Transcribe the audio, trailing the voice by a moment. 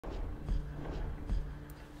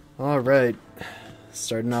Alright.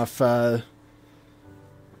 Starting off,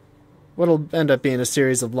 what'll end up being a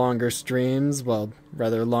series of longer streams. Well,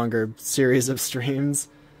 rather longer series of streams.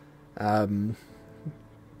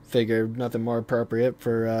 Figured nothing more appropriate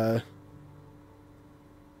for,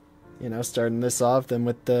 starting this off than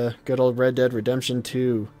with the good old Red Dead Redemption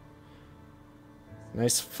 2.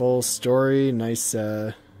 Nice full story, nice,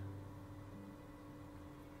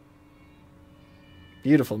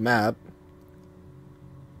 beautiful map.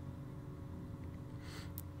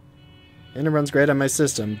 And it runs great on my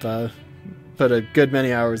system. Put a good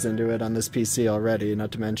many hours into it on this PC already,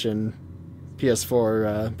 not to mention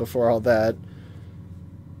PS4 before all that.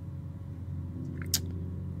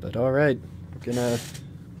 But alright, we're gonna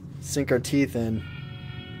sink our teeth in.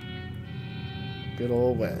 Good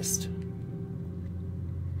old West.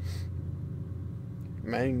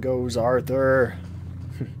 Mangoes, Arthur.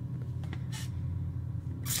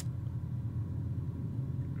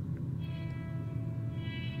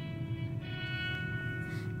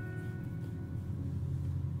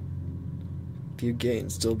 Few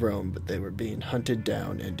gains still roam, but they were being hunted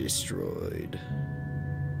down and destroyed.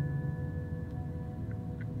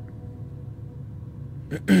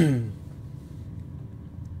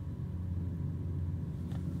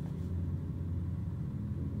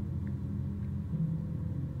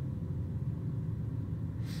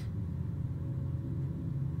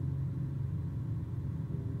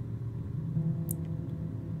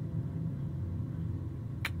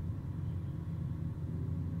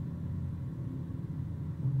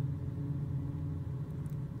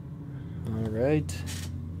 All right.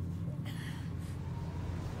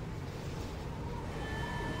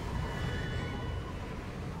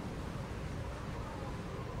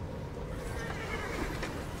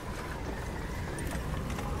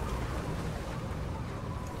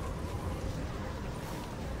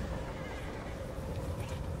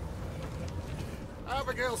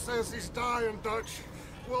 Abigail says he's dying, Dutch.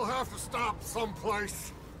 We'll have to stop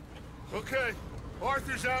someplace. Okay.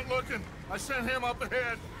 Arthur's out looking. I sent him up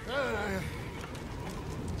ahead.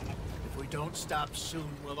 If we don't stop soon,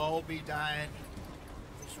 we'll all be dying.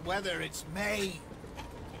 This weather, it's May.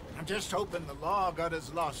 I'm just hoping the law got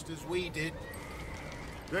as lost as we did.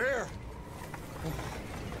 There.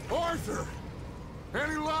 Arthur!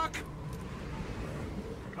 Any luck?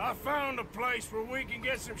 I found a place where we can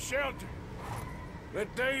get some shelter.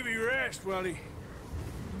 Let Davy rest while he...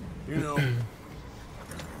 an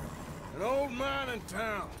old mining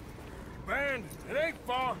town. Abandoned. It ain't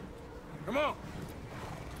far. Come on.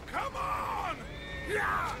 Come on!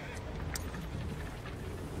 Yeah!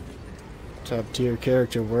 Top tier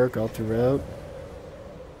character work all throughout.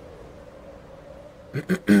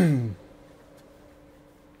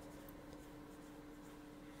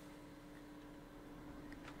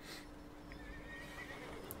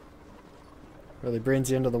 Really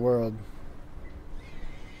brings you into the world.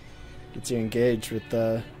 Gets you engaged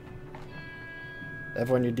with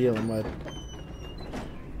everyone you're dealing with.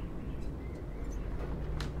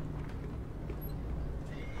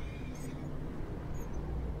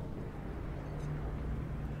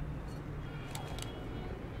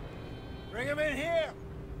 Bring him in here!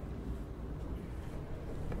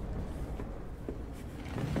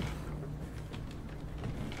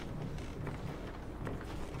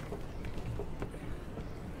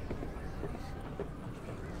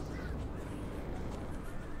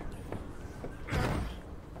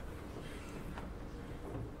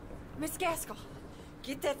 Miss Gaskell,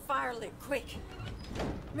 get that fire lit, quick.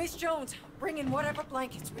 Miss Jones, bring in whatever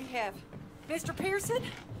blankets we have. Mr. Pearson,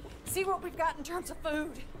 see what we've got in terms of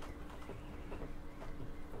food.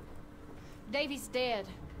 Davy's dead.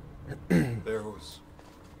 There was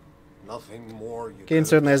nothing more you Game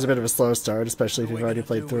certainly has a bit of a slow start, especially if you've already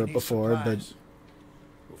played through it before, but...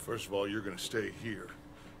 Well, first of all, you're gonna stay here,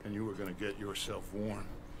 and you were gonna get yourself warm.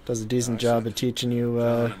 does a decent job of teaching you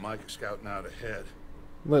John and Mike are scouting out ahead.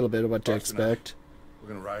 a little bit of what to expect. We're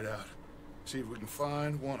gonna ride out, see if we can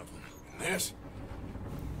find one of them. And this,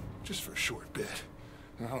 just for a short bit.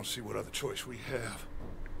 And I don't see what other choice we have.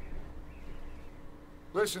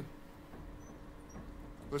 Listen.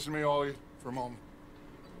 Listen to me, all of you, for a moment.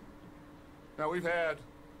 Now, we've had,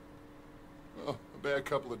 well, a bad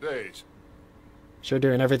couple of days. Sure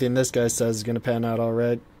doing everything this guy says is going to pan out all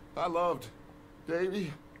right. I loved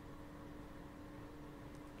Davy,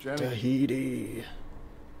 Jenny, Tahiti.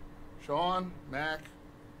 Sean, Mac.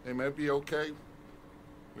 They may be okay.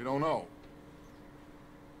 We don't know.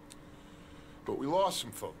 But we lost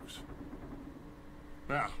some folks.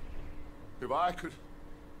 Now, if I could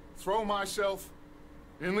throw myself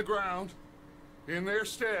in the ground, in their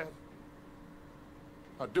stead,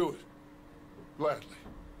 I'd do it. Gladly.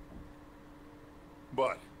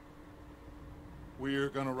 But we are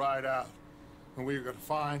gonna ride out, and we are gonna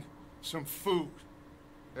find some food.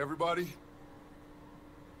 Everybody,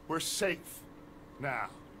 we're safe now.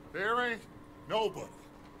 There ain't nobody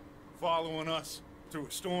following us through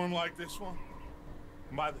a storm like this one.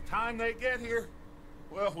 And by the time they get here,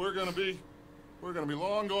 well, we're gonna be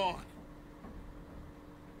long gone.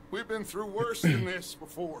 We've been through worse than this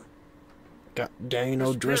before. God dang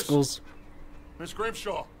O'Driscolls. Miss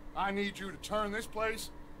Grimshaw, I need you to turn this place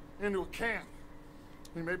into a camp.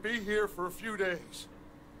 We may be here for a few days.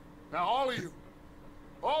 Now, all of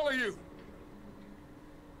you,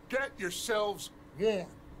 get yourselves warm.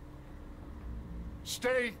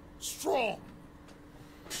 Stay strong.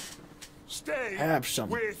 Stay Have some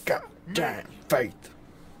with goddamn me. faith.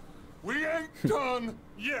 We ain't done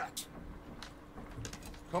yet.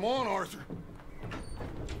 Come on, Arthur.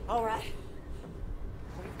 All right.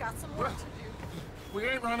 We've got some work to do. We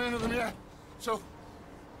ain't run into them yet, so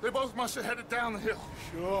they both must have headed down the hill.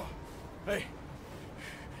 Sure. Hey,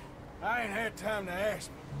 I ain't had time to ask.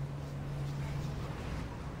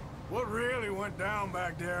 What really went down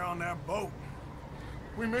back there on that boat?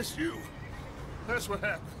 We missed you. That's what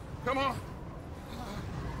happened. Come on.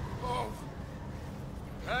 Oh.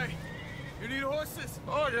 Hey, you need horses?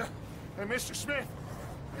 Oh, yeah. Hey, Mr. Smith,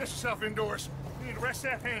 get yourself indoors. You need to rest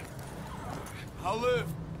that hand. I'll live.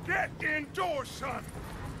 Get indoors, son.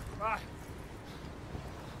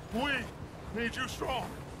 We need you strong.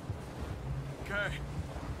 Okay.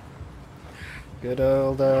 Good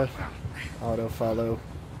old auto follow.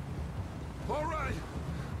 All right.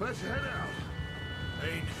 Let's head out.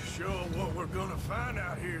 Ain't sure what we're gonna find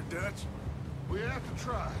out here, Dutch. We have to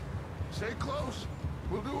try. Stay close.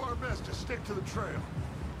 We'll do our best to stick to the trail.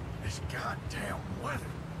 This goddamn weather.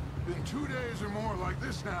 Been 2 days or more like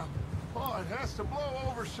this now. Oh, it has to blow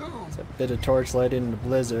over soon. It's a bit of torchlight in the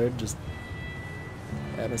blizzard, just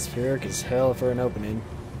atmospheric as hell for an opening.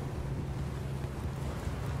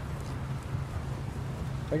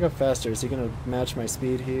 If I go faster, is he gonna match my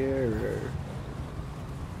speed here, or...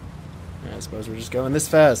 I suppose we're just going this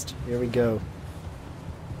fast. Here we go.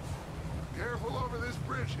 Careful over this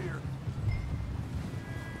bridge here.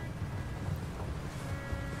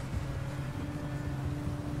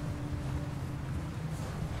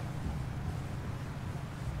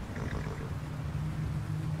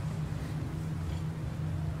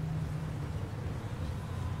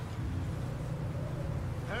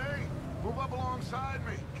 Hey, move up alongside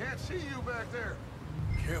me. Can't see you back there.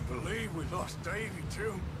 Can't believe we lost Davy,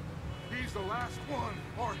 too. He's the last one,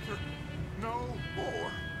 Arthur. No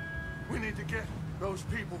more. We need to get those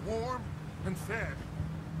people warm and fed.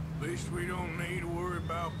 At least we don't need to worry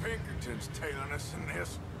about Pinkertons tailing us in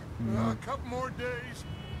this. A couple more days,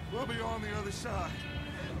 we'll be on the other side.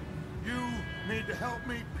 You need to help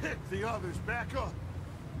me pick the others back up.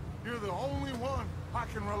 You're the only one I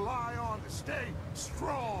can rely on to stay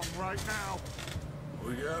strong right now.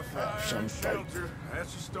 We got fire some and faith. shelter.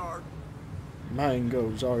 That's a start. Mine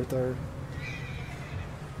goes, Arthur.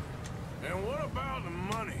 And what about the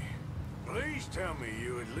money? Please tell me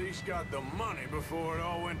you at least got the money before it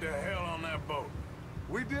all went to hell on that boat.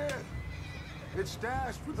 We did. It's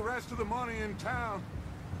stashed with the rest of the money in town.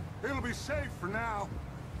 It'll be safe for now,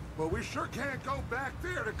 but we sure can't go back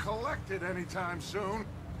there to collect it anytime soon.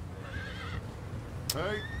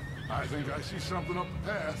 Hey, I think I see something up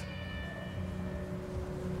the path.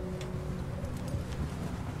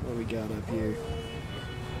 What we got up here?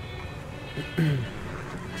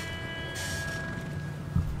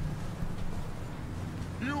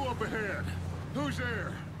 You up ahead. Who's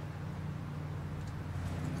there?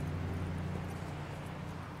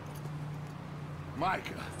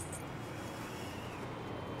 Micah.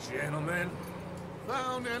 Gentlemen,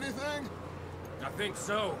 Found anything? I think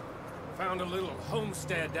so. Found a little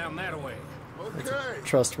homestead down that way. Okay.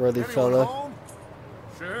 Trustworthy Anyone fella. home?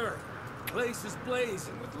 Sure. Place is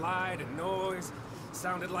blazing with light and noise.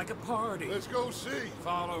 Sounded like a party. Let's go see.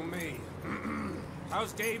 Follow me.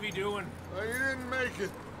 How's Davy doing? He didn't make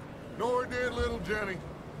it. Nor did little Jenny.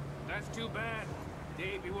 That's too bad.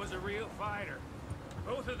 Davy was a real fighter.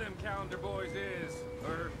 Both of them calendar boys is,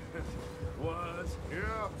 or was.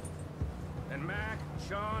 Yeah, And Mac,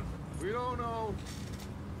 Sean, we don't know.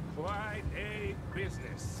 quite a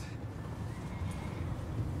business.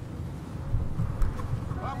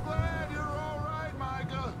 I'm glad you're all right,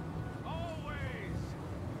 Micah. Always.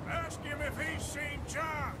 Ask him if he's seen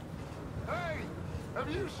John. Hey, have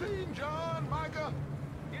you seen John, Micah?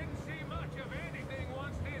 Didn't see much of anything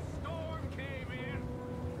once this storm came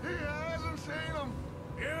in. He hasn't seen him.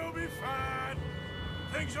 He'll be fine.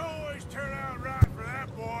 Things always turn out right for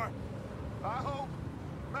that boy. I hope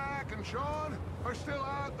Mac and and Sean are still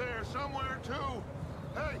out there somewhere, too.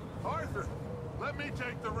 Hey, Arthur, let me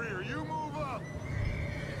take the rear. You move up.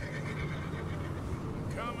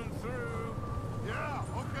 Coming through. Yeah,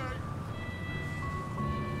 okay.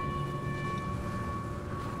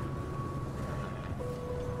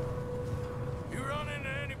 You run into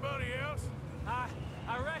anybody else?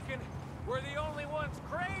 I reckon we're the only ones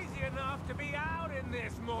crazy enough to be out in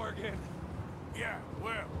this, Morgan. Yeah,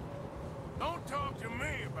 well, don't talk to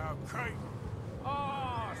me about Creighton.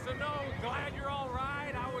 Oh, so no, glad you're all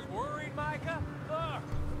right. I was worried, Micah. Look,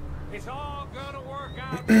 it's all gonna work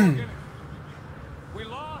out, Morgan. We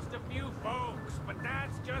lost a few folks, but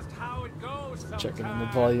that's just how it goes sometimes. Checking on the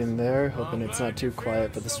volume there, hoping it's not too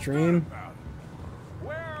quiet for the stream.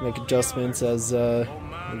 Make adjustments as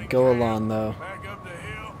we go along, though. Back up the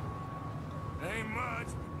hill. Ain't much,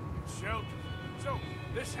 but shelter. So,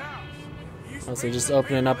 this house. Honestly, just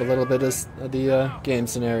opening up a little bit of the game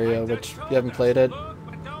scenario, which if you haven't played it,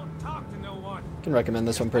 can recommend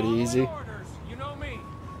this one pretty easy. You know me.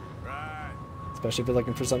 Right. Especially if you're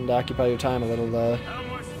looking for something to occupy your time a How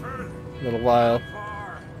much further? little while.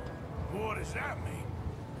 Far. What does that mean?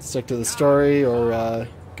 Stick to the story, or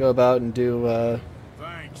go about and do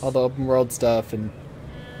Thanks. all the open world stuff. And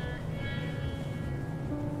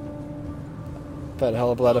I've had a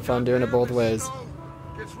hell of a lot of fun doing it both ways.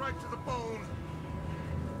 Gets right to the bone.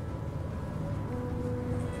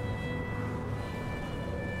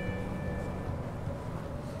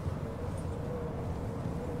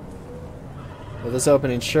 Well, this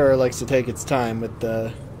opening sure likes to take its time with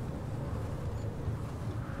the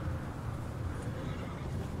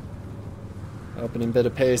opening bit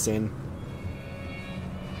of pacing.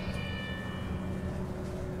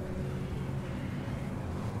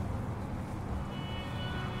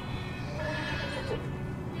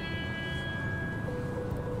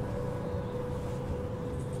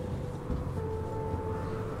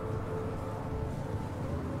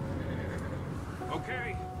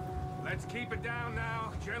 Okay, let's keep it down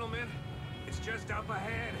now, gentlemen. It's just up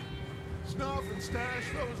ahead. Snuff and stash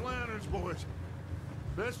those lanterns, boys.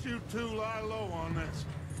 Best you two lie low on this.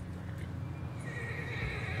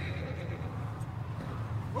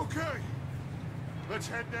 Okay, let's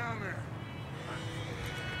head down there.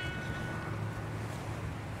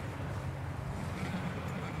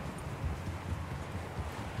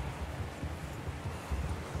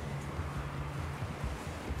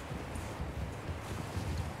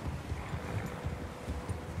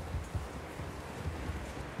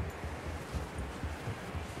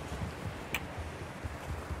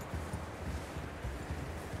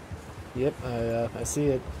 Yep, I see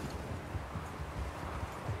it.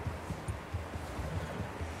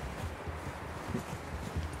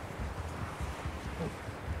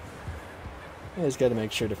 I just gotta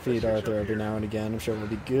make sure to feed Arthur every now and again. I'm sure it'll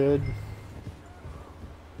be good.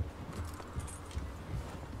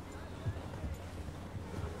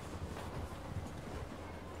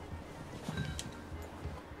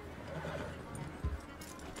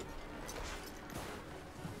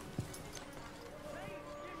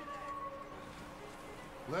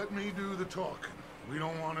 Let me do the talking. We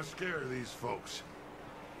don't want to scare these folks.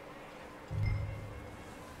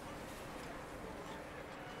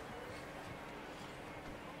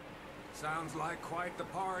 Sounds like quite the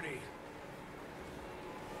party.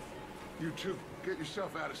 You two, get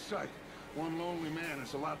yourself out of sight. One lonely man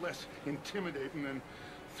is a lot less intimidating than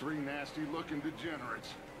three nasty-looking degenerates.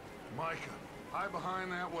 Micah, hide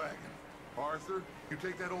behind that wagon. Arthur, you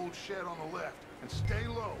take that old shed on the left, and stay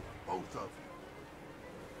low, both of you.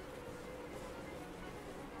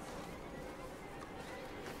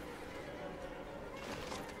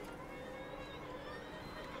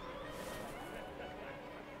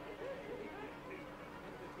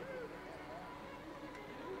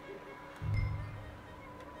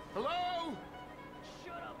 Hello?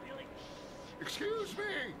 Shut up, Billy. Excuse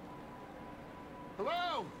me?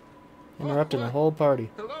 Hello? Interrupting What? a whole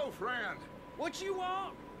party. Hello, friend. What you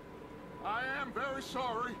want? I am very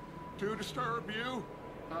sorry to disturb you.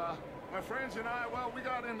 My friends and I, well, we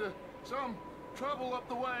got into some trouble up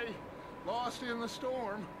the way, lost in the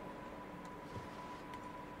storm.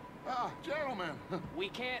 Gentlemen, We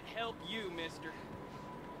can't help you, mister.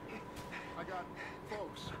 I got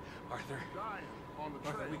folks Arthur. dying on the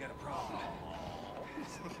trail. Arthur, we got a problem.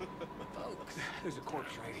 Folks, there's a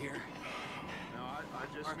corpse right here. Now, I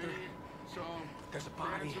just Arthur, need some there's a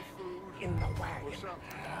cans body of food in the or wagon.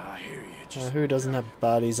 something. I hear you. Who doesn't have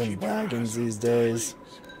bodies in wagons these days?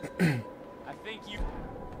 I think you...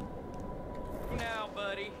 Now,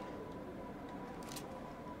 buddy.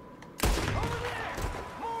 Over there!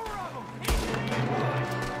 More of them!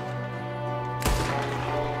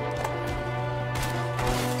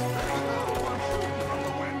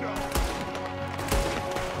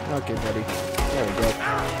 Okay, buddy. There we go.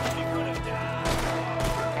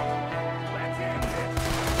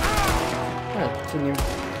 Oh, didn't even...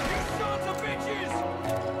 Sons of bitches!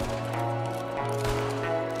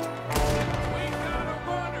 We got a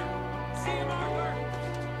runner! See him, Arthur?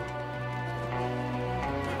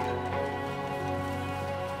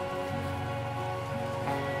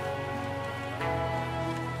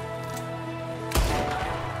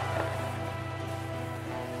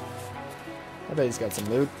 I bet he's got some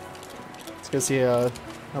loot. Let's go see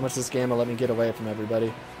how much this game will let me get away from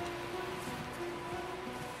everybody.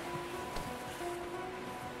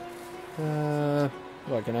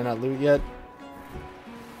 What, can I not loot yet?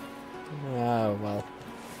 Oh, well.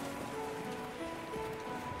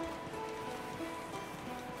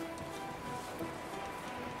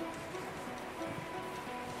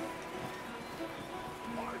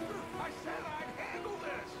 I said I'd handle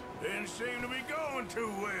this! Didn't seem to be going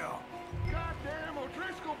too well. Goddamn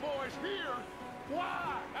O'Driscoll boys here!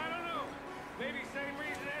 Why? I don't know. Maybe same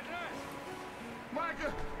reason as us.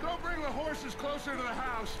 Micah, go bring the horses closer to the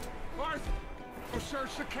house. Arthur, go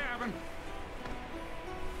search the cabin.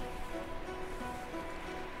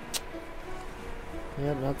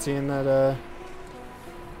 Yep, not seeing that,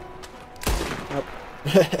 Oh.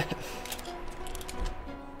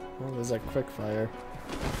 Well, there's that quick fire.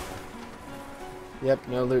 Yep,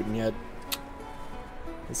 no looting yet.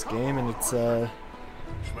 This game and its, Smells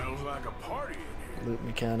like a party in here. loot Turn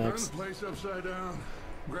mechanics. the place upside down.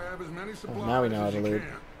 Grab as many supplies now we know how as to you loot.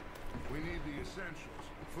 can. We need the essentials.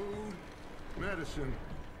 Food, medicine,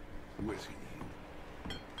 whiskey.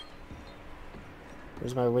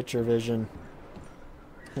 Where's my Witcher vision?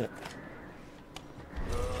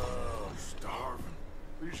 Starving.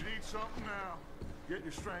 You should eat something now. Get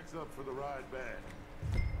your strength up for the ride back.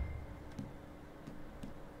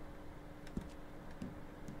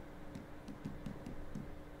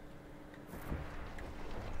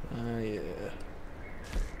 Yeah.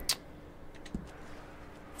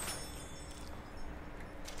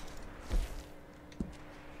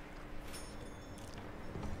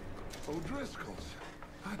 O'Driscoll's.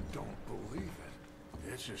 I don't believe it.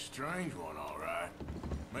 It's a strange one, all right.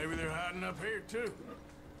 Maybe they're hiding up here, too.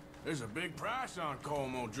 There's a big price on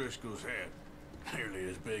Colm O'Driscoll's head. Nearly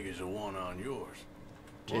as big as the one on yours.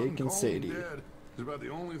 Jake and Sadie. Dead is about the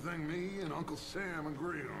only thing me and Uncle Sam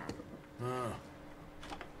agree on. Huh.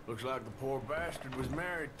 Looks like the poor bastard was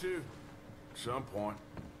married, too. At some point.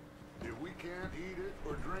 If we can't eat it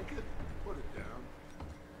or drink it, put it down.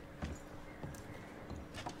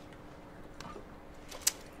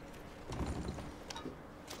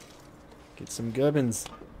 Get some gubbins.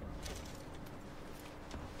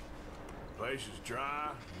 Place is dry,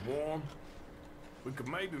 warm. We could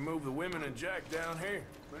maybe move the women and Jack down here.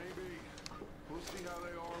 Maybe. We'll see how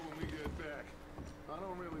they are when we get back. I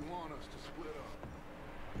don't really want us to split up.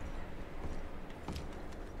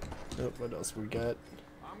 Oh, what else we got?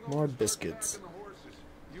 I'm going More to start biscuits. packing the horses.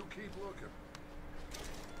 You keep looking.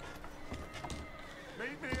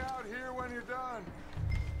 Meet me out here when you're done.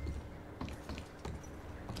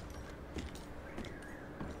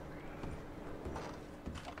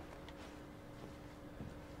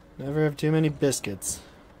 Never have too many biscuits.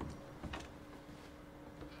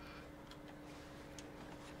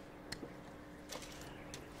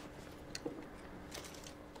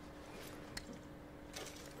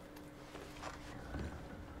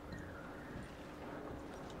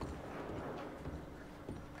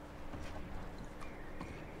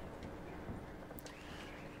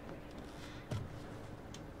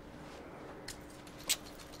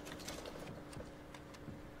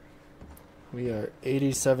 We are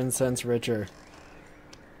 87 cents richer.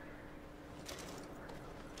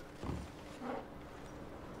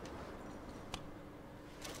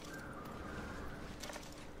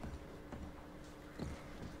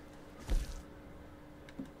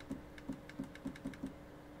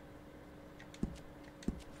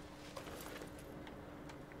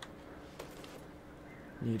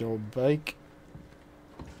 Need old bike.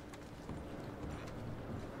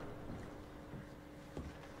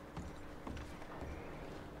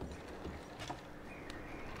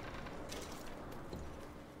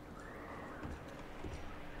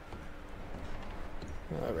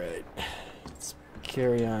 Alright, let's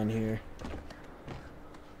carry on here.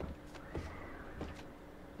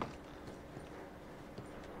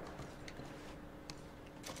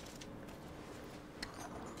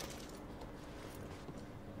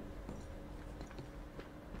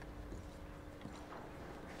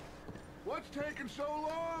 What's taking so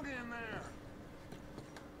long in there?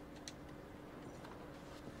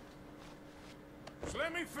 So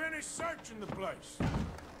let me finish searching the place.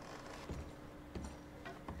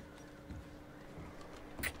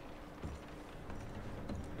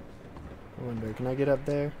 I wonder, can I get up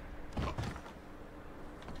there?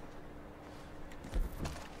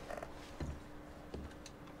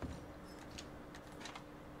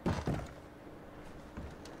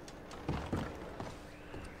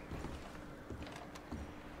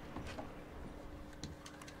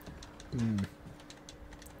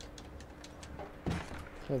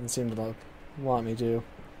 Doesn't seem to want me to.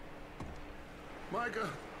 Micah,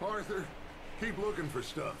 Arthur, keep looking for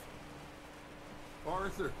stuff.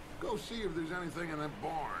 Arthur, go see if there's anything in that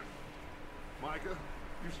barn. Micah,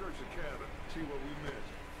 you search the cabin, see what we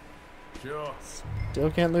missed. Sure.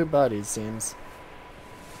 Still can't loot bodies, seems.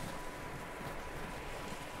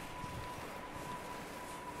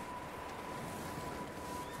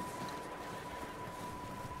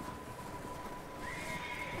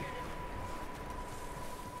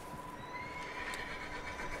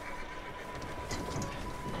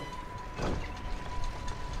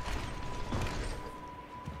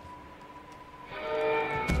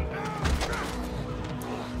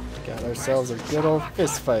 Got ourselves a good old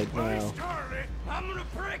fist fight now. I'm gonna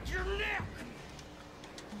break your neck.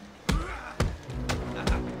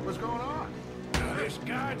 What's going on? This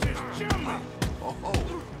guy just jumped me.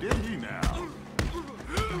 Oh, did he now?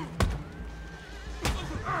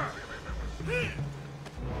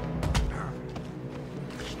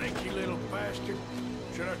 Sneaky little bastard.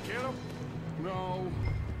 Should I kill him? No.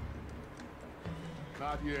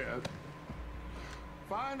 Not yet.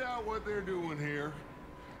 Find out what they're doing here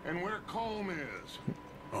and where Colm is.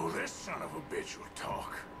 Oh, this son of a bitch will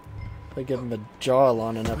talk. I give him a jaw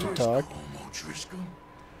long enough to Where's talk. Colm O'Driscoll?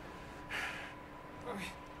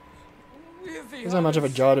 He's not much of a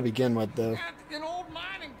jaw to begin with, though. At an old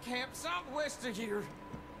mining camp southwest of here,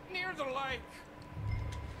 near the lake.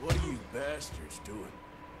 What are you bastards doing?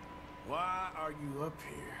 Why are you up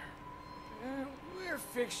here? We're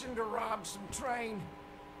fixing to rob some train.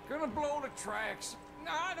 Gonna blow the tracks.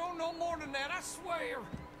 I don't know more than that, I swear.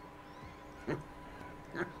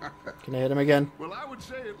 Can I hit him again? Well, I would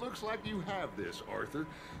say it looks like you have this, Arthur.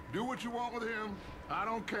 Do what you want with him. I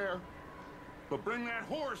don't care. But bring that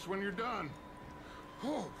horse when you're done.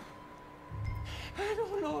 Oh. I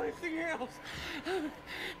don't know anything else. I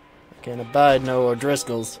can't abide no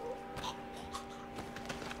O'Driscolls.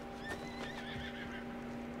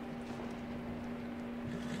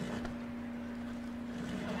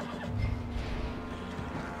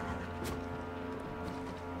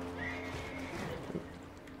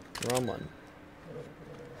 Wrong one.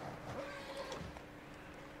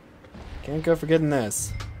 Can't go for getting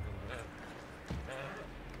this.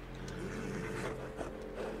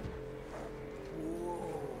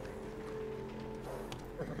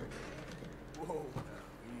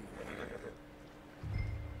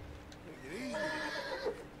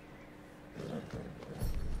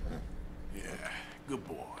 Yeah, good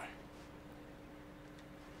boy.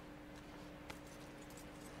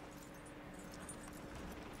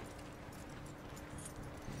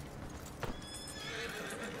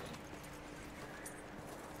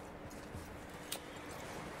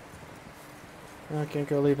 I can't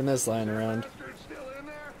go leaving this lying around. Bastard still in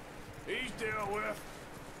there? He's dealt with.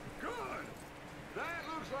 Good. That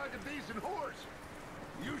looks like a decent horse.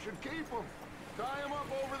 You should keep him. Tie him up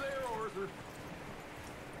over there, Arthur.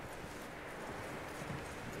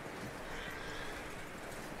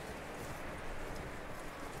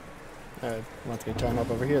 Alright, wants me to tie him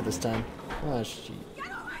up over here this time. Oh, shit.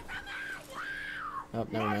 Oh,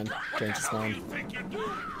 never mind. Changed his mind. Think you're doing?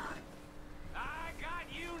 I got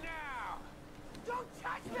you now. Don't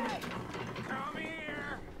touch me. Come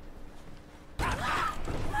here.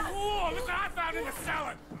 Whoa, look what I found in the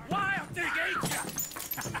cellar. Wild thing, ain't ya?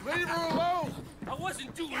 Leave her alone. I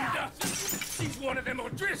wasn't doing nothing. She's one of them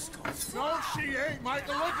O'Driscolls. No, she ain't,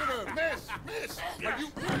 Michael. Look at her. Miss. Are you...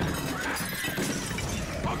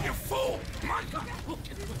 Oh, you fool!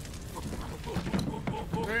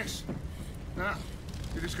 Miss. Now,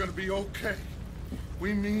 it is gonna be okay.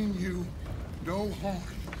 We mean you no harm.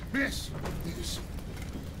 Miss.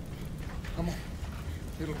 Come on.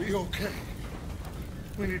 It'll be okay.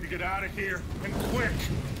 We need to get out of here, and quick.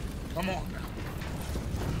 Come on now.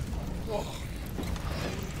 Oh.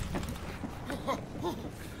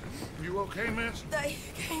 You okay, miss? They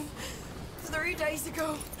came 3 days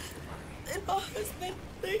ago. And my husband,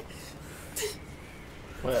 they...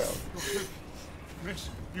 Well, Okay. Miss,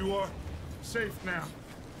 you are safe now.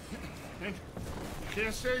 And you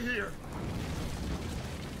can't stay here.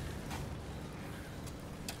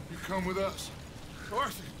 You come with us.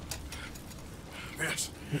 Arthur.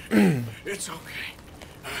 Miss, it's okay.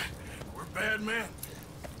 We're bad men.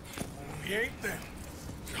 We ain't them.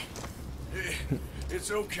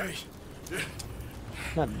 It's okay.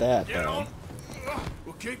 Not that Get on. bad.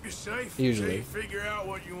 We'll keep you safe Usually. until you figure out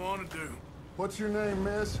what you want to do. What's your name,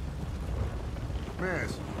 miss?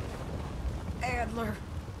 Miss Adler.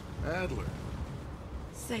 Adler.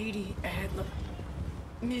 Sadie Adler.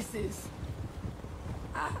 Mrs.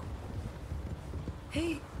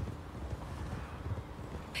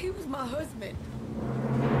 He was my husband.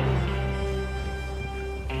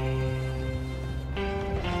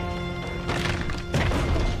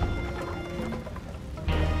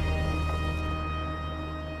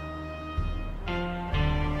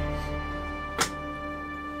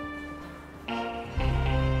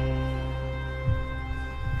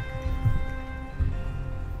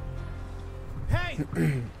 Hey!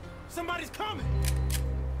 Somebody's coming!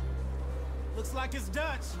 Looks like it's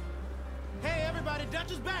Dutch. Hey, everybody,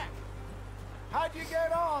 Dutch is back! How'd you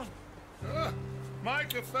get on?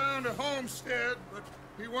 Micah found a homestead, but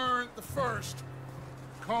he weren't the first.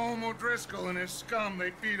 Colm O'Driscoll and his scum,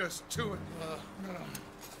 they beat us to it.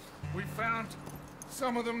 We found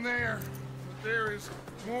some of them there, but there is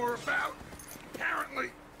more about, apparently.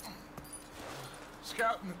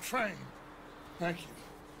 Scouting the train. Thank you.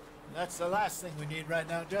 That's the last thing we need right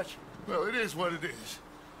now, Dutch. Well, it is what it is.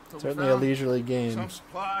 So we Certainly a found leisurely game. some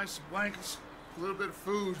supplies, some blankets, a little bit of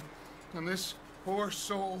food, and this poor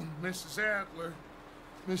soul, Mrs. Adler,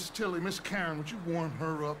 Miss Tilly, Miss Karen, would you warm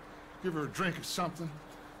her up? Give her a drink or something?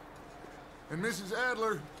 And Mrs.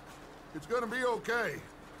 Adler, it's gonna be okay.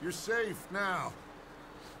 You're safe now.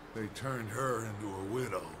 They turned her into a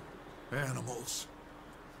widow. Animals.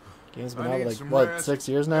 Game's been I out need like, some what, rest. 6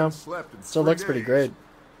 years now? Haven't slept in Still 3 looks pretty days. great.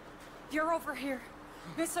 You're over here.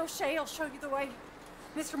 Miss O'Shea will show you the way.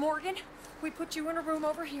 Mr. Morgan, we put you in a room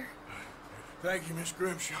over here. Thank you, Miss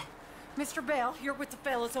Grimshaw. Mr. Bell, you're with the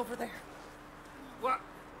fellas over there. What?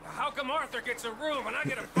 How come Arthur gets a room and I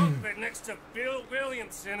get a bunk bed next to Bill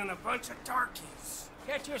Williamson and a bunch of darkies?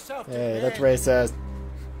 Get yourself to Hey, bed. that's racist.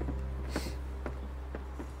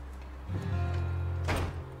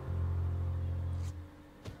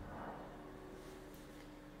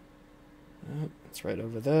 It's right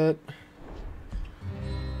over that.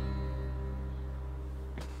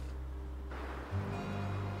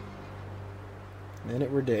 Then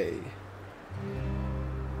it were day.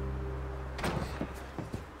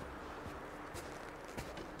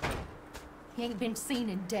 He ain't been seen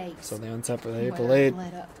in days. So they on top of the Well, April 8.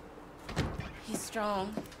 let up. He's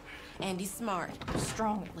strong. And he's smart.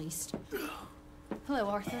 Strong, at least. Hello,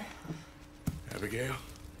 Arthur. Abigail?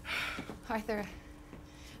 Arthur,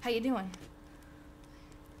 how you doing?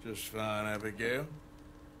 Just fine, Abigail.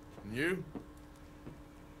 And you?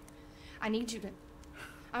 I need you to...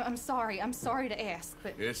 I'm sorry to ask,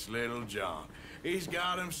 but... It's little John. He's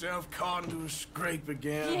got himself caught into a scrape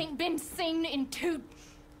again. He ain't been seen in two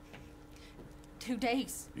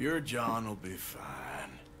days. Your John will be fine.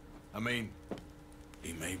 I mean,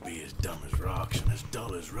 he may be as dumb as rocks and as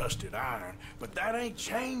dull as rusted iron, but that ain't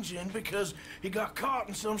changing because he got caught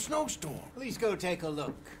in some snowstorm. Please go take a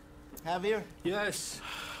look. Javier? Yes.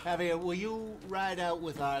 Javier, will you ride out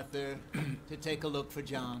with Arthur to take a look for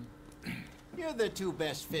John? You're the two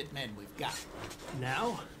best fit men we've got.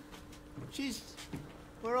 Now?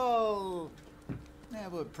 We're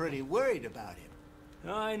pretty worried about him.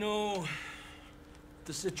 I know.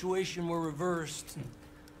 The situation were reversed.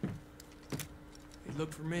 He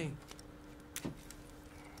looked for me.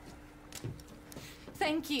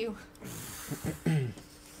 Thank you.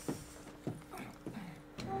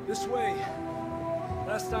 This way.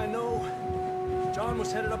 Last I know, John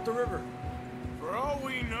was headed up the river. For all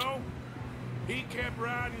we know, he kept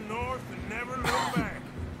riding north and never looked back.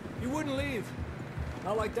 He wouldn't leave.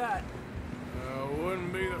 Not like that.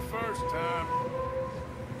 Wouldn't be the first time.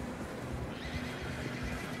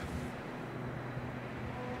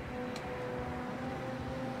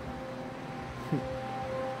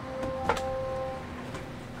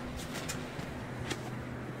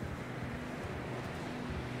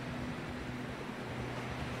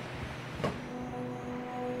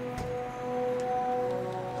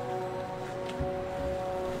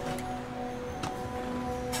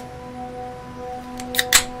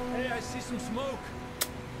 Some smoke.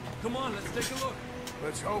 Come on, let's take a look.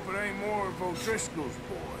 Let's hope it ain't more of O'Driscoll's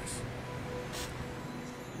boys.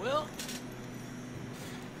 Well,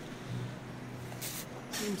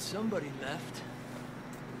 seems somebody left.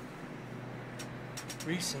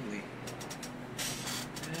 Recently.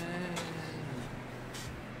 And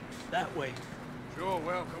that way. Sure,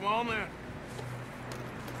 well, come on then.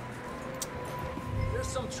 There's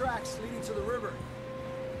some tracks leading to the river.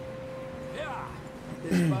 Yeah.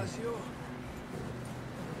 Despacio.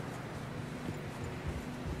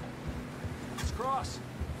 Let's cross.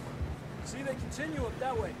 See, they continue up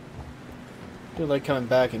that way. I do like coming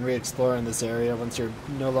back and re-exploring this area once you're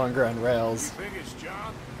no longer on rails. You think it's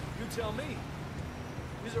John? You tell me.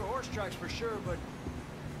 These are horse tracks for sure, but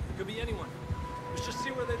it could be anyone. Let's just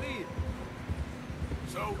see where they lead.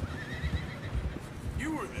 So,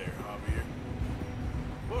 you were there, Javier.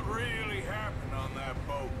 What really happened on that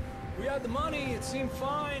boat? We had the money, it seemed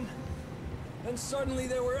fine. Then suddenly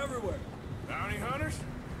they were everywhere. Bounty hunters?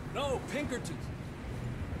 No, Pinkertons.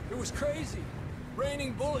 It was crazy.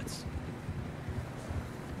 Raining bullets.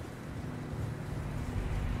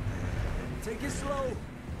 Take it slow.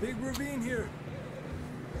 Big ravine here.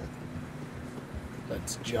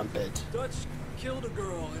 Let's jump it. Dutch killed a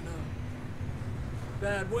girl in a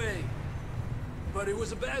bad way. But it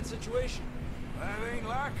was a bad situation. That ain't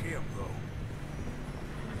like him, though.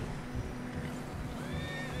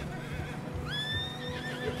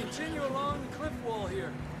 We continue along the cliff wall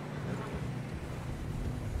here.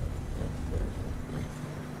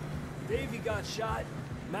 Davey got shot.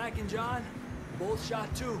 Mac and John, both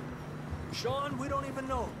shot too. Sean, we don't even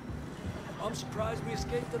know. I'm surprised we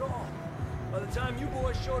escaped at all. By the time you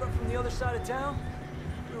boys showed up from the other side of town,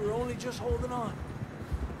 we were only just holding on.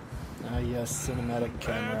 Ah, yes, cinematic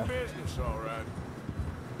camera. Bad business, all right.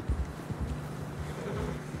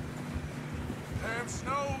 Damn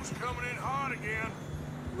snow's coming in hot again.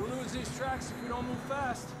 We'll lose these tracks if we don't move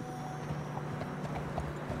fast.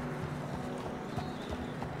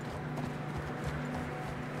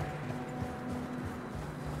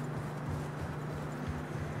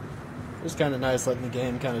 It's kind of nice letting the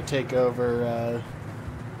game kind of take over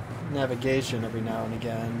navigation every now and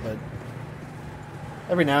again, but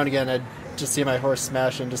every now and again I'd just see my horse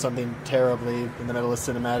smash into something terribly in the middle of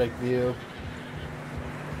cinematic view.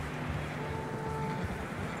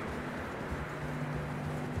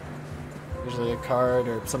 Usually a cart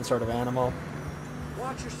or some sort of animal.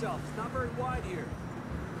 Watch yourself. It's not very wide here.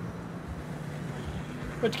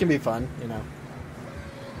 Which can be fun, you know.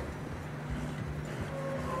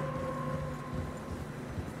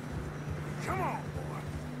 Come on,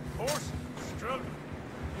 boy. Horses struggling.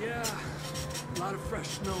 Yeah, a lot of fresh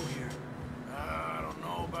snow here. I don't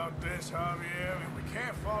know about this, Javier. I mean, we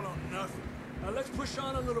can't follow nothing. Let's push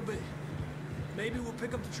on a little bit. Maybe we'll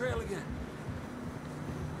pick up the trail again.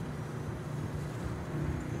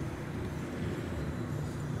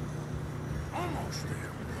 Almost there,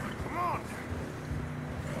 boy. Come on.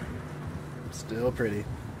 Still pretty.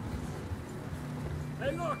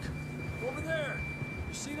 Hey, look! Over there!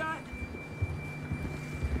 You see that?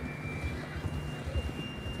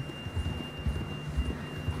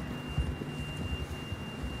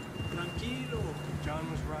 Tranquilo. John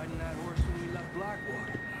was riding that horse when we left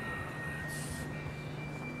Blackwater.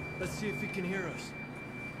 Let's see if he can hear us.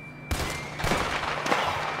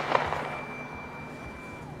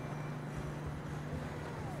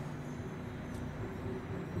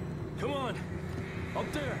 Come on!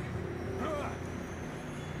 Up there!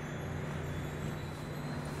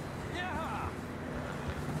 Yeah!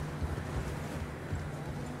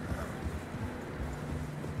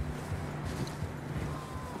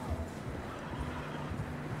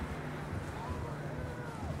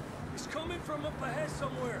 He's coming from up ahead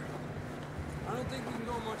somewhere. I don't think we can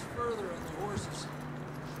go much further on the horses.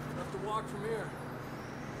 We'll have to walk from here.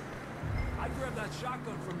 I'd grab that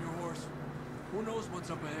shotgun from your horse. Who knows what's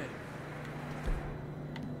up ahead?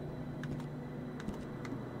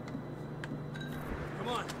 Come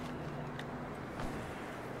on.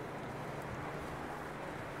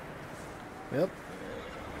 Yep.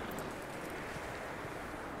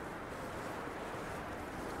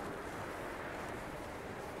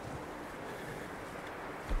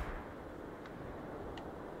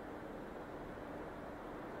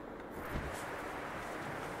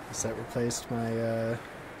 Guess that replaced my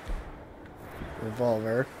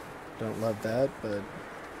revolver. Don't love that, but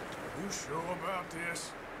You sure about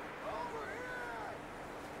this?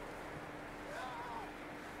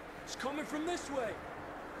 It's coming from this way.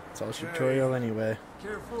 it's all tutorial anyway.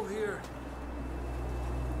 Careful here.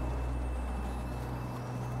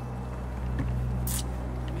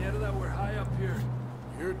 Get me out of that. We're high up here.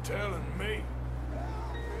 You're telling me.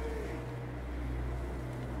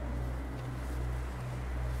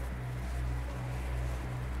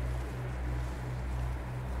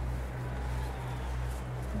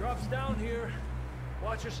 Drops down here.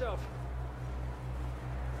 Watch yourself.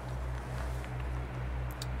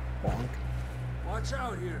 Bonk. Watch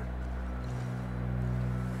out here.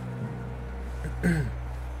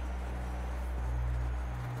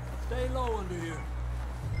 Stay low under here.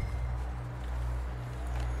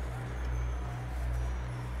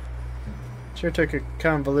 Sure took a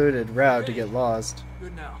convoluted route to get lost.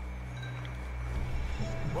 Good now.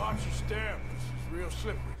 Watch your step. It's real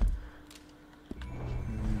slippery.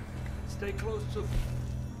 Stay close to...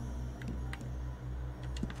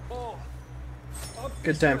 Oh. Up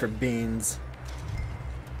Good this time way. for beans.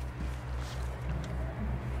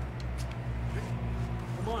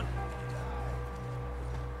 Come on.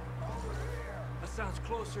 That sounds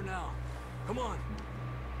closer now. Come on.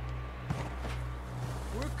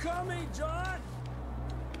 We're coming, John!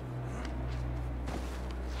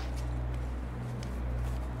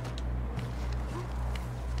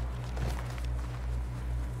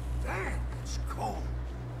 Damn, it's cold.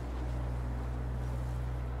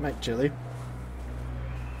 Might chilly.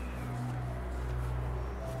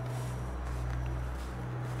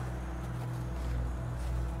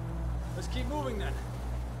 Let's keep moving then.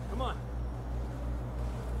 Come on.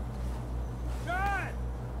 John!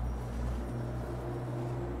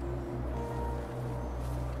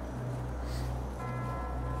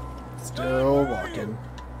 Still walking.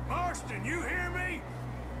 Marston, you hear me?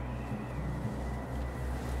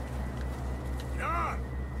 John!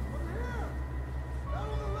 Over here! Down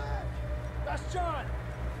on the ledge! That's John!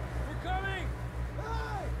 We're coming!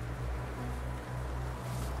 Hey!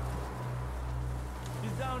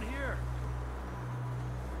 He's down here.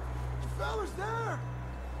 You fellas there?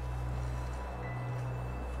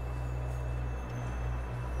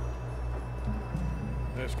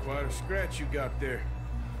 That's quite a scratch you got there.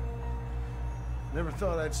 Never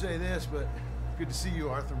thought I'd say this, but good to see you,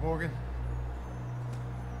 Arthur Morgan.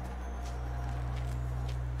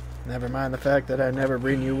 Never mind the fact that I never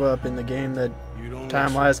bring you up in the game that You don't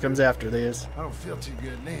time-wise comes after this. I don't feel too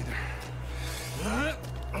good neither.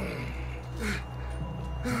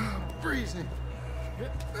 Freezing.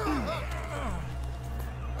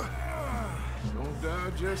 Don't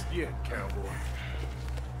die just yet, cowboy.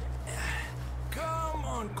 Come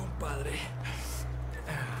on, compadre.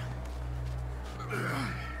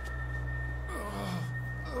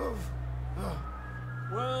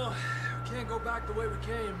 Well, we can't go back the way we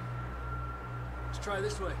came. Let's try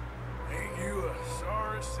this way. Ain't you a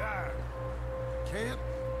sorry sight? Can't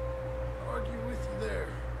argue with you there.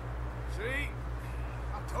 See?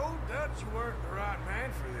 I told Dutch you weren't the right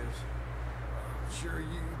man for this. Sure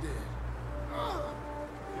you did.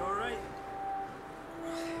 You all right?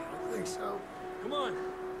 I think so. Come on.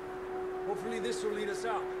 Hopefully this will lead us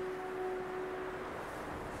out.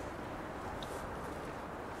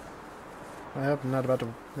 I hope I'm not about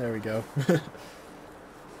to... There we go.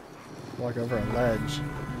 Walk over a ledge.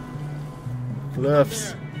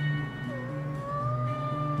 Fluffs.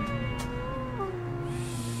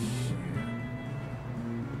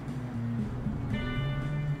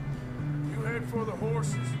 You head for the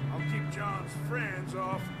horses. I'll keep John's friends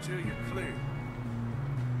off until you're clear.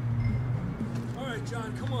 All right,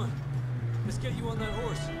 John, come on. Let's get you on that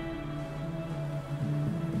horse.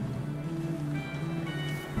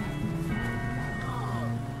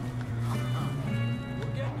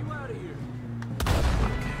 We're getting you out of here.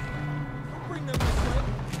 Don't bring them this way.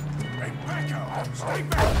 Hey, back up! Stay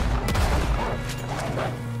back!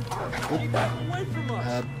 Keep them away from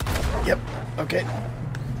us. Yep. Okay.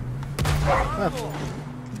 Outlaw.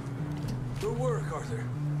 Good work, Arthur.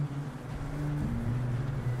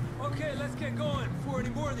 Okay, let's get going before any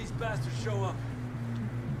more of these bastards show up.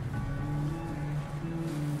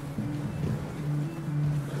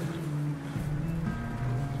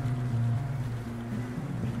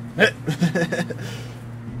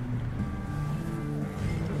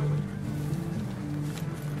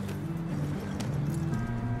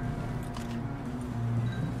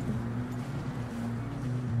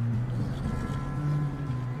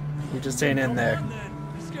 You just ain't in there. Come on, then.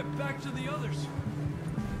 Let's get back to the others.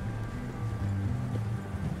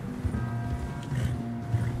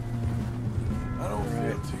 I don't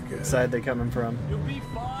feel too good. What side they coming from? You'll be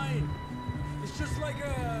fine. It's just like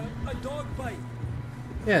a dog bite.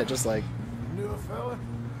 Yeah, just like... Knew a fella,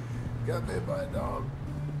 got bit by a dog,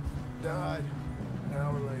 died an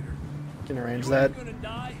hour later. Can arrange You that. ain't gonna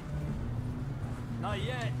die. Not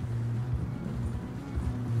yet.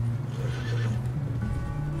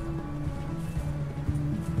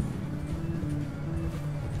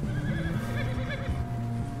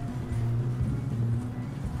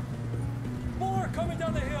 More coming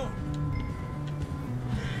down the hill.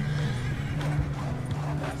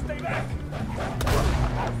 Stay back.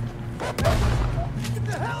 Get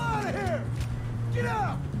the hell out of here! Get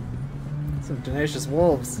out! Some tenacious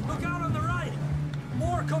wolves. Look out on the right.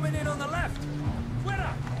 More coming in on the left.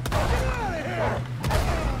 Fuera. Get out of here!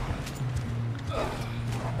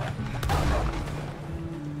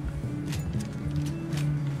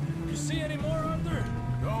 You see any more, Arthur?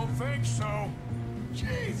 Don't think so.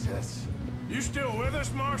 Jesus! You still with us,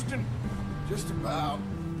 Marston? Just about.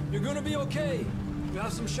 You're gonna be okay. You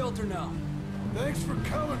have some shelter now. Thanks for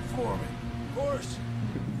coming for me. Of course.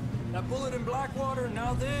 That bullet in Blackwater,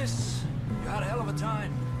 now this. You had a hell of a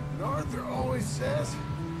time. And Arthur always says,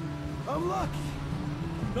 I'm lucky.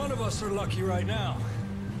 None of us are lucky right now.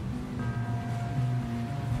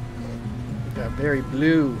 Got very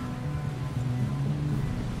blue.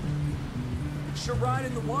 Should ride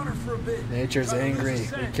in the water for a bit. Nature's Try to lose angry. the We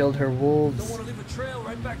scent. killed her Don't wolves. want to leave a trail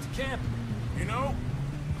right back to camp. You know,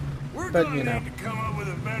 we're But, gonna you know, need to come up with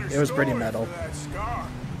a better it was pretty story metal. for that scar.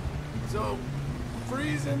 So,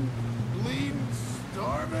 freezing, bleeding,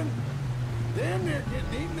 starving, damn near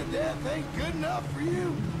getting eaten to death ain't good enough for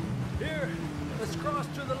you. Here, let's cross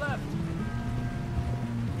to the left.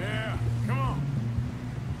 Yeah, come on.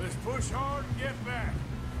 Let's push hard and get back.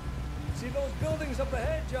 See those buildings up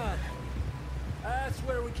ahead, John? That's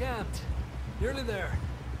where we camped. Nearly there.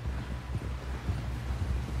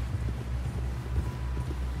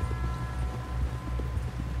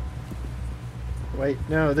 Wait,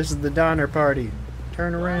 no, this is the Donner Party.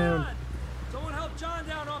 Turn around. John! Someone help John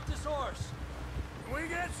down off this horse. Can we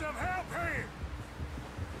get some help here?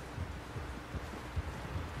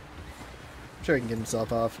 I'm sure he can get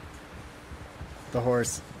himself off. The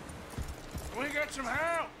horse. Can we get some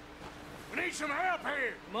help? We need some help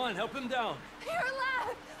here. Come on, help him down. You're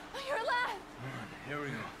alive! You're alive! Here we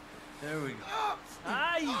go. There we go.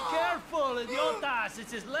 Ay, careful, idiotas.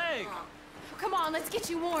 It's his leg. Come on, let's get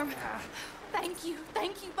you warm. Thank you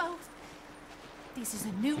both. This is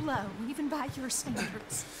a new low, even by your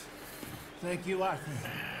standards. Thank you, Arthur.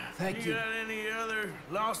 Thank You got any other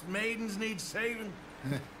lost maidens need saving?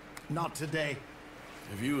 Not today.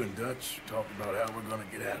 Have you and Dutch talked about how we're gonna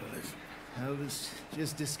get out of this? I was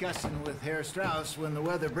just discussing with Herr Strauss when the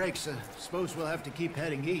weather breaks. Suppose we'll have to keep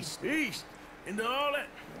heading east. East? Into all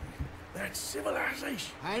that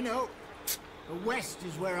civilization. I know. The west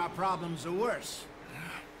is where our problems are worse.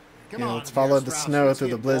 Come Yeah, on, let's follow Herr the Strauss, snow let's through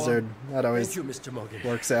the get blizzard. going. That always Thank you, Mr. Morgan.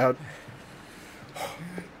 works out.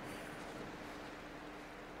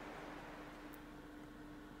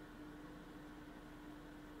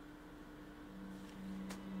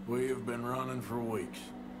 We have been running for weeks.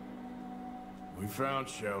 We found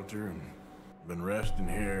shelter and been resting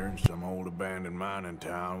here in some old abandoned mining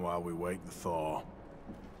town while we wait the thaw.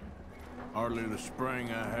 Hardly the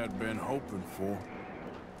spring I had been hoping for.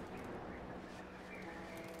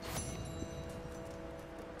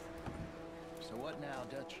 So what now,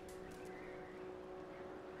 Dutch?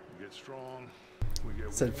 We get strong. We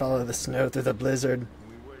get Said warm, follow the snow through the blizzard. and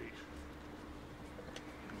we wait.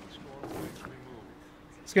 When the storm waits, we move.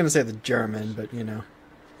 I was gonna say the German, but you know,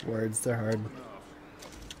 words, they're hard. Enough.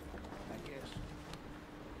 I guess.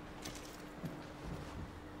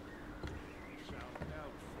 Sound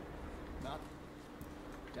doubtful. Not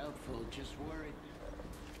doubtful, just worried.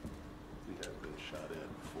 We have been shot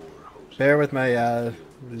at before, Jose. Bear with my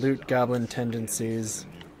loot goblin tendencies.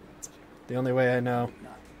 The only way I know.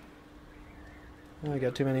 Oh, I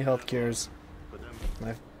got too many health cures. Am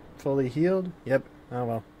I fully healed? Yep. Oh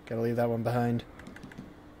well, gotta leave that one behind.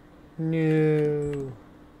 No.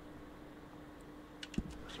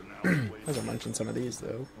 So now we wait. I was mention some of these though.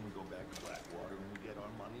 When we go back to Blackwater and we get our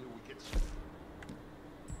money, or we get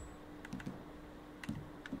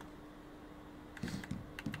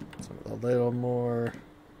Some a little more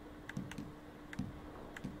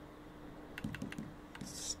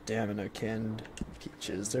stamina canned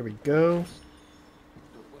peaches. There we go.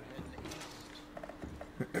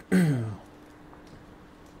 for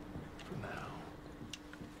now.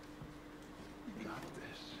 We got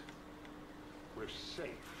this. We're safe.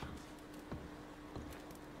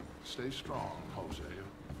 Stay strong, Hosea.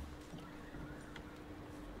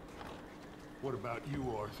 What about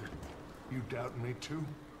you, Arthur? You doubting me too?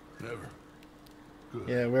 Never. Good.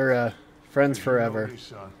 Yeah, we're friends You know forever. me,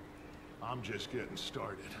 son. I'm just getting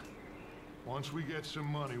started. Once we get some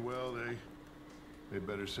money, well, they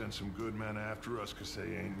better send some good men after us, 'cause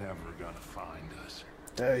they ain't never gonna find us.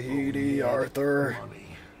 Tahiti, Arthur.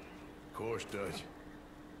 Money. Of course, Dutch.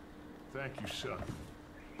 Thank you, son,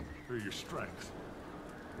 for your strength.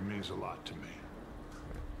 It means a lot to me.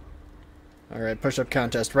 Alright, push-up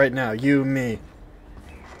contest right now. You, me.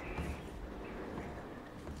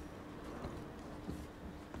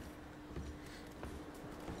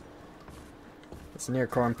 It's near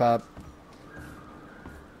Corn Pop.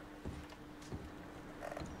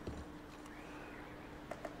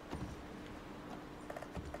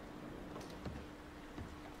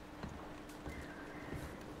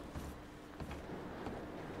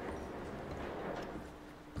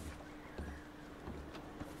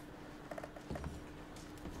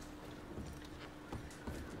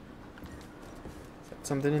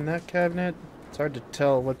 Something in that cabinet? It's hard to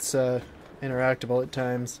tell what's interactable at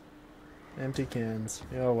times. Empty cans.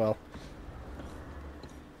 Oh well.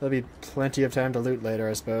 There'll be plenty of time to loot later,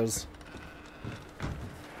 I suppose.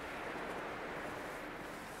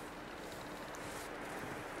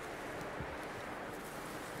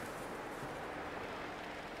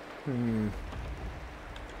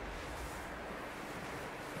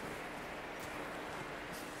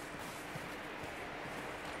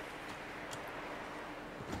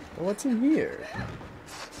 Well, what's in here?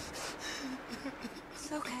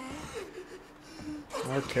 It's okay.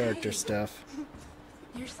 More character stuff.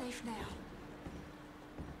 You're safe now.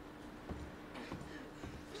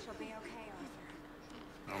 She'll be okay,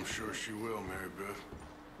 Arthur. I'm sure she will, Mary Beth.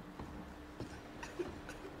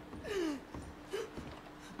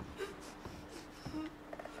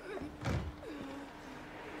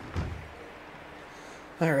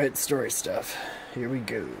 Alright, story stuff. Here we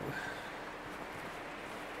go.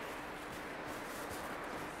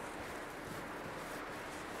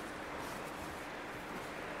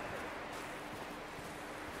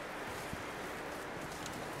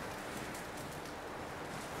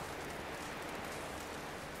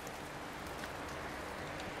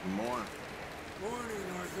 Good morning. Morning,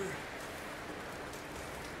 Arthur.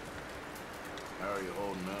 How are you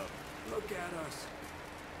holding up? Look at us.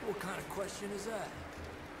 What kind of question is that?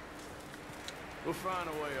 We'll find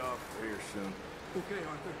a way off here soon. Okay,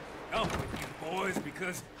 Arthur. Up with you boys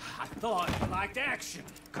because I thought you liked action.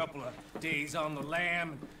 Couple of days on the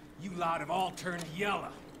lam, and you lot have all turned yellow.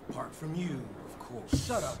 Apart from you, of course.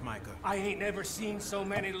 Shut up, Micah. I ain't never seen so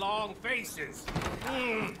many long faces.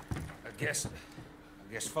 I guess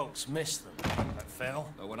folks miss them. I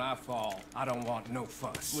fell, but when I fall, I don't want no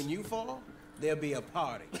fuss. When you fall, there'll be a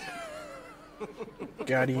party.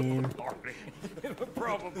 Got him. Party.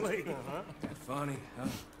 Probably. That funny, huh?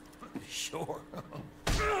 Sure.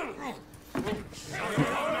 I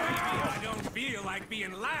don't feel like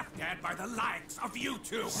being laughed at by the likes of you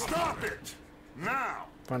two. Stop it! Now!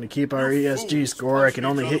 Trying to keep our ESG score, I can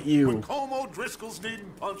only hit you. When Como Driscoll's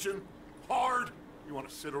needing punching hard, you want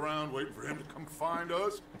to sit around waiting for him to come find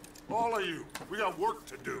us? All of you, we got work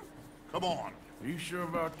to do. Come on. Are you sure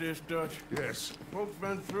about this, Dutch? Yes. Folks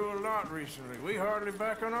been through a lot recently. We hardly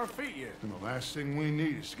back on our feet yet. And the last thing we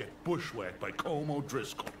need is to get bushwhacked by Como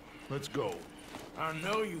Driscoll. Let's go. I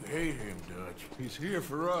know you hate him, Dutch. He's here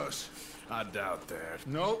for us. I doubt that.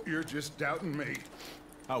 No, you're just doubting me.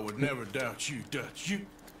 I would never doubt you, Dutch.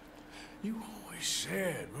 You always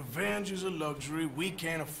said revenge is a luxury we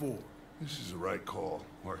can't afford. This is the right call,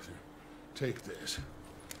 Arthur. Take this.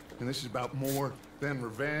 And this is about more than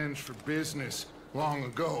revenge for business long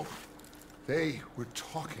ago. They were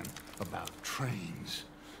talking about trains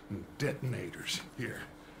and detonators here.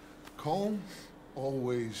 Colm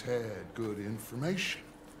always had good information.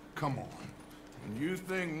 Come on. And you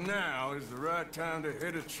think now is the right time to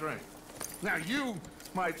hit a train? Now you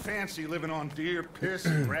might fancy living on deer piss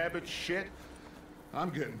and rabbit shit.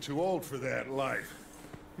 I'm getting too old for that life.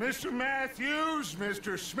 Mr. Matthews,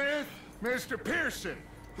 Mr. Smith, Mr. Pearson,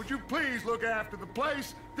 would you please look after the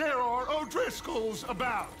place? There are O'Driscolls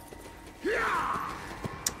about. Yeah!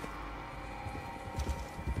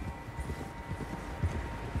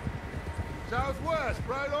 Southwest,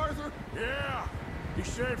 right, Arthur? Yeah. He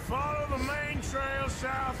said follow the main trail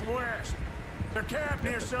southwest. They're camped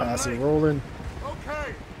near some Posse lake. rolling.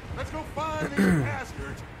 Okay, let's go find these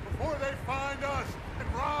bastards before they find us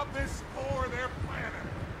and rob this store they're planning.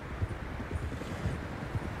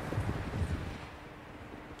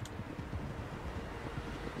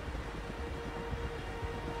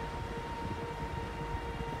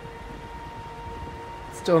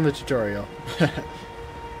 Still in the tutorial.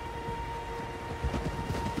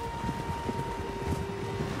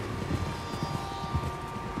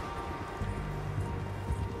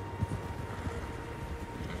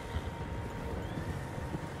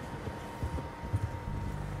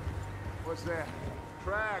 What's that?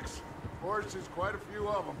 Tracks. Horses, quite a few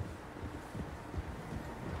of them.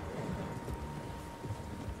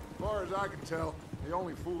 As far as I can tell, the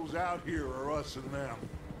only fools out here are us and them.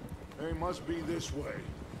 They must be this way.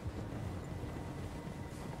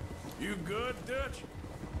 You good, Dutch?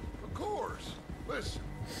 Of course. Listen,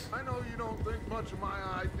 I know you don't think much of my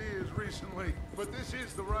ideas recently, but this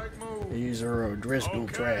is the right move. These are O'Driscoll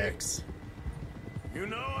Okay. tracks. You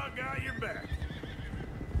know I got your back.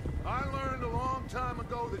 I learned a long time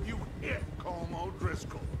ago that you hit Colm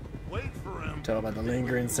O'Driscoll. Wait for him. Tell by the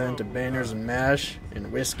lingering scent of banners and mash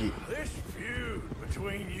and whiskey. This feud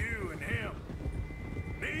between you and him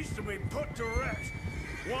needs to be put to rest,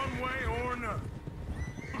 one way or another.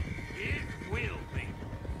 It will be.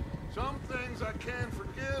 Some things I can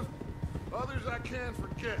forgive, others I can't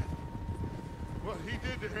forget. What he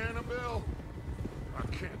did to Annabelle, I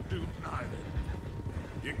can't do neither.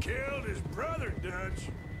 You killed his brother, Dutch.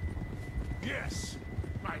 Yes,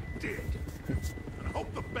 I did. And I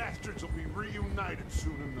hope the bastards will be reunited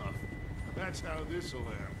soon enough. That's how this'll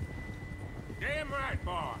end. Damn right,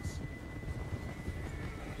 boss.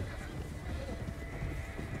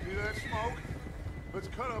 See that smoke? Let's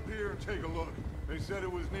cut up here and take a look. They said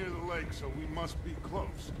it was near the lake, so we must be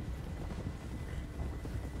close.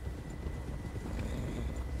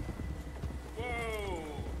 Whoa!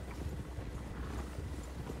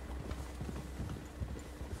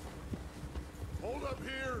 Hold up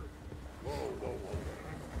here. Whoa, whoa,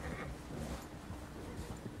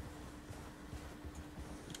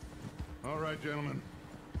 whoa. All right, gentlemen.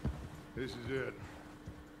 This is it.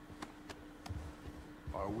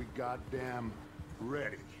 Are we goddamn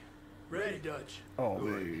ready? Ready, Dutch.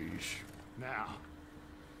 Always. Now,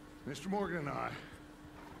 Mr. Morgan and I,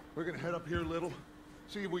 we're gonna head up here a little,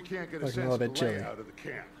 see if we can't get a Looking a sense little of bit the chilly. layout of the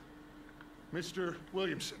camp. Mr.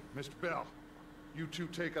 Williamson, Mr. Bell, you two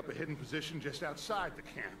take up a hidden position just outside the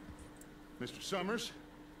camp. Mr. Summers,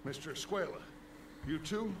 Mr. Escuela, you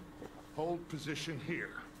two hold position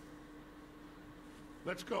here.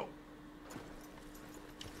 Let's go.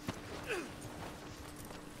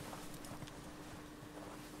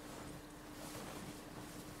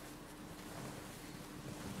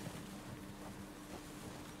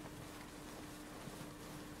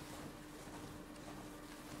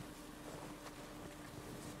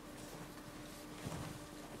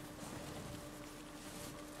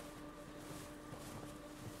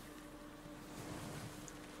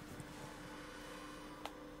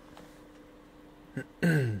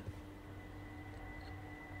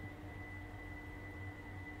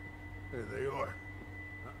 There they are.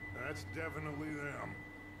 That's definitely them.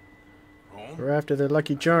 Home? We're after their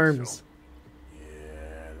lucky charms.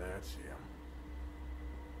 Yeah, that's him.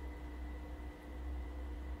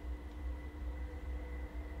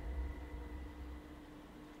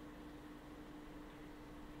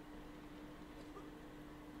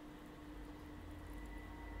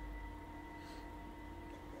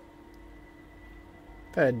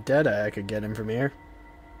 If I had Deadeye, I could get him from here.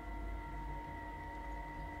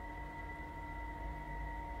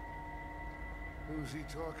 Who's he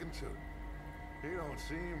talking to? He don't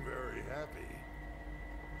seem very happy.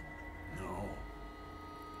 No.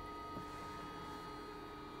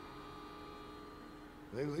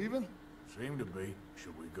 They leaving? Seem to be.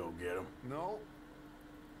 Should we go get him? No.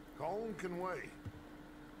 Colm can wait.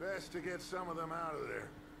 Best to get some of them out of there.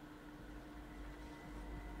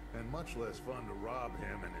 And much less fun to rob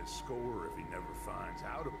him and his score if he never finds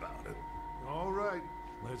out about it. All right,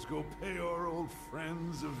 let's go pay our old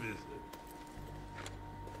friends a visit.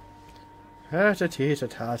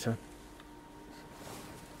 Ha-ta-ta-ta-ta.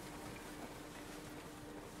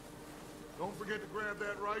 Don't forget to grab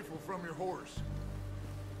that rifle from your horse.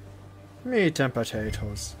 Meat and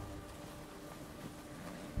potatoes.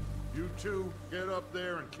 You two, get up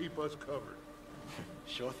there and keep us covered.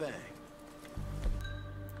 Sure thing.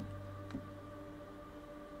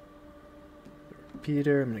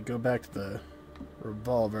 Peter, I'm gonna go back to the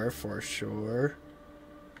revolver for sure.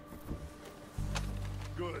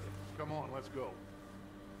 Good. Come on, let's go.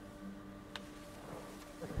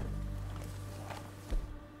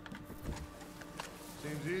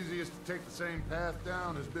 Seems easiest to take the same path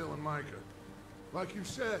down as Bill and Micah. Like you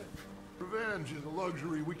said, revenge is a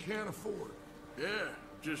luxury we can't afford. Yeah,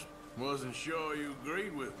 just wasn't sure you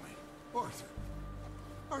agreed with me. Arthur.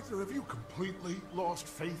 Arthur, have you completely lost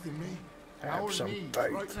faith in me? Have Our some needs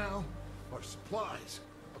faith. right now are supplies,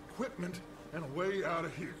 equipment, and a way out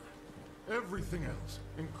of here. Everything else,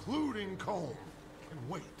 including Colm, can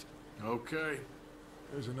wait. Okay.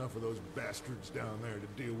 There's enough of those bastards down there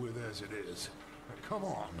to deal with as it is. Now, come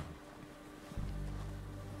on.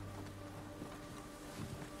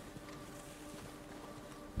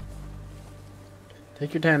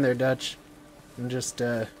 Take your time there, Dutch. I'm just,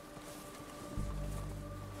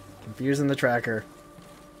 confusing the tracker.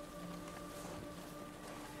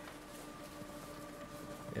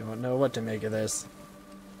 You won't know what to make of this.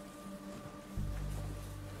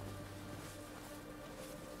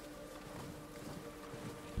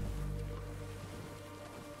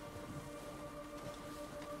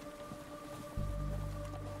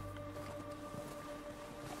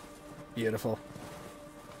 Beautiful.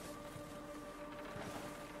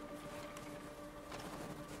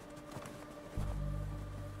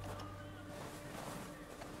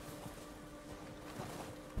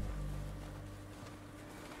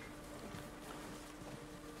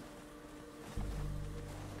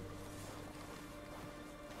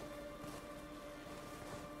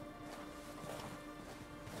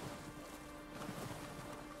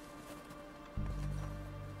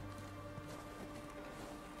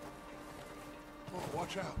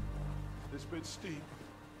 Watch out. This bit's steep.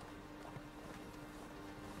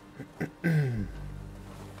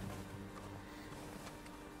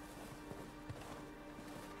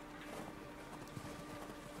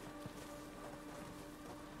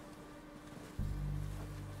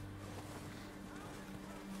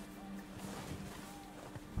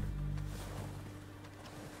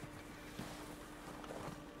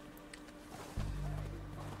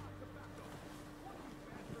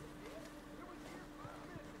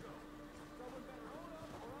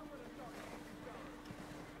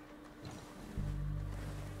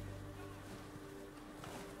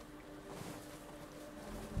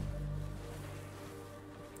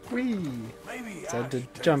 Whee! Maybe So I had to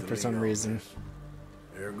should take jump the for some lead on reason. this.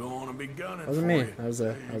 They're going to be gunning Wasn't for me. you.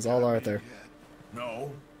 That was all Arthur.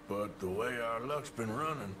 No, but the way our luck's been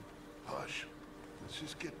running. Hush. Let's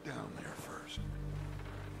just get down there first.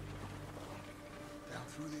 Down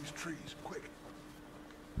through these trees, quick.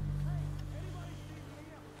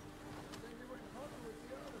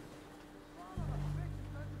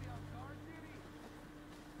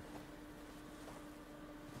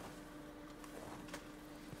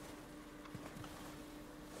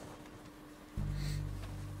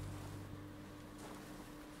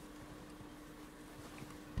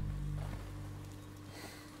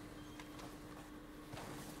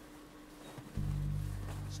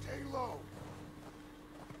 Stay low.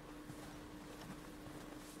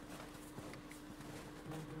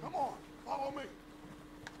 Come on, follow me.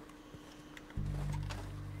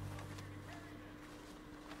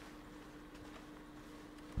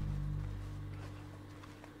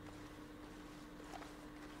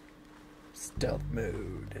 Stealth mode.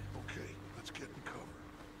 Okay, let's get in cover.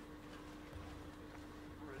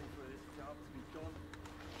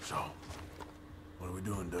 So, what are we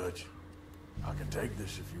doing, Dutch? I can take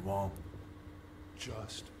this if you want.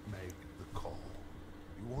 Just make the call.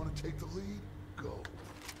 You want to take the lead? Go.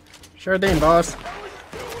 Sure thing, boss. God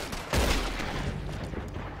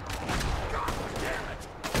damn it!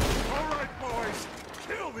 All right, boys.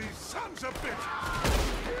 Kill these sons of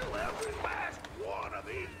bitches. Kill every last one of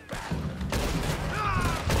these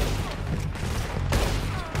bastards.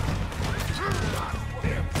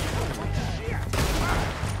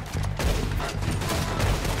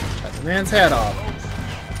 Cut the man's head off.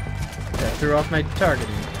 That threw off my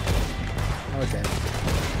targeting. Okay.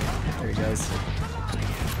 There he goes.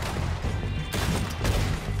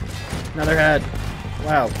 Another head.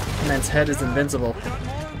 Wow, the man's head is invincible. We got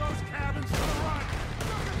more in those cabins to the right.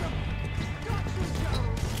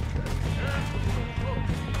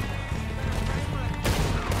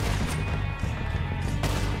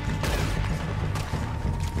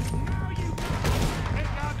 Now you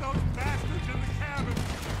take out those bastards in the cabin.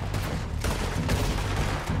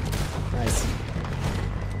 Nice.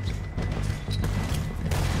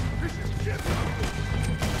 This is getting ugly.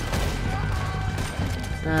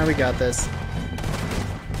 Ah, we got this.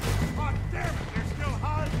 God damn it, they're still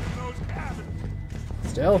hiding in those cabins.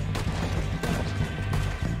 Still.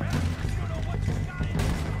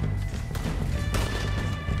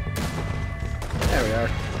 There we are.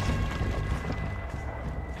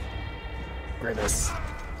 Grimace.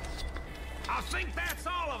 I think that's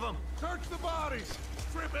all of them. Search the bodies.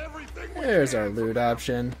 Strip everything we There's can our loot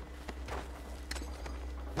option.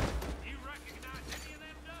 You recognize any of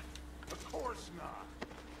them, Dutch? Of course not.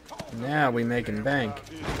 Now we making bank. About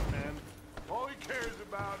his men. All he cares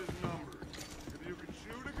about is numbers. If you can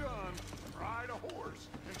shoot a gun, ride a horse,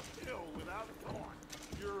 and kill without thought,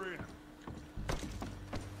 you're in.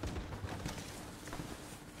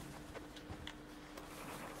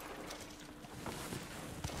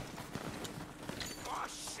 Oh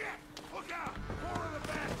shit! Look out! More of the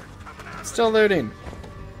bastards coming out! Still looting.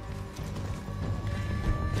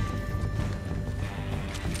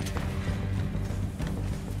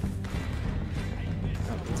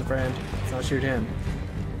 Oh, it's a friend. Let's not shoot him.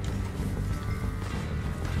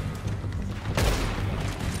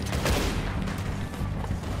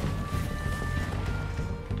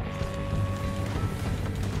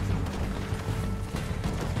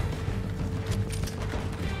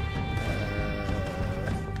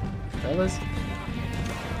 Fellas?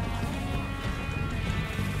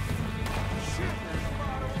 Shit, there's a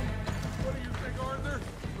lot of them. What do you think, Arthur?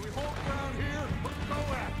 Do we hold ground here or go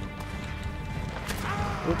after?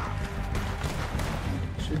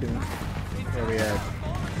 Shoot him. Where we at?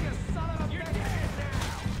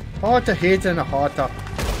 Hotter hit and a hotter.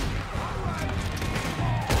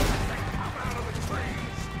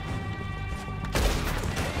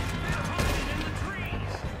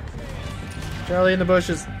 Charlie in the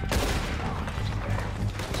bushes.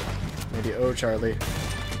 Maybe oh Charlie.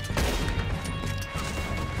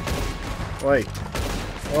 Oi.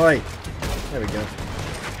 Oi. There we go.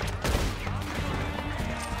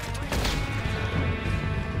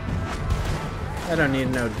 I don't need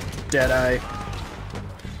no dead eye.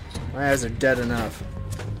 My eyes are dead enough.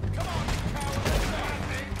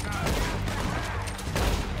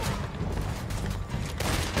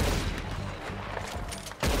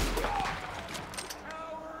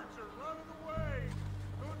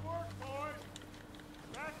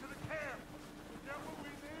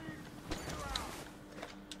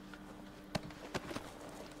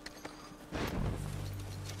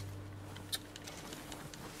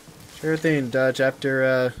 Sure thing, Dutch,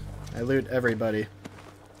 after I loot everybody.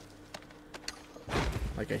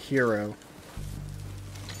 Like a hero.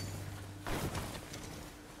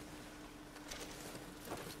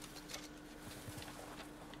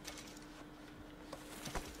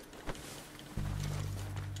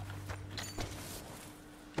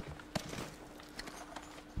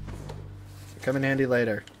 Come in handy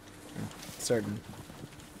later. I'm certain.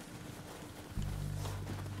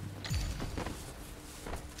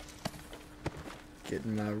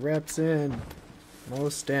 Getting my reps in. More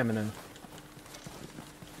stamina.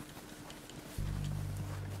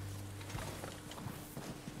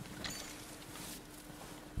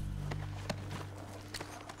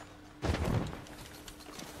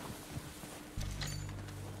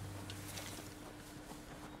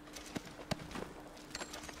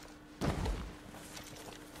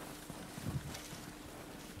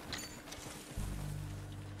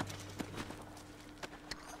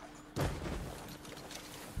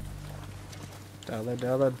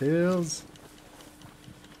 Dollar bills.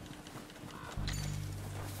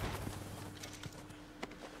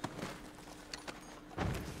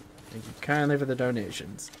 Thank you kindly for the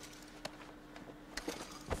donations.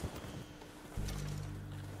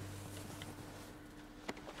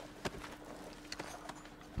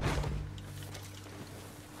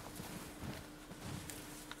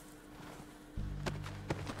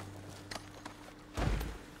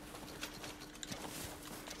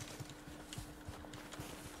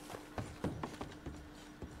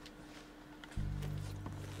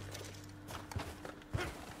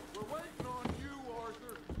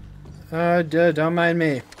 Don't mind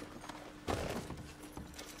me.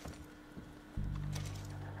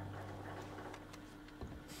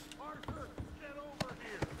 Arthur, get over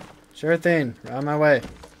here. Sure thing. On my way.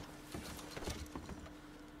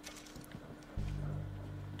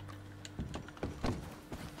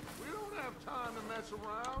 We don't have time to mess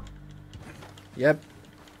around. Yep.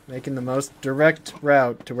 Making the most direct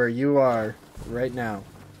route to where you are right now.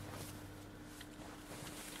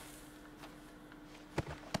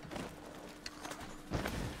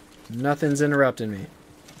 Nothing's interrupting me.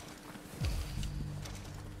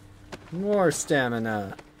 More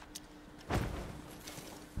stamina.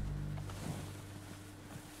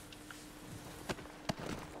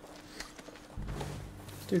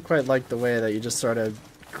 Do quite like the way that you just sort of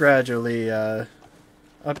gradually up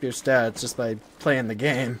your stats just by playing the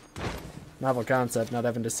game. Novel concept, not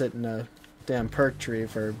having to sit in a damn perk tree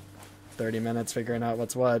for 30 minutes figuring out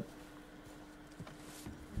what's what.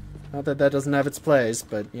 Not that that doesn't have its place,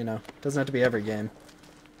 but, you know, it doesn't have to be every game.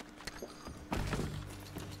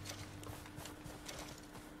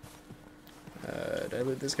 Did I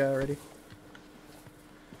loot this guy already?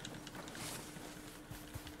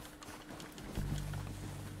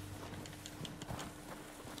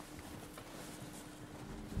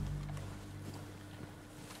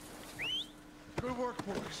 Good work,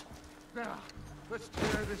 boys. Now, let's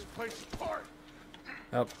tear this place apart.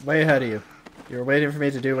 Oh, way ahead of you. You were waiting for me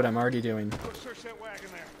to do what I'm already doing. Go search that wagon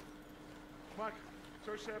there. Mike,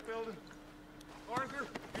 search that building. Arthur,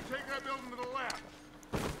 you take that building to the left.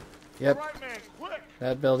 Yep. All right, man, quick.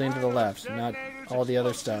 That building to the left, not Detonators, all the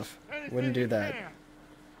other explosives, stuff. anything Wouldn't do you that. can.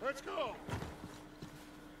 Let's go.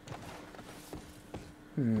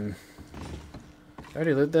 Did I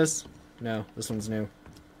already loot this? No, this one's new.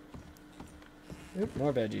 Oop,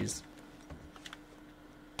 more veggies.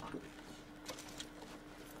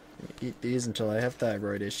 Eat these until I have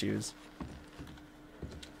thyroid issues.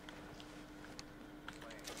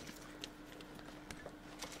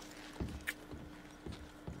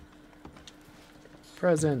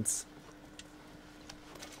 Presents.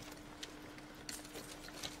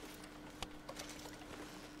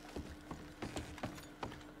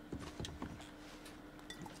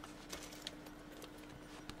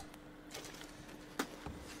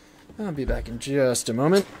 I'll be back in just a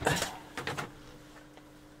moment.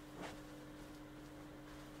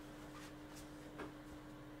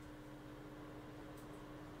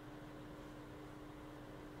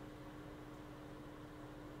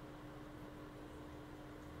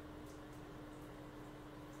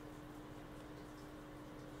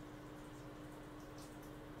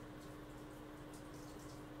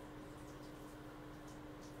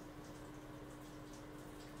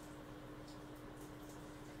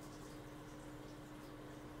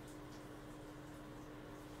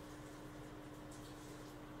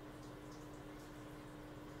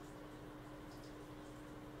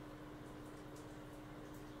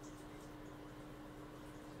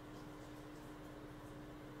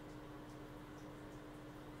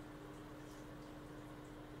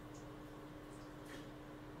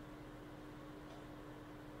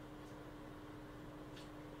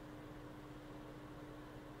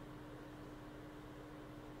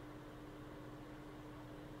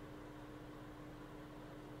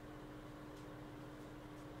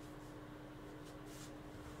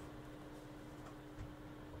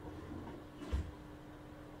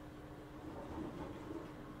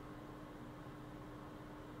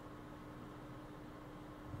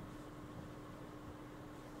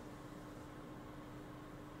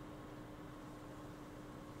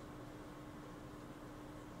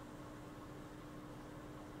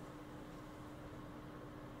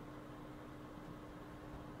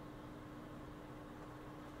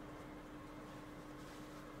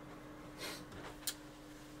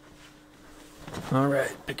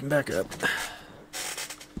 Alright, picking back up.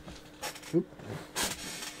 Oop.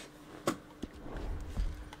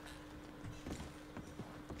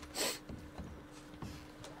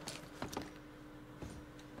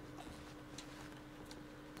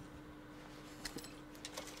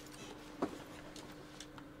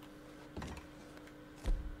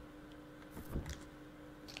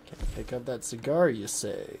 Can't pick up that cigar, you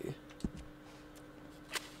say?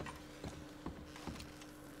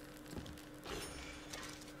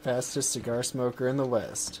 Fastest cigar smoker in the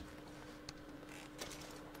West.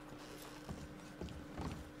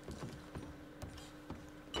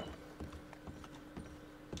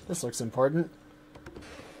 This looks important.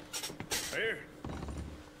 Here.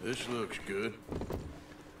 This looks good.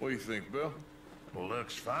 What do you think, Bill? Well,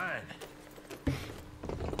 looks fine.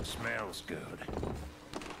 Smells good.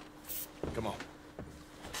 Come on.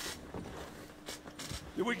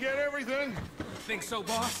 Did we get everything? Think so,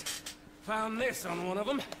 boss? Found this on one of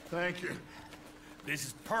them. Thank you. This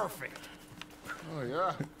is perfect. Oh,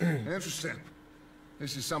 yeah? Interesting.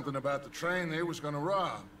 This is something about the train they was gonna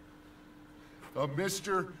rob. Of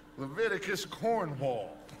Mr. Leviticus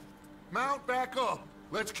Cornwall. Mount back up.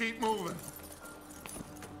 Let's keep moving.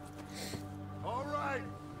 All right,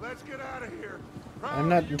 let's get out of here. I'm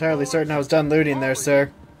not entirely certain I was done looting there,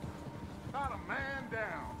 sir. Not a man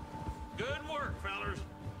down. Good work, fellas.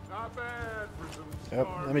 Not bad for some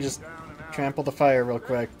Oh, let me just down and out. trample the fire real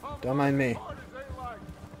quick. Don't mind me. Hard as they like,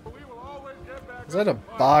 but we will always get back Is that a up and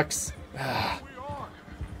fight. box? We are.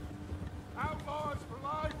 Outlaws for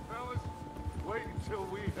life, fellas. Wait until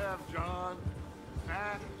we have John,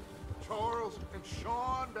 Matt, Charles, and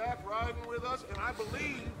Sean back riding with us, and I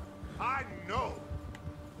believe, I know,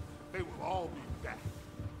 they will all be back.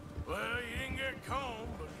 Well, you didn't get Combe,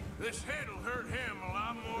 but this head'll hurt him a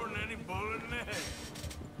lot more than any bullet in the head.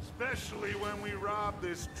 Especially when we rob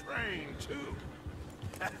this train, too.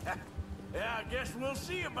 Yeah, I guess we'll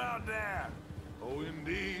see about that. Oh,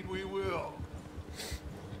 indeed we will.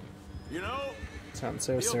 You know, Sounds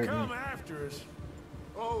so he'll certain. come after us.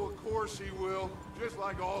 Oh, of course he will, just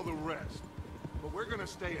like all the rest. But we're gonna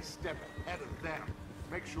stay a step ahead of them.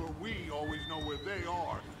 Make sure we always know where they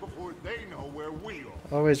are before they know where we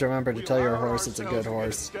are. Always remember to We tell your allow horse it's a good ourselves to get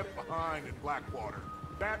horse. a step behind in Blackwater.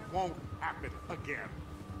 That won't happen again.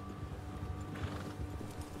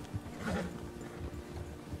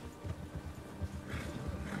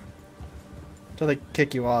 Till they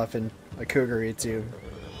kick you off and a cougar eats you.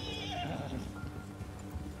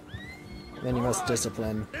 Then you must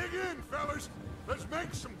discipline. Dig in, fellas. Let's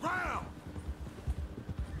make some ground.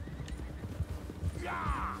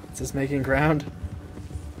 Yeah. Is this making ground?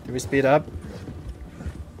 Do we speed up?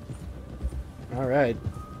 Alright.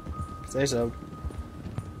 Say so.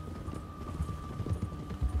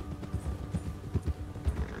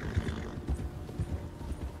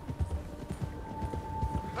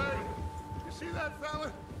 Hey, you see that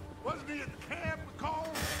fella? Wasn't he at the camp with Cole?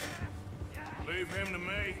 Leave him to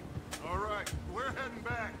me. All right, we're heading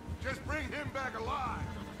back. Just bring him back alive.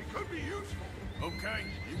 He could be useful. Okay,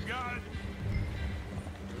 you got it.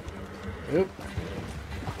 Oop.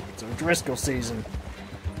 It's O'Driscoll season.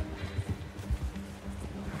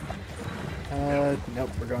 Nope,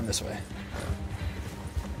 we're going this way.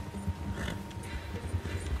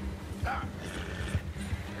 Ah.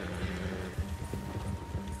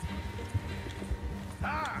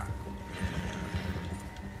 Ah.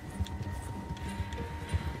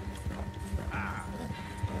 Ah.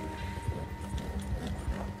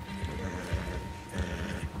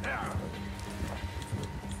 Yeah.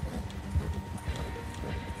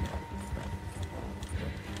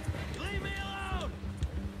 Leave me alone!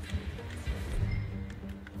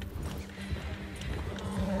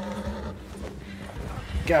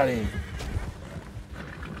 Got him.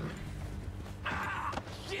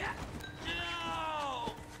 Shit!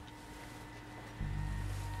 No!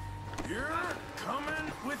 You're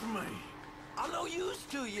coming with me. I'm no use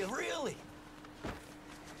to you, really.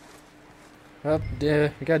 Oh,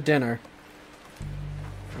 we got dinner.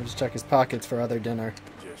 I'll just check his pockets for other dinner.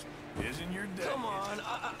 Just isn't your day. Come on,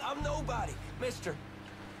 I'm nobody, mister.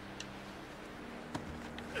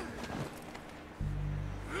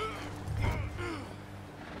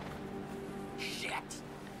 Shit.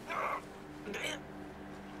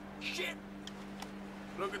 Shit.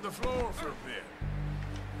 Look at the floor for a bit.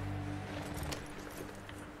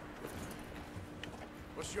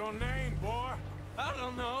 What's your name, boy? I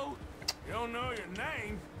don't know. You don't know your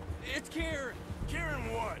name? It's Kieran.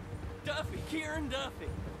 Kieran what? Duffy. Kieran Duffy.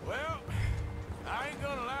 Well, I ain't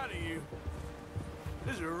gonna lie to you.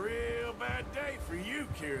 This is a real bad day for you,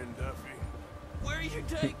 Kieran Duffy. Where are you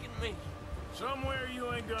taking me? Somewhere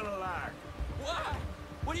you ain't gonna like. Why?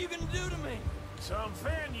 What are you gonna do to me?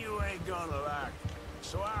 Something you ain't gonna like.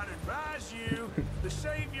 So I'd advise you to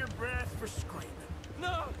save your breath for screaming.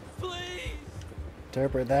 No, please!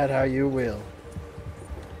 Interpret that how you will.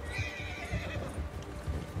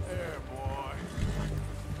 There, boy.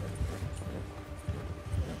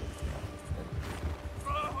 I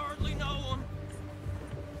hardly know him.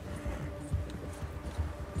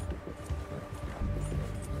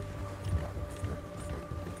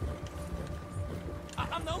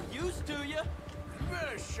 I'm no use to you. You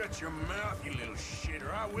better shut your mouth, you little shit,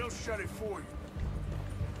 or I will shut it for you.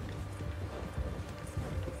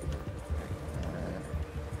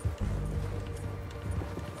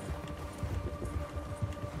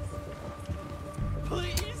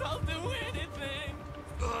 Please, I'll do anything.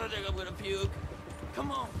 Oh, I think I'm gonna puke.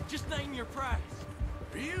 Come on, just name your price.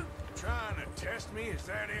 Are you trying to test me? Is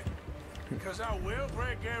that it? Because I will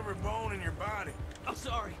break every bone in your body. I'm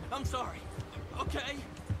sorry. Okay?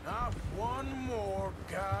 Not one more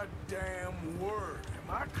goddamn word.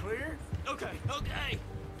 Am I clear? Okay.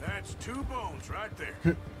 That's 2 bones right there.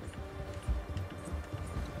 Yeah,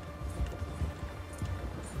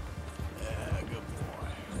 good boy.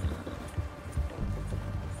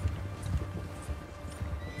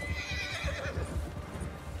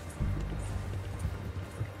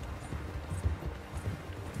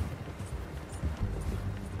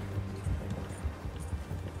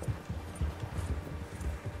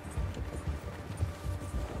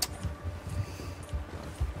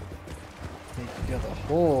 I think you go the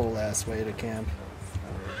whole last way to camp.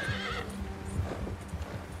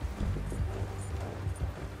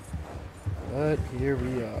 But here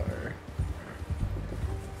we are.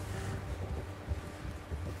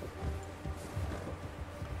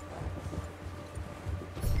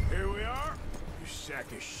 Here we are, you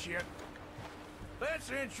sack of shit.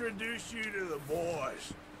 Let's introduce you to the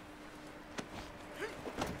boys.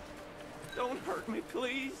 Don't hurt me,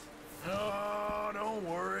 please. Oh, don't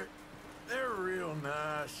worry. They're real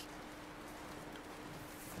nice.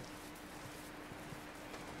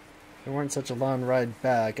 If it weren't such a long ride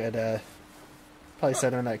back, I'd probably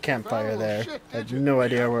set on that campfire there. I had no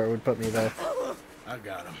idea where it would put me though. I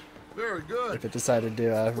got him. Very good. If it decided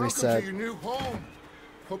to Welcome reset. to your new home.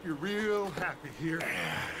 Hope you're real happy here.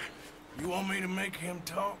 You want me to make him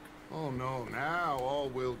talk? Oh, no. Now all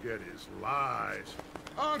we'll get is lies.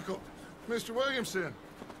 Uncle, Mr. Williamson,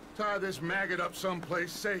 tie this maggot up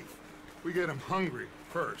someplace safe. We get him hungry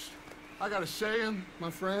first. I got a saying,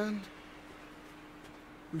 my friend.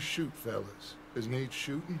 We shoot fellas as need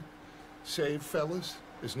shooting, save fellas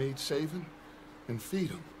as need saving, and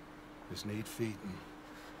feed 'em as need feeding.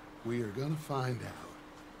 We are gonna find out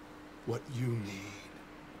what you need.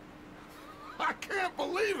 I can't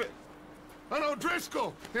believe it! An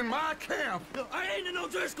O'Driscoll in my camp! I ain't an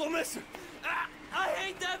O'Driscoll, mister! I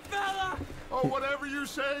hate that fella! Oh, whatever you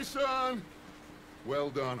say, son.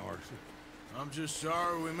 Well done, Arthur. I'm just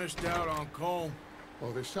sorry we missed out on Cole.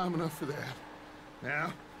 Well, there's time enough for that.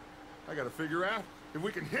 Now, I gotta figure out if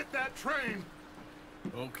we can hit that train.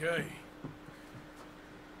 Okay.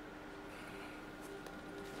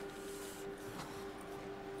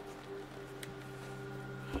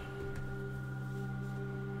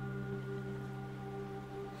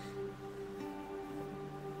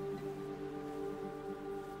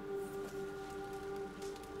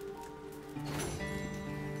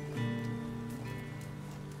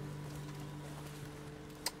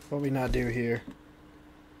 What we not do here?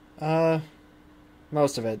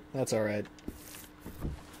 Most of it. That's alright.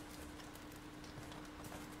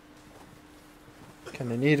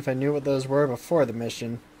 Kinda neat if I knew what those were before the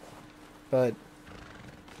mission. But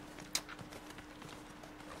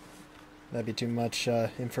that'd be too much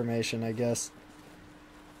information, I guess.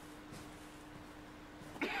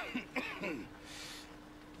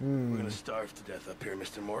 We're gonna starve to death up here,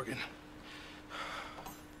 Mr. Morgan.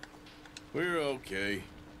 We're okay.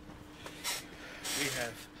 We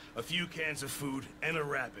have a few cans of food and a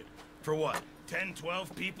rabbit. For what, 10,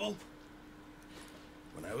 12 people?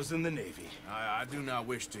 When I was in the Navy. I do not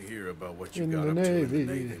wish to hear about what you In got the up to in Navy.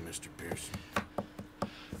 the Navy, Mr. Pearson.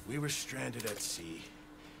 We were stranded at sea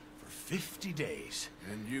for 50 days.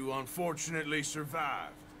 And you unfortunately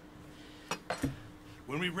survived.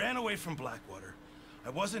 When we ran away from Blackwater, I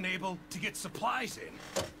wasn't able to get supplies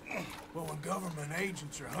in. Well, when government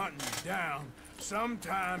agents are hunting you down,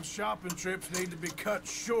 sometimes shopping trips need to be cut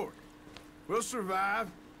short. We'll survive.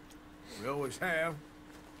 We always have.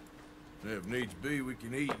 And if needs be, we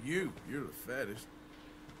can eat you. You're the fattest.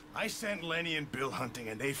 I sent Lenny and Bill hunting,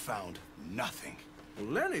 and they found nothing. Well,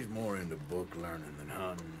 Lenny's more into book learning than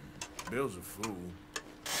hunting. Bill's a fool.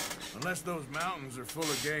 Unless those mountains are full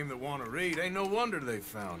of game that want to read, ain't no wonder they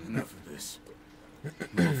found it. Enough of this.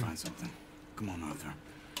 We'll find something. Come on, Arthur.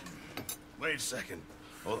 Wait a second.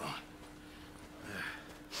 Hold on.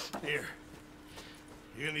 Here.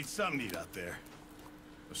 You're gonna need something to eat out there.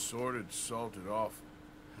 Assorted, salted offal.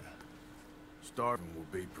 Starving will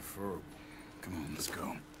be preferable. Come on, let's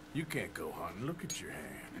go. You can't go hunting. Look at your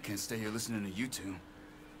hand. I can't stay here listening to you two.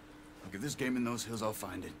 Look, if there's game in those hills, I'll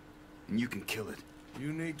find it. And you can kill it.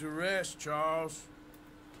 You need to rest, Charles.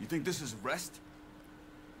 You think this is rest?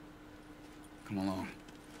 Come along.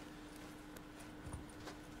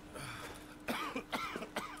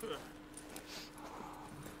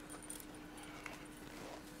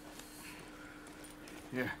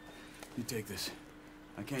 Here, you take this.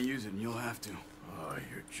 I can't use it, and you'll have to. Oh,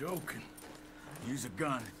 you're joking. Use a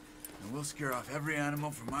gun, and we'll scare off every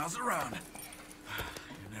animal for miles around.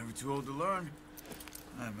 You're never too old to learn,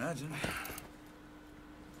 I imagine.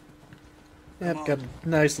 Yep, got a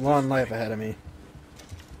nice long life ahead of me.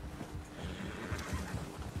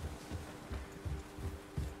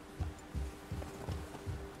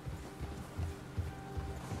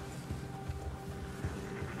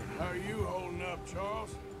 How are you holding up,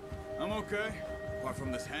 Charles? I'm okay, apart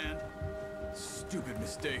from this hand. Stupid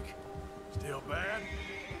mistake. Still bad?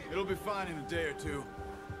 It'll be fine in a day or two.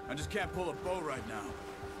 I just can't pull a bow right now.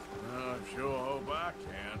 I sure hope I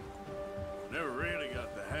can. Never really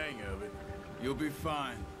got the hang of it. You'll be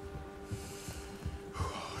fine.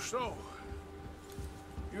 So,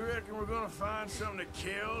 you reckon we're gonna find something to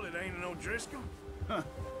kill that ain't no Driscoll? Huh.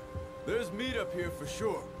 There's meat up here for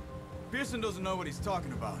sure. Pearson doesn't know what he's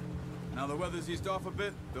talking about. Now the weather's eased off a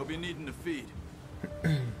bit, they'll be needing to feed.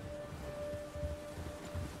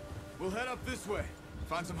 We'll head up this way.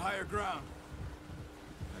 Find some higher ground.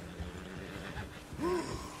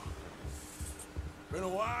 Been a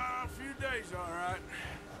wild few days, all right.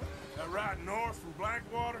 That ride north from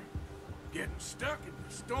Blackwater, getting stuck in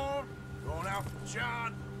the storm, going out for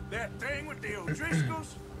John, that thing with the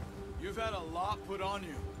O'Driscolls. You've had a lot put on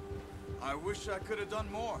you. I wish I could have done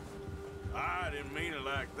more. I didn't mean it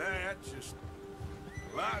like that, just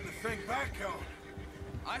a lot to think back on.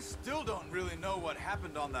 I still don't really know what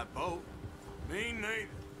happened on that boat. Me neither.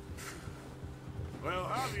 Well,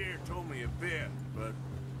 Javier told me a bit, but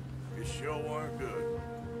it sure weren't good.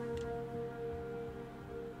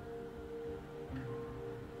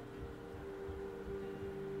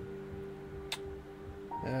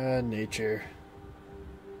 Nature.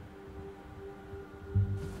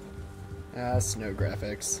 Snow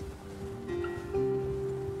graphics.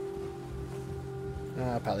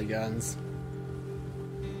 Polygons.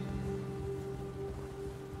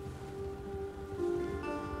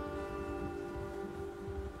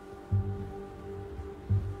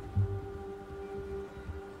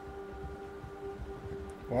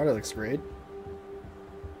 Water looks great.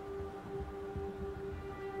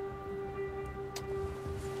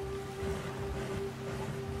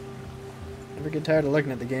 Never get tired of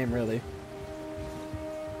looking at the game, really.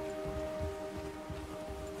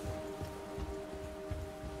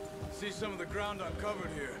 See some of the ground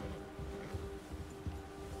uncovered here.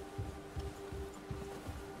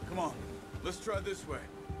 Come on, let's try this way.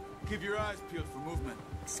 Keep your eyes peeled for movement.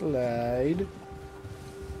 Slide.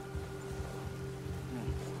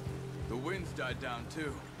 The wind's died down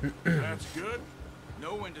too. That's good.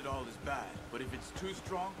 No wind at all is bad, but if it's too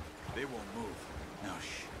strong, they won't move. Now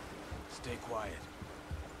shh. Stay quiet.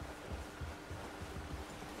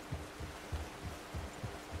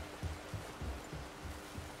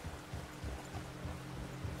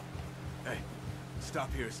 Hey,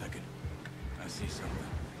 stop here a second. I see something.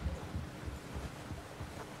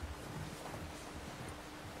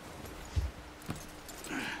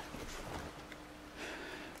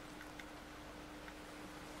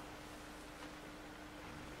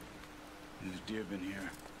 There's deer been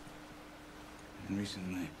here. And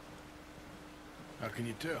recently. How can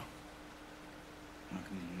you tell? How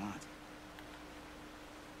can you not?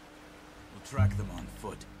 We'll track them on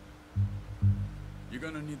foot. You're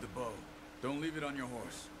gonna need the bow. Don't leave it on your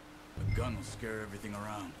horse. A gun will scare everything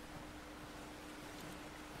around.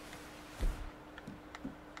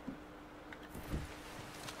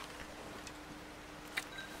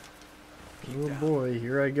 Oh boy,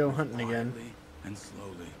 here I go hunting again. Quietly and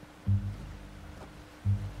slowly.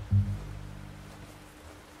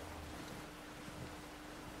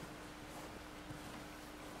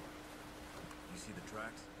 You see the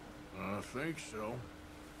tracks? I think so.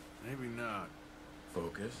 Maybe not.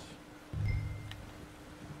 Focus.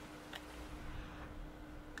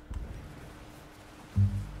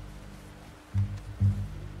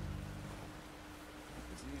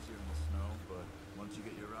 It's easier in the snow, but once you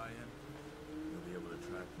get your eye in,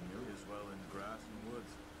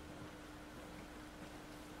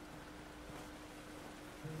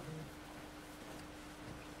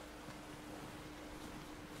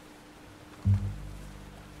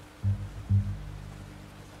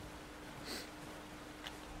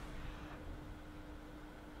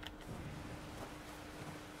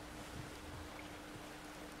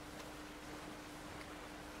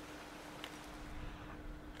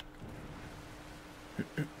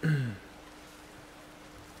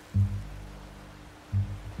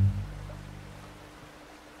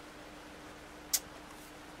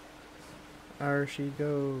 There she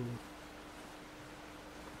goes.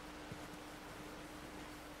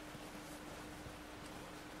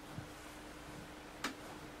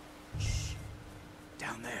 Shh.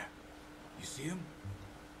 Down there. You see him?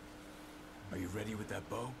 Are you ready with that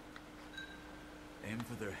bow? Aim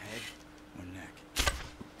for their head or neck.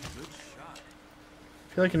 Good shot.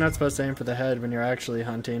 I feel like you're not supposed to aim for the head when you're actually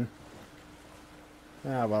hunting.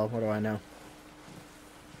 Ah, well, what do I know?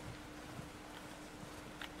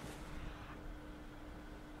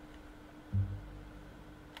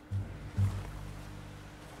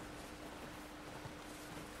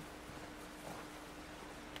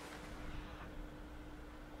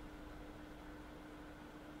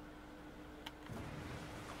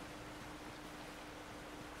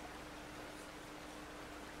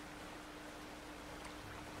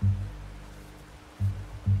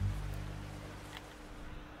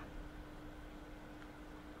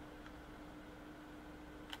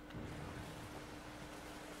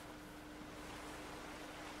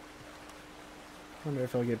 Wonder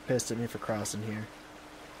if he'll get pissed at me for crossing here.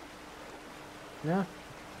 No.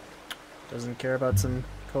 Doesn't care about some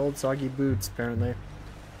cold, soggy boots, apparently.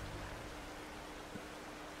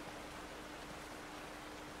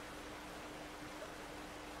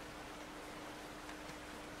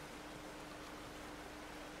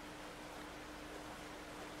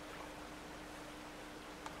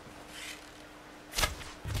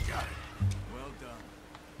 Got it. Well done.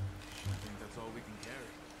 I think that's all we can carry.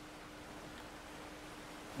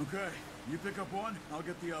 Okay, you pick up one, I'll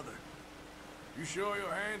get the other. You sure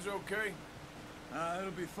your hand's okay?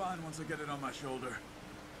 It'll be fine once I get it on my shoulder.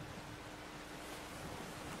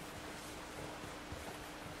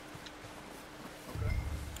 Okay,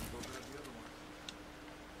 I'll go grab the other one.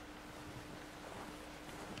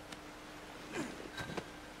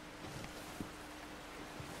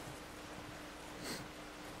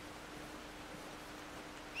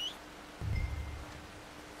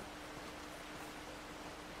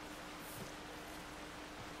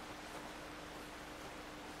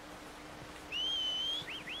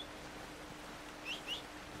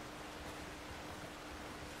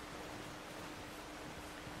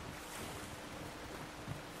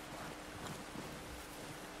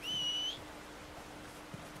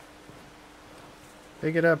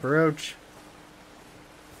 Pick it up, Roach.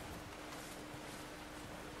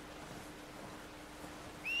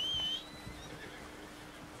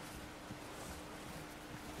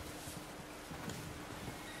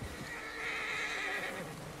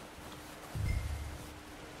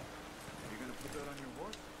 You gonna put that on your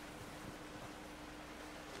horse?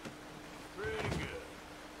 Pretty good.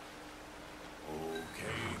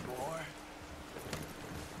 Okay, boy.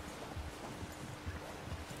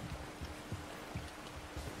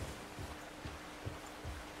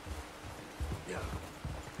 Yeah.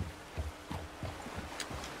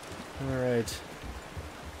 All right.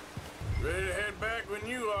 Ready to head back when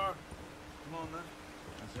you are. Come on then,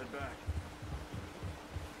 let's head back.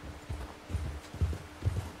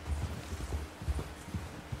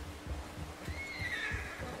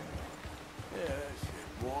 Yeah, that's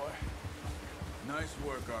it, boy. Nice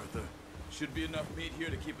work, Arthur. Should be enough meat here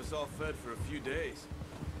to keep us all fed for a few days.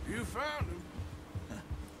 You found him.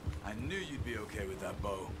 I knew you'd be okay with that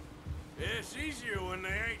bow. Yeah, it's easier when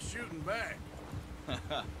they ain't shooting back.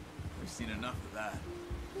 We've seen enough of that.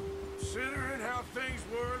 Considering how things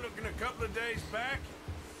were looking a couple of days back,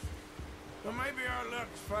 well, maybe our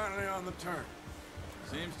luck's finally on the turn.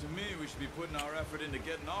 Seems to me we should be putting our effort into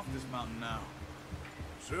getting off this mountain now.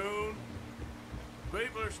 Soon.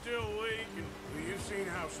 People are still weak, and well, you've seen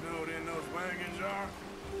how snowed in those wagons are.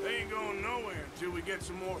 They ain't going nowhere until we get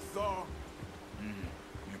some more thaw.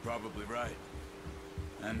 You're probably right.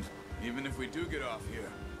 And even if we do get off here,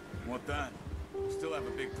 what then? We still have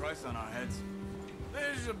a big price on our heads.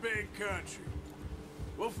 This is a big country.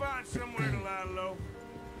 We'll find somewhere to lie low.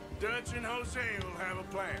 Dutch and Jose will have a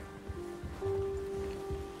plan.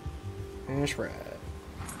 That's right.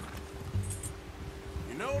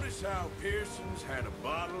 You notice how Pearson's had a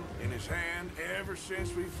bottle in his hand ever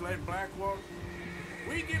since we fled Blackwater?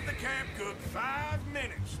 We give the camp cook 5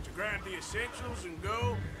 minutes to grab the essentials and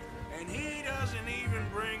go, and he doesn't even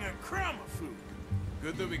bring a crumb of food.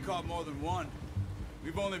 Good that we caught more than one.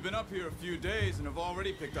 We've only been up here a few days and have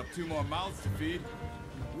already picked up 2 more mouths to feed.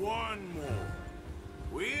 One more.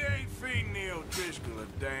 We ain't feeding the O'Driscoll a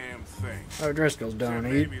damn thing. O'Driscolls don't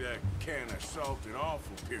eat. Maybe that can of salted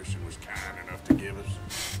offal Pearson was kind enough to give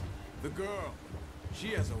us. The girl. She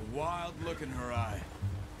has a wild look in her eye.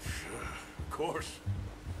 course.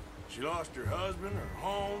 She lost her husband, her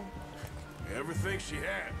home, everything she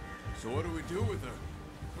had. So what do we do with her?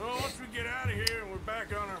 Well, once we get out of here and we're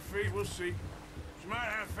back on our feet, we'll see. She might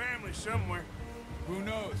have family somewhere. Who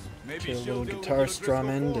knows? Maybe Get a she'll little deal with guitar little strum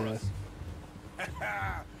Driscoll for into. us.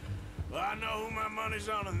 Well, I know who my money's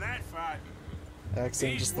on in that fight.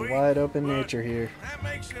 Accent, He's just the weak, wide open but nature here. That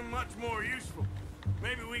makes him much more useful.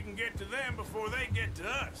 Maybe we can get to them before they get to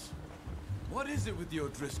us. What is it with the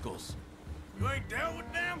O'Driscolls? You ain't dealt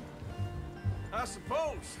with them? I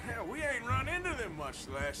suppose. Hell, we ain't run into them much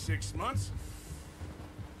the last 6 months.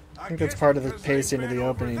 I think that's part of the pacing of the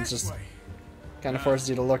opening. It's This just way. kind of forces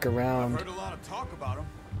you to look I've around. heard a lot of talk about them.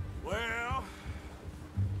 Well,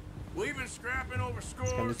 we've been scrapping over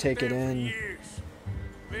scores kinda with take it them for in. years.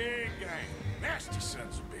 Big gang, nasty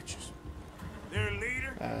sons of bitches. Their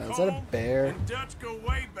leader, Is that a Cole, bear? and Dutch go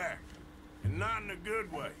way back, and not in a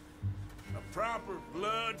good way. A proper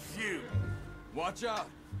blood feud. Watch out.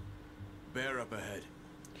 Bear up ahead.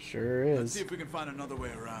 Sure Let's is. see if we can find another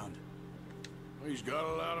way around. He's got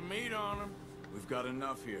a lot of meat on him. We've got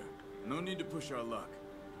enough here. No need to push our luck.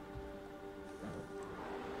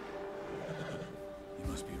 You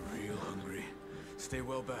must be real hungry. Stay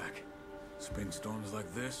well back. Spring storms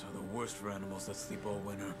like this are the worst for animals that sleep all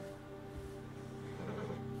winter.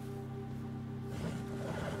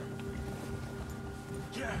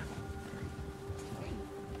 Yeah.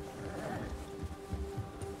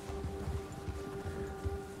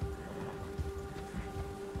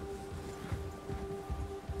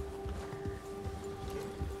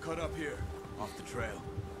 Cut up here, off the trail.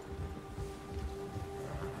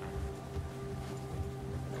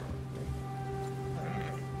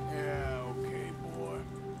 Yeah, okay, boy.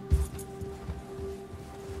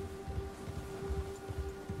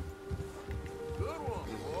 Good one,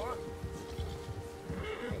 boy.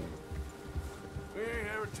 We ain't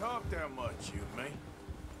ever talked that much, you and me.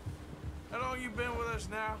 How long you been with us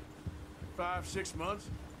now? 5, 6 months?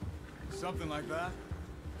 Something like that.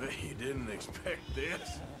 You didn't expect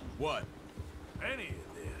this. What? Any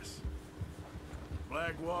of this.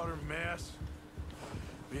 Blackwater mess.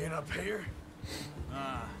 Being up here.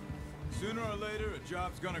 Sooner or later, a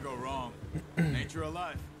job's gonna go wrong. Nature of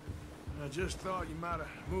life. I just thought you might have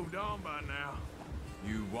moved on by now.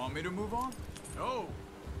 You want me to move on? No.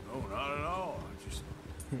 No, not at all.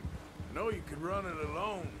 I know you could run it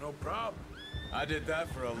alone, no problem. I did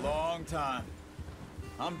that for a long time.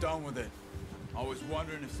 I'm done with it. Always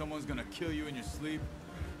wondering if someone's gonna kill you in your sleep.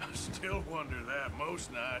 I still wonder that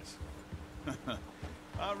most nights.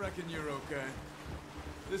 I reckon you're okay.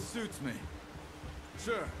 This suits me.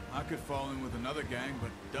 Sure, I could fall in with another gang, but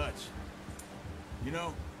Dutch... You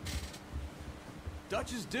know,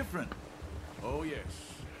 Dutch is different. Oh, yes.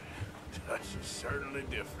 Dutch is certainly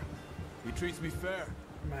different. He treats me fair.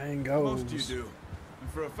 Mangoes. Most you do. And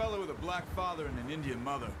for a fellow with a black father and an Indian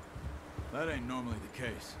mother, that ain't normally the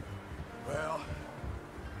case. Well,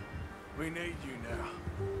 we need you now.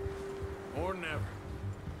 More than ever.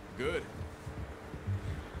 Good.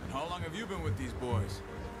 And how long have you been with these boys?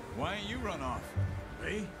 Why ain't you run off?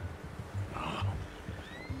 Me? Oh,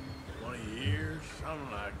 20 years,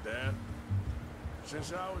 something like that.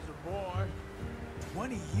 Since I was a boy.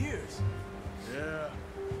 20 years? Yeah.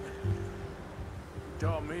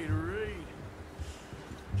 Taught me to read.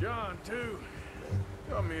 John, too.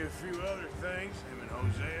 Taught me a few other things, him and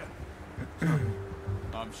Hosea.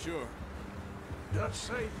 I'm sure. Dutch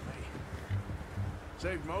saved me.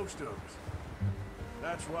 Saved most of us.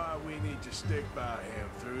 That's why we need to stick by him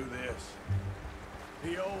through this.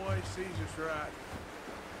 He always sees us right.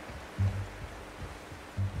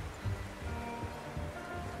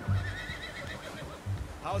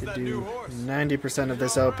 How's Could that new do horse? 90% of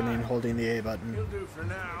this opening holding the A button. He'll do for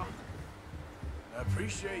now. I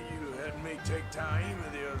appreciate you letting me take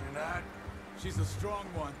Taima the other night. She's a strong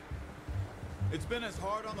one. It's been as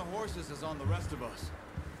hard on the horses as on the rest of us.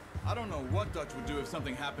 I don't know what Dutch would do if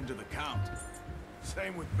something happened to the Count.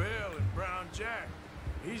 Same with Bill and Brown Jack.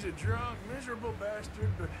 He's a drunk, miserable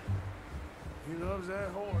bastard, but he loves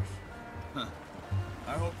that horse. Huh.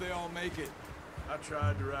 I hope they all make it. I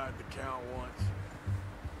tried to ride the Count once.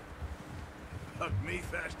 Hucked me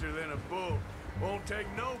faster than a bull. Won't take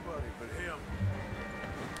nobody but him.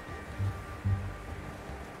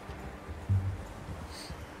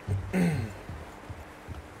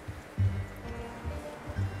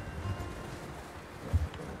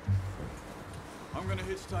 I'm gonna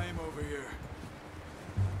hitch Taima over here.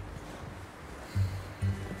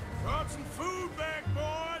 Brought some food back,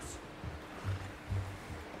 boys!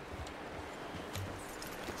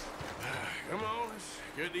 Come on, let's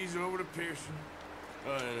get these over to Pearson.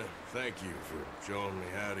 Thank you for showing me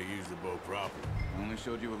how to use the bow properly. I only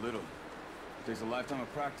showed you a little. It takes a lifetime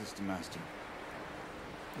of practice to master.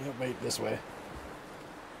 Yeah, wait, this way.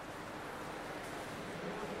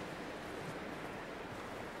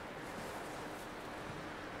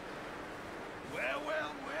 Well,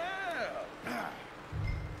 well, well.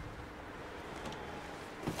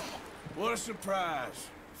 What a surprise.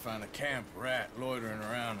 Find a camp rat loitering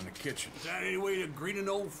around in the kitchen. Is that any way to greet an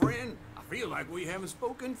old friend? I feel like we haven't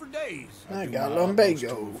spoken for days. I do got my utmost to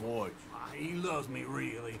lumbago. avoid. He loves me,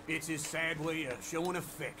 really. It's his sad way of showing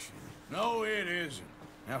affection. No, it isn't.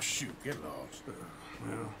 Now shoot, get lost.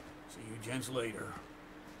 Well, see you gents later.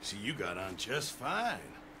 See, you got on just fine.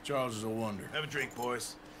 Charles is a wonder. Have a drink,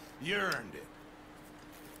 boys. You earned it.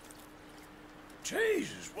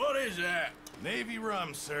 Jesus, what is that? Navy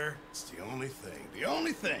rum, sir. It's the only thing. The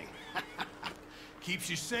only thing. Keeps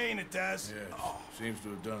you sane, it does. Yeah, seems to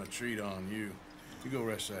have done a treat on you. You go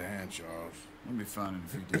rest that hand, Charles. We'll be fine in a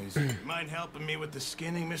few days. You mind helping me with the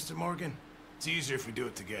skinning, Mr. Morgan? It's easier if we do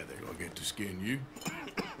it together. Do I get to skin you?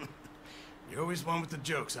 You're always one with the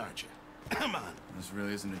jokes, aren't you? Come on. This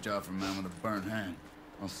really isn't a job for a man with a burnt hand.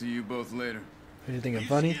 I'll see you both later. What are you thinking,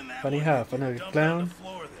 funny? Funny how? Funny like a clown?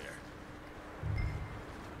 Floor there.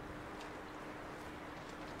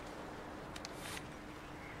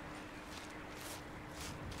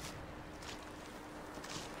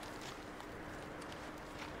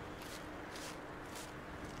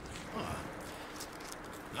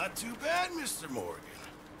 Not too bad, Mr. Morgan.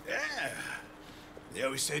 Yeah. They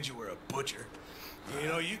always said you were a butcher. You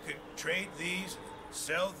know, you could trade these,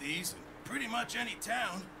 sell these in pretty much any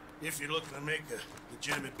town, if you're looking to make a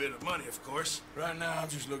legitimate bit of money, of course. Right now, I'm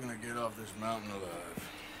just looking to get off this mountain alive.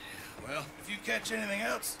 Well, if you catch anything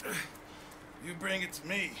else, you bring it to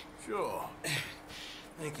me. Sure.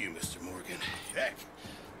 Thank you, Mr. Morgan. Heck,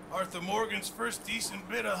 Arthur Morgan's first decent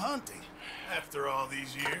bit of hunting after all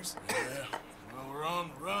these years. Yeah. Well, we're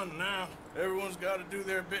on the run now. Everyone's got to do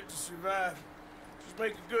their bit to survive. Just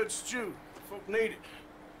make a good stew. Folk need it.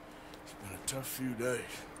 It's been a tough few days.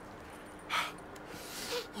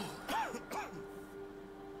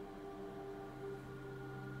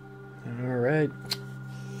 All right.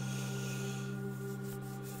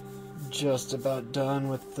 Just about done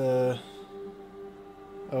with the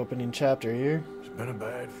opening chapter here. It's been a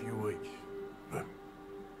bad few weeks, but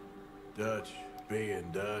Dutch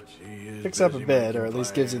being Dutch, he is Picks up a busy bit, making or at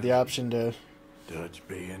least gives you the plans. option to Dutch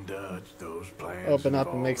being Dutch, those plans open up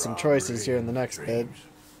and involve make some choices robbery here in the and next bit. dreams.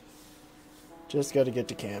 Just got to get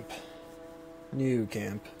to camp. New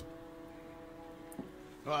camp.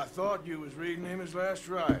 Well, I thought you was reading him his last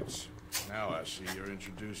rites. Now I see you're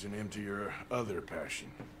introducing him to your other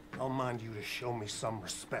passion. I'll mind you to show me some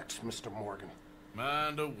respect, Mr. Morgan.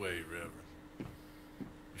 Mind away, Reverend.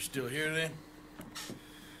 You're still here then?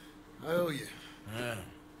 I owe you. Yeah.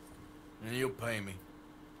 And you'll pay me.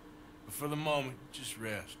 But for the moment, just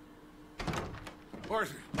rest.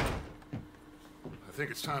 Arthur, I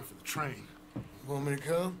think it's time for the train. Want me to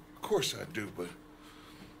come? Of course I do, but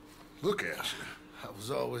look at you. I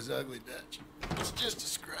was always ugly, Dutch. It's just a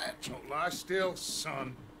scratch. Don't lie still,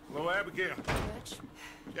 son. Hello, Abigail. Dutch,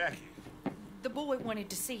 Jackie. the boy wanted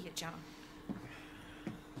to see you, John.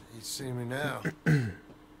 He'd see me now.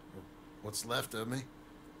 What's left of me?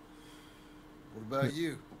 What about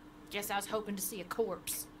you? Guess I was hoping to see a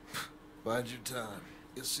corpse. Bide your time.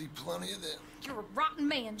 You'll see plenty of them. You're a rotten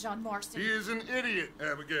man, John Marston. He is an idiot,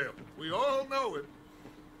 Abigail. We all know it.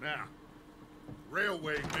 Now,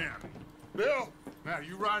 railway men. Bill, now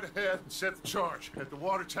you ride ahead and set the charge at the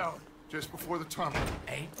water tower just before the tunnel.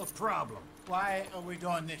 Ain't a problem. Why are we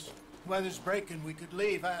doing this? Weather's breaking. We could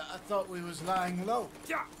leave. I thought we was lying low.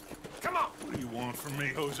 Yeah, come on. What do you want from me,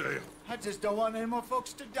 Hosea? I just don't want any more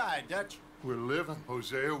folks to die, Dutch. We're living,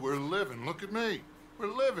 Hosea. We're living. Look at me. We're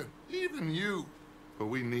living. Even you. But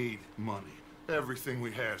we need money. Everything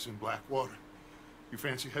we has in Blackwater. You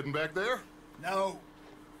fancy heading back there? No.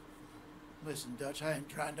 Listen, Dutch, I ain't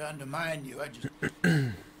trying to undermine you. I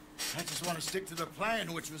just want to stick to the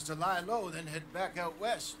plan, which was to lie low, then head back out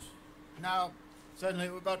west. Now, suddenly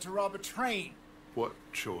we're about to rob a train. What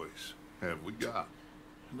choice have we got?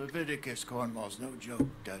 Leviticus Cornwall's no joke,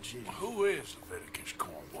 Dutch. Who is Leviticus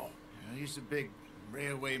Cornwall? He's a big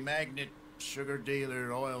railway magnate, sugar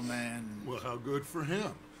dealer, oil man. Well, how good for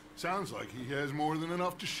him. Sounds like he has more than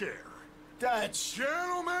enough to share. Dutch!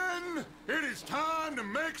 Gentlemen, it is time to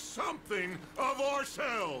make something of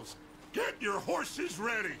ourselves. Get your horses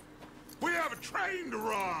ready. We have a train to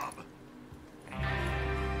rob.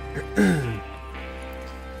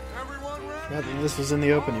 Everyone ready? Not that this was in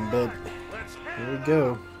the opening bit. Here we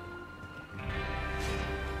go.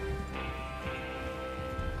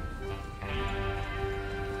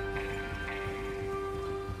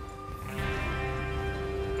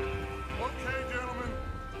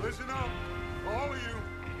 Listen up, all of you.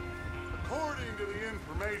 According to the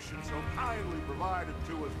information so kindly provided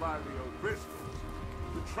to us by the O'Driscolls,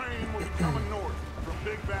 the train will be coming north from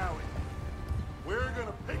Big Valley. We're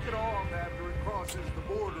gonna pick it off after it crosses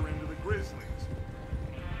the border into the Grizzlies.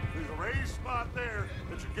 There's a raised spot there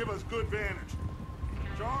that should give us good vantage.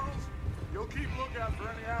 Charles, you'll keep lookout for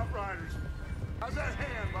any outriders. How's that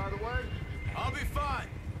hand, by the way? I'll be fine.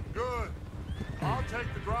 Good. I'll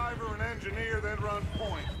take the driver and engineer, then run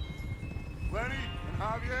point. Lenny and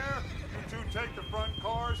Javier, you two take the front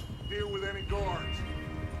cars, deal with any guards.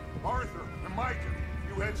 Arthur and Micah,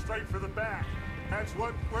 you head straight for the back. That's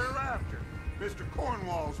what we're after. Mr.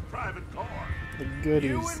 Cornwall's private car. The goodies.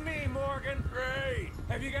 You and me, Morgan. Great.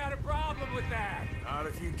 Have you got a problem with that? Not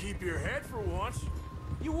if you keep your head for once.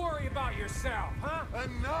 You worry about yourself, huh?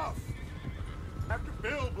 Enough! After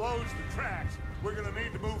Bill blows the tracks, we're gonna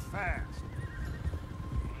need to move fast.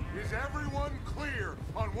 Is everyone clear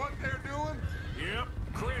on what they're doing? Yep.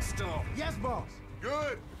 Crystal. Yes, boss.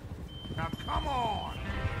 Good. Now come on.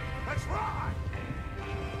 Let's ride.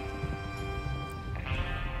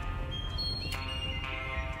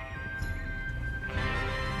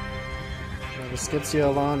 Never skips you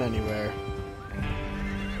along anywhere.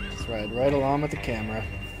 Just ride right along with the camera.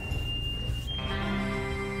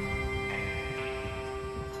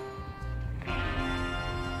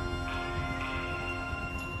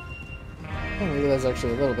 Oh, maybe that's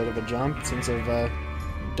actually a little bit of a jump since I've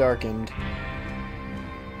darkened.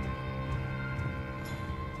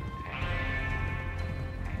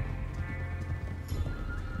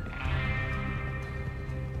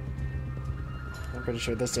 I'm pretty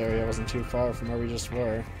sure this area wasn't too far from where we just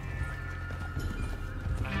were.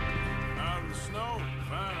 Out of the snow,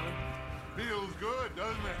 finally. Feels good,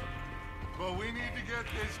 doesn't it? But we need to get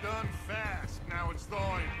this done fast. Now it's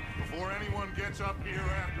thawing, before anyone gets up here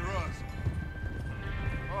after us.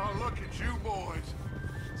 Oh, look at you boys.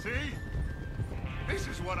 See? This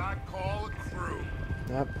is what I call a crew.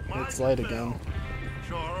 Yep, it's light again.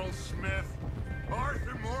 Charles Smith,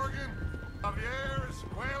 Arthur Morgan, Javier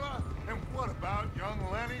Escuela, and what about young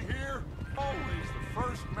Lenny here? Always the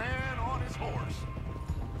first man on his horse.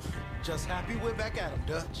 Just happy we're back at him,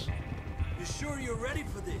 Dutch. You sure you're ready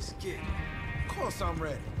for this, kid? Of course I'm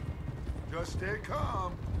ready. Just stay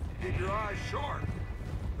calm. Keep your eyes sharp.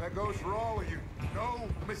 That goes for all of you. No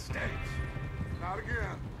mistakes. Not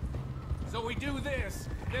again. So we do this,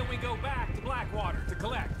 then we go back to Blackwater to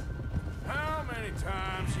collect. How many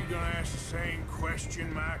times you gonna ask the same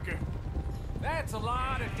question, Micah? That's a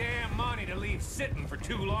lot of damn money to leave sitting for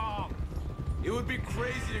too long. It would be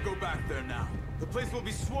crazy to go back there now. The place will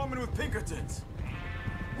be swarming with Pinkertons.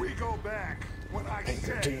 We go back. When I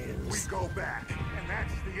say we go back, and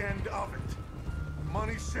that's the end of it.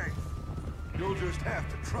 Money's safe. You'll just have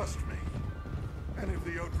to trust me. And if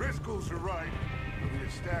the O'Driscolls are right, there'll be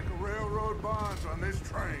a stack of railroad bonds on this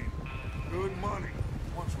train. Good money,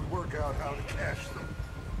 once we work out how to cash them.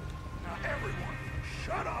 Now everyone,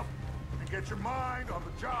 shut up and get your mind on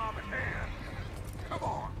the job at hand. Come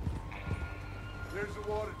on. There's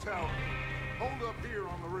the water tower. Hold up here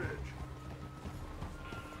on the ridge.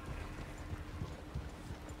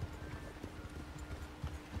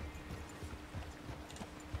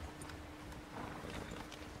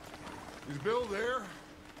 Is Bill there?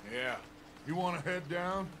 Yeah. You want to head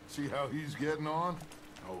down, see how he's getting on?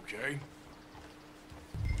 Okay.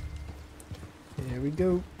 Here we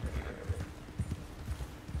go.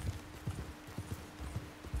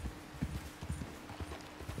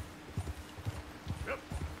 Yep.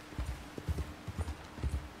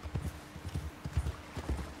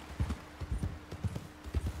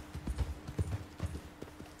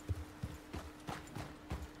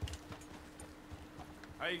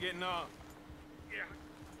 How you getting on?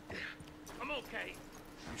 Yeah. I'm okay.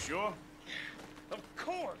 You sure? Of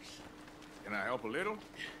course. Can I help a little?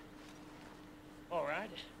 All right.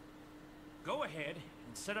 Go ahead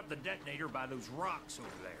and set up the detonator by those rocks over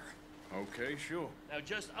there. Okay, sure. Now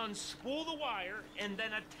just unspool the wire and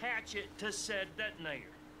then attach it to said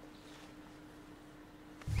detonator.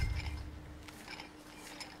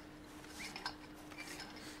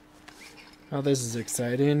 Oh, this is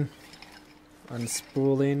exciting.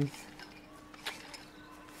 Unspooling.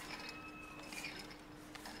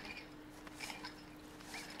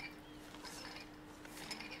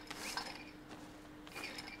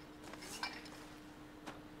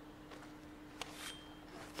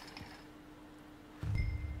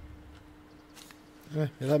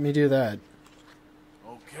 You let me do that.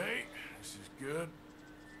 Okay, this is good.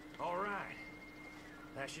 All right.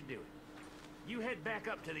 That should do it. You head back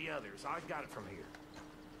up to the others. I've got it from here.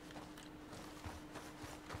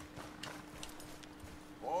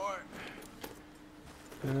 Boy.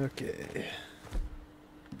 Okay.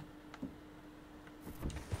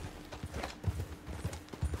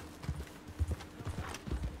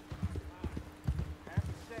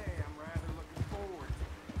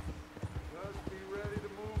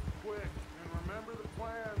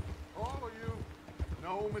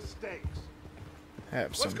 Mistakes.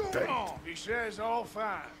 Have some What's going on? He says all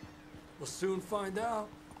fine. We'll soon find out.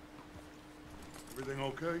 Everything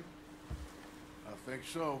okay? I think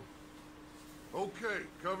so. Okay,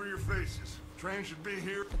 cover your faces. Train should be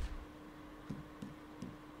here.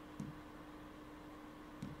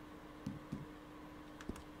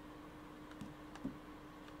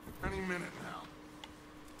 Any minute now.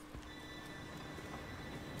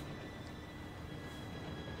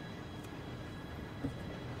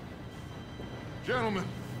 Gentlemen,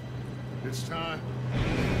 it's time.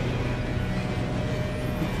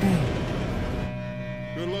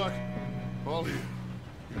 Good luck, all of you.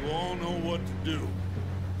 You all know what to do.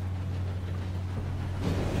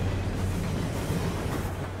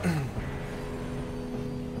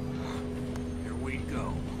 Here we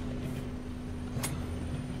go.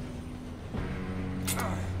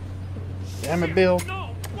 Damn it, Bill.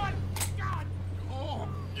 No! What? God! Oh,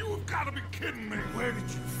 you have got to be kidding me. Where did you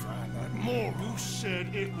find that moron? You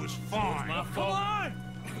said it was fine. It's my fault. Come on!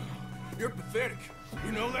 You're pathetic.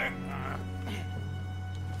 You know that?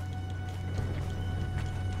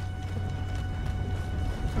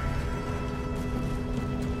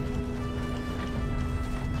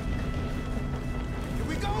 Here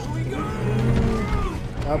we go! Here we go!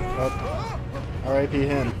 Up. R.I.P.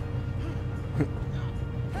 him.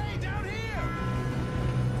 Hey, down here!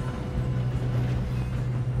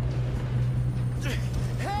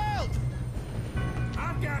 Help!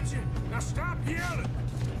 I've got you. Now stop yelling.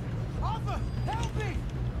 Arthur, help me!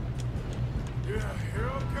 Yeah, you're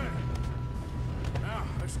okay. Now,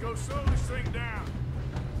 let's go slow this thing down.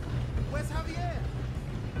 Where's Javier?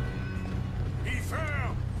 He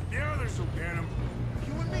fell. The others will get him.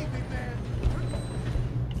 You and me, big man.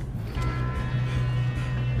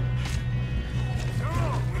 Come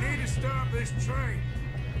on, we need to stop this train.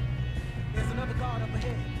 There's another guard up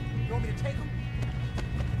ahead. You want me to take him?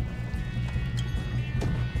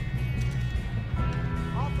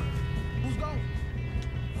 Arthur, who's going?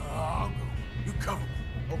 I'll go. You cover.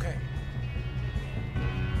 Okay.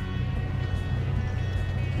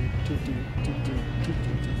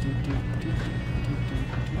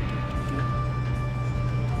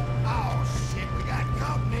 Oh shit, we got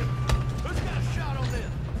company. Who's got a shot on this?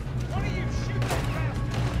 One of you shoot that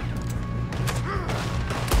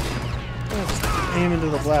bastard. Aim into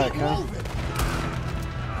the black, huh?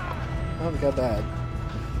 Oh, we got that.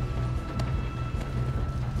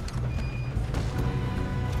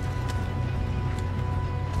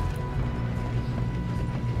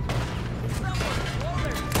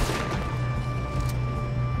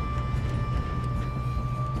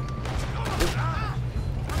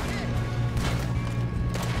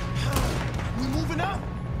 We moving up?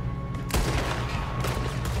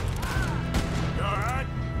 You all right?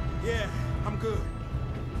 Yeah, I'm good.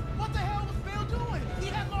 What the hell was Bill doing? He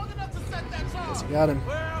had long enough to set that charge. Got him.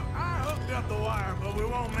 Well, I hooked up the wire, but we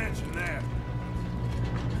won't mention that.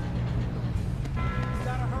 We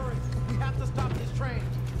gotta hurry. We have to stop this train.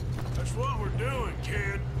 That's what we're doing,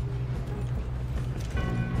 kid.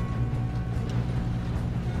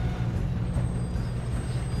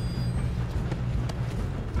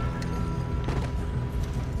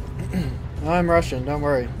 I'm rushing, don't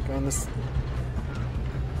worry. Going this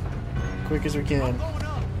quick as we can. I'm going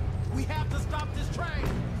up. We have to stop this train.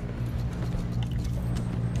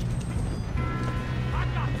 I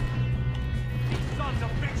got it! These sons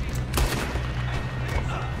of bitches!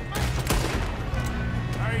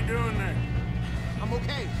 How you doing there? I'm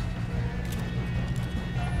okay.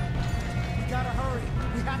 We gotta hurry.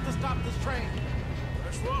 We have to stop this train.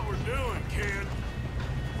 That's what we're doing, kid.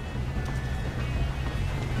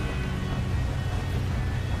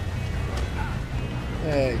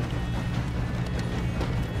 Hey.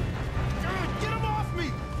 Get him off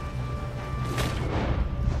me!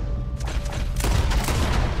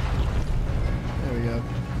 There we go.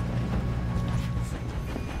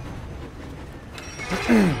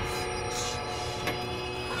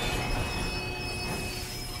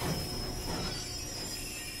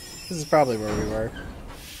 This is probably where we were.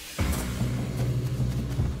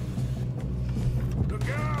 Look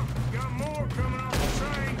out! Got more coming off the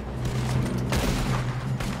train.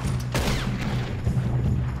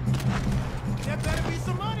 There better be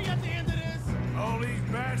some money at the end of this. All these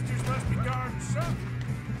bastards must be guarding something.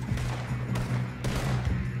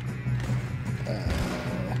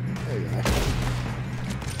 There you are.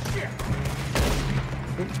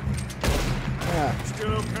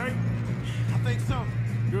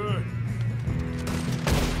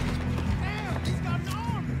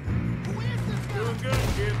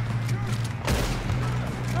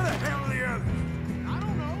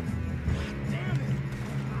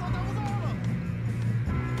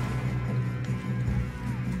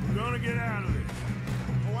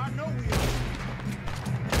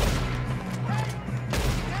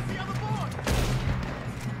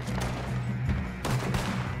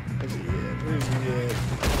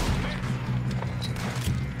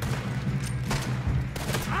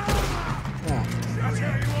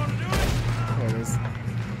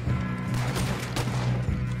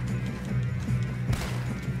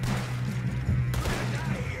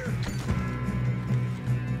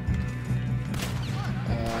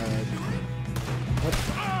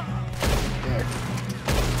 There.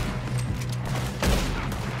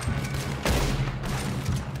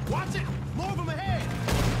 Watch it! More of them ahead!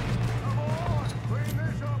 Come on! Clean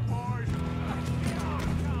this up, boys!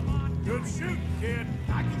 Come on. Good shooting, kid.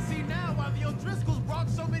 I can see now why the O'Driscolls brought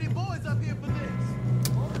so many boys up here for this.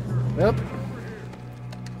 Yep.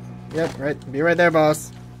 Yep, right. Be right there,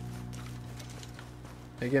 boss.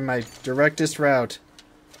 Taking my directest route.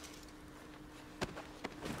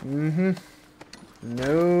 Mm-hmm.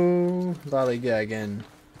 No lollygagging.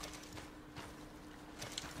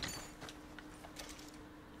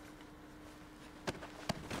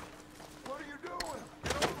 What are you doing?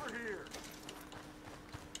 Get over here!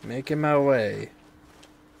 Making my way.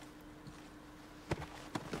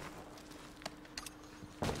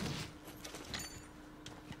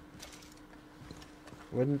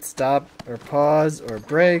 Wouldn't stop or pause or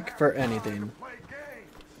break for anything.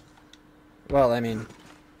 Well, I mean...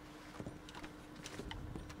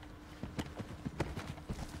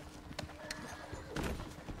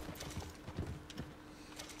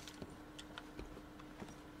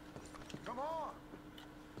 Come on!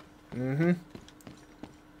 Mm-hmm.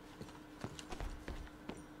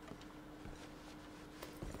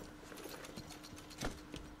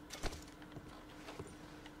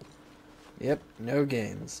 Yep, no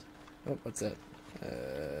games. Oh, what's that?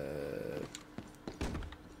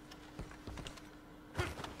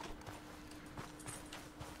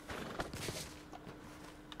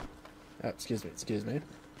 Oh, excuse me.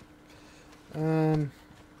 Anyone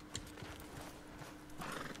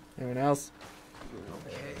else?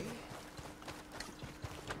 Okay.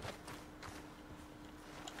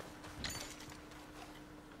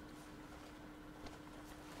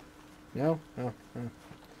 No? Oh, oh.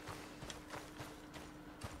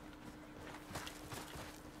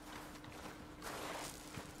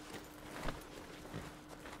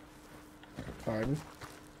 Pardon?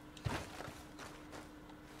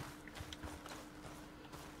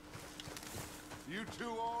 You two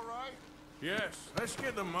all right? Yes, let's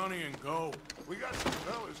get the money and go. We got some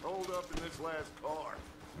fellas holed up in this last car.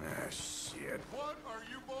 Ah, shit. What are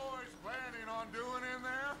you boys planning on doing in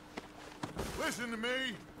there? Listen to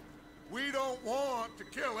me. We don't want to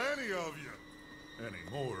kill any of you. Any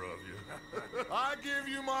more of you. I give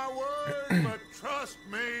you my word, but trust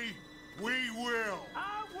me, we will.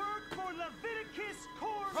 I work for Leviticus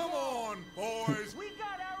Corps. Come on, boys. We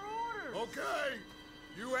got our orders. Okay,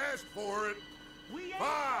 you asked for it. We ain't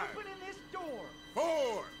 5, opening this door.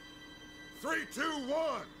 4, 3, 2,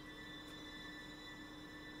 1.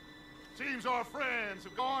 Seems our friends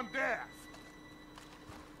have gone deaf.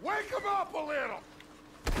 Wake them up a little.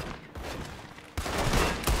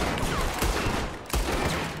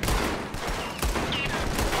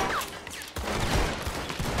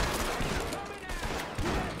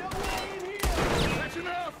 That's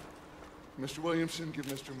enough. Mr. Williamson, give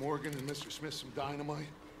Mr. Morgan and Mr. Smith some dynamite.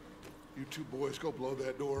 You two boys go blow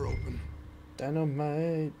that door open.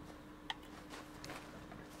 Dynamite.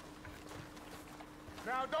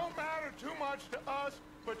 Now, don't matter too much to us,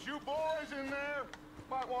 but you boys in there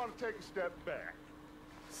might want to take a step back.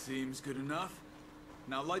 Seems good enough.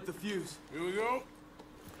 Now light the fuse. Here we go.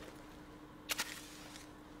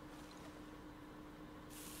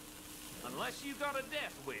 Unless you got a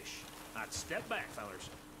death wish, I'd step back, fellers.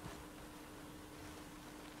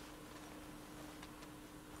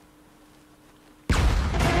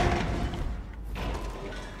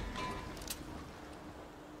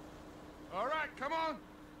 All right, come on.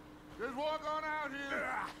 Just walk on out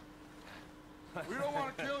here. We don't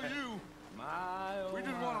want to kill you. We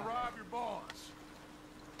just want to rob your boss.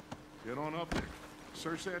 Get on up there.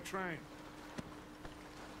 Search that train.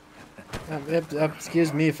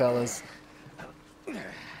 Excuse me, fellas.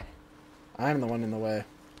 I'm the one in the way.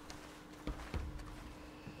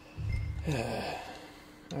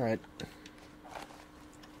 Alright.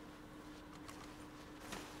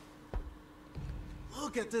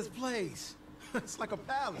 Look at this place. It's like a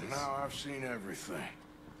palace. Now I've seen everything.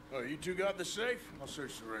 Oh, you two got the safe? I'll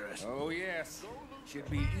search the rest. Oh, yes. Should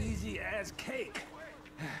be easy as cake.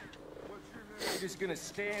 You're just gonna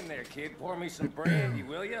stand there, kid. Pour me some brandy,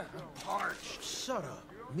 will ya? I'm parched. Shut up.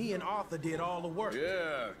 Me and Arthur did all the work.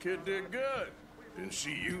 Yeah, kid did good. Didn't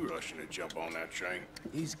see you rushing to jump on that train.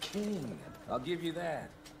 He's keen. I'll give you that.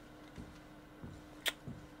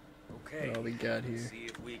 Okay. What all we got here? See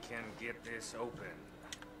if we can get this open.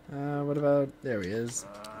 What about... There he is.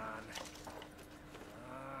 On.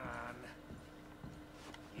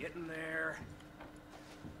 Getting there.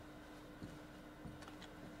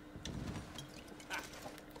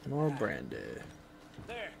 More brandy.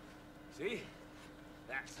 There. See?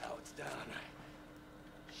 That's how it's done.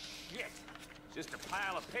 Shit. Just a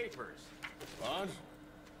pile of papers. Bonds?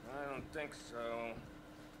 I don't think so.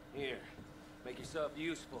 Here, make yourself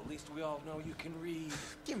useful. At least we all know you can read.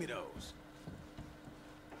 Give me those.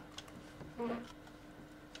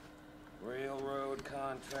 Railroad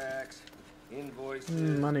contracts,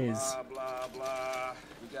 invoices, Monies. blah, blah, blah.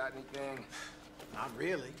 You got anything? Not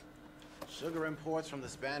really. Sugar imports from the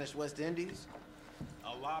Spanish West Indies.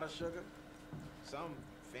 A lot of sugar. Some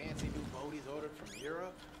fancy new boat he's ordered from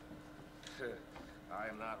Europe. I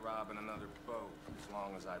am not robbing another boat as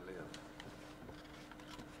long as I live.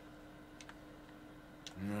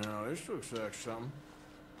 No, this looks like something.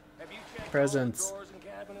 Have you checked Presents. all the drawers and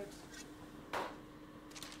cabinets?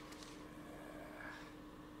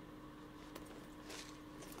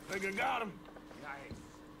 Think I got him. Nice.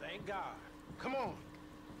 Thank God. Come on.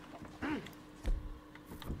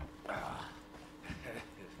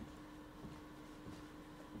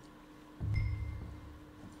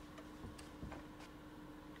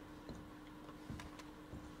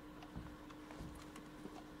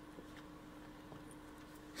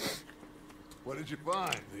 What did you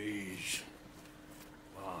find? These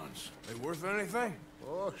bonds. They worth anything?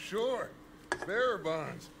 Oh, sure. Bearer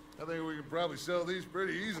bonds. I think we can probably sell these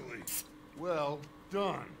pretty easily. Well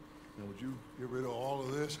done. Now, would you get rid of all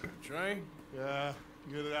of this? Train? Yeah,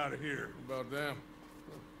 get it out of here. What about them?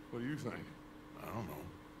 What do you think? I don't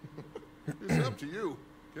know. It's up to you.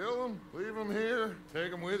 Kill them, leave them here,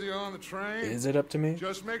 take them with you on the train. Is it up to me?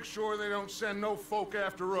 Just make sure they don't send no folk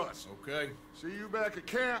after us. Okay. See you back at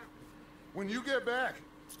camp. When you get back,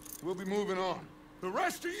 we'll be moving on. The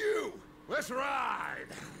rest of you, let's ride!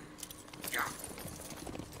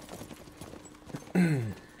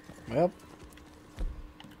 Well.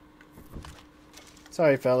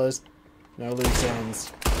 Sorry, fellas. No loose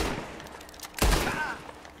ends.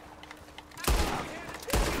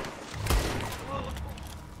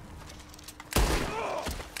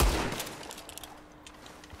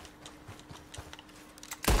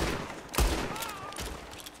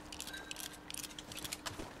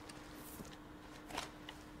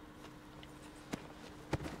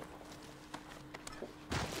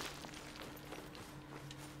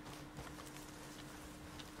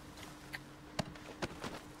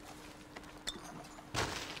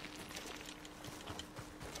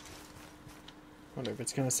 Wonder if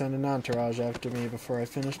it's gonna send an entourage after me before I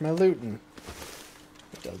finish my looting.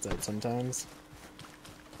 It does that sometimes.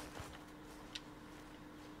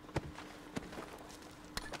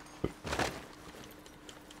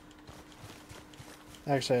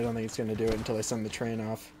 Actually, I don't think it's gonna do it until I send the train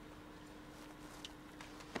off.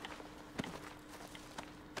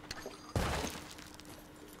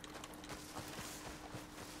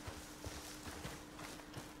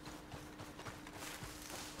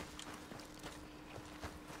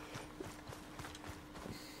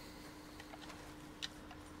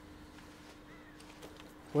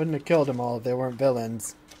 Wouldn't have killed them all if they weren't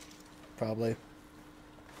villains. Probably.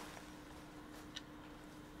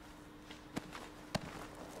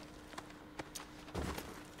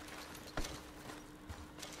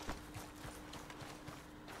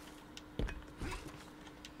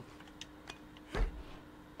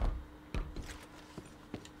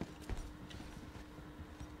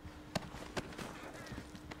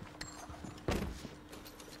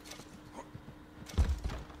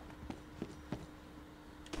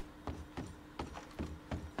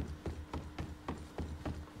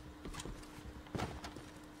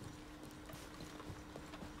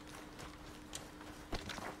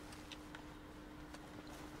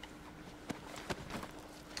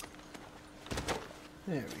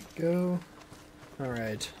 There we go.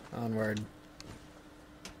 Alright, onward.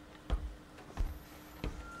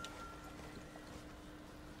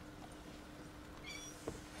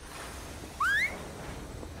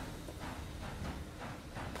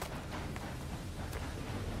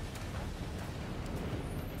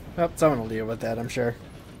 Well, someone will deal with that, I'm sure.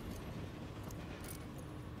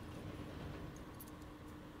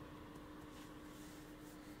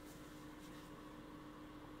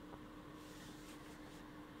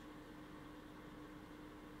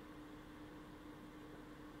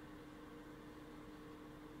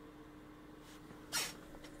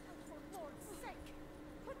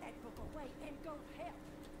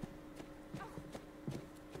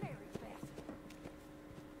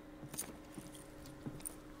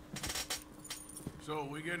 So,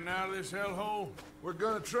 we getting out of this hellhole? We're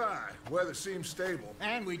gonna try. Weather seems stable.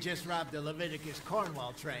 And we just robbed the Leviticus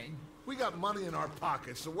Cornwall train. We got money in our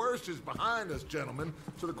pockets. The worst is behind us, gentlemen.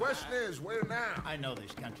 So the question is, where now? I know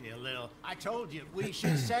this country a little. I told you, we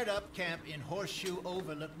should set up camp in Horseshoe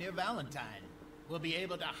Overlook near Valentine. We'll be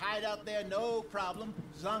able to hide out there no problem,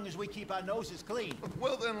 as long as we keep our noses clean.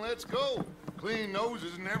 Well, then let's go. Clean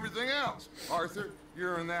noses and everything else. Arthur,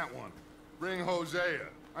 you're in that one. Bring Hosea.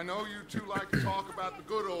 I know you two like to talk about the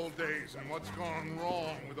good old days and what's gone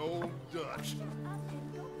wrong with old Dutch.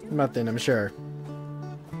 Nothing, I'm sure.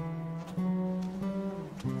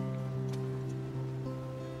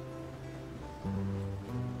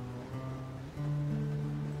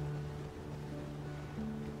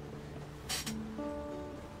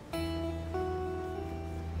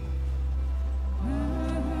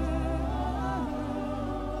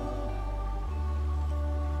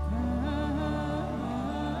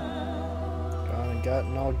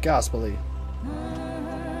 Gotten all gospel-y.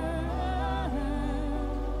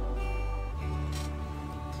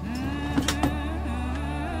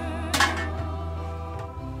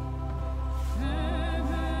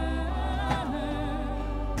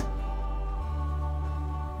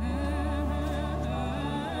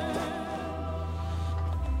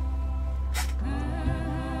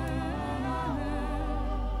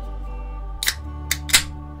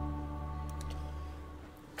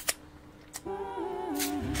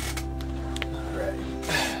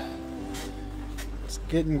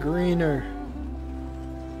 Getting greener.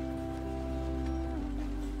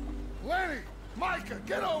 Lenny! Micah,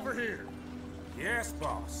 get over here! Yes,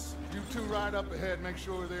 boss. You two ride up ahead, make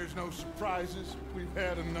sure there's no surprises. We've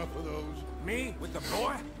had enough of those. Me? With the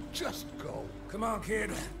boy? Just go. Come on,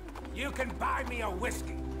 kid. You can buy me a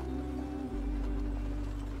whiskey.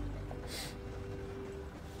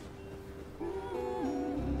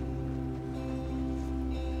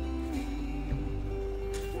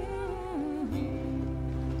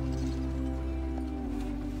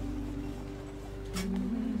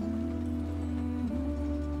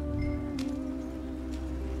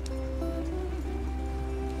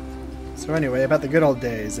 So anyway, about the good old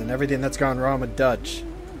days and everything that's gone wrong with Dutch.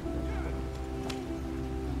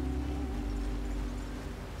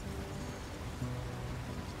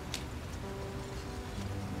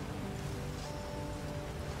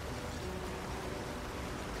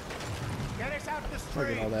 Get us out the street.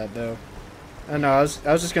 Look at all that, though. Oh no, I was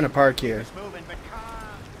just gonna park here. Moving, but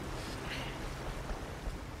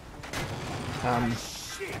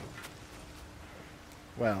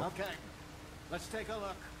Well. okay, let's take a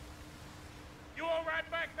look. You all right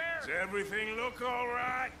back there? Does everything look all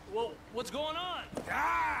right? Well, what's going on?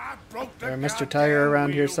 Ah, I broke the There, Mr. Tire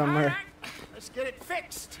around here somewhere. All right, let's get it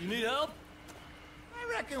fixed. You need help?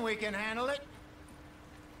 I reckon we can handle it.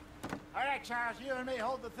 All right, Charles, you and me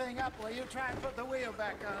hold the thing up while you try and put the wheel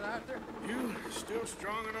back on, Arthur. You still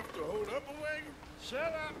strong enough to hold up a wagon? Shut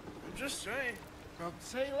up. I'm just saying. Don't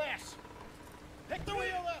say less. Pick the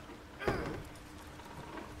wheel up.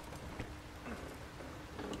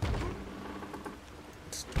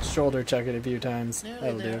 Shoulder check it a few times. Nearly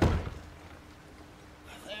That'll there. do.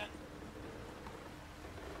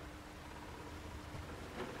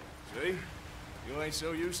 See? You ain't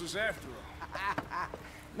so useless after all.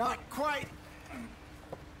 Not quite.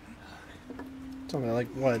 It's only like,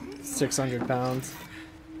 what, 600 pounds?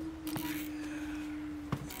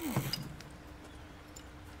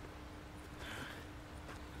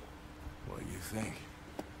 What do you think?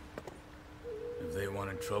 If they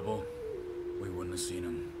wanted trouble, we wouldn't have seen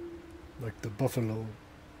them. Like the buffalo.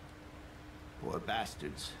 Poor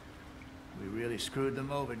bastards. We really screwed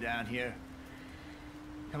them over down here.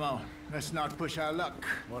 Come on, let's not push our luck.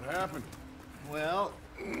 What happened? Well,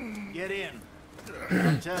 get in.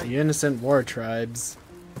 I'll tell The you. innocent war tribes.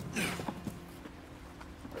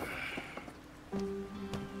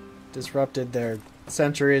 Disrupted their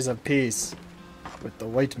centuries of peace with the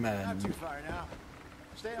white man. Not too far now.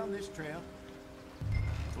 Stay on this trail.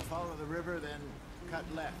 We'll follow the river, then cut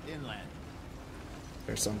left inland.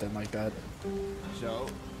 Or something like that. So,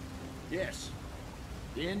 yes,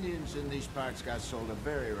 the Indians in these parts got sold a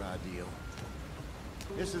very raw deal.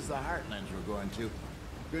 This is the heartlands we're going to.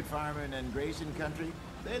 Good farming and grazing country,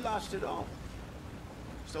 they lost it all.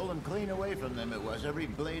 Stolen clean away from them it was, every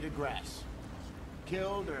blade of grass.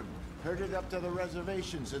 Killed or herded up to the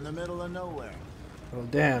reservations in the middle of nowhere. Well,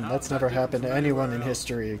 damn, that's never happened to anyone in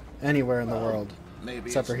history, anywhere in the world. Maybe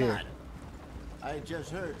Except for it's here. not. I just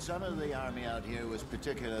heard some of the army out here was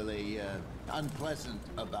particularly unpleasant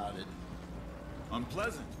about it.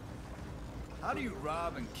 Unpleasant? How do you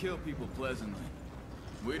rob and kill people pleasantly?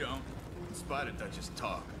 We don't, in spite of Dutch's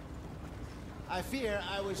talk. I fear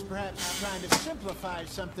I was perhaps trying to simplify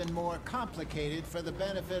something more complicated for the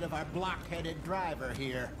benefit of our block-headed driver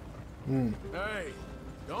here. Hey,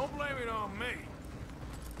 don't blame it on me.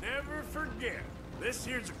 Never forget, this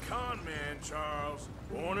here's a con man, Charles,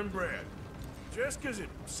 born and bred. Just 'cause it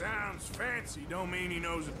sounds fancy don't mean he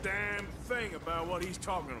knows a damn thing about what he's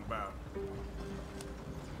talking about.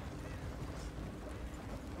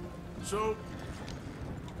 So,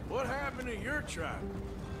 what happened to your tribe?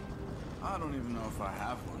 I don't even know if I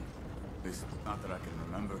have one. At least, not that I can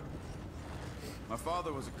remember. My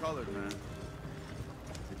father was a colored man.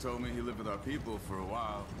 He told me he lived with our people for a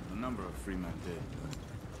while. A number of free men did.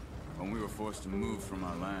 But when we were forced to move from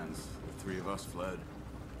our lands, the three of us fled.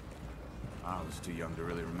 I was too young to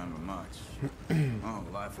really remember much. My whole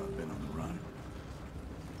life I've been on the run.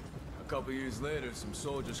 A couple years later, some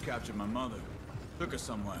soldiers captured my mother. Took her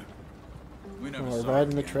somewhere. We never We're saw her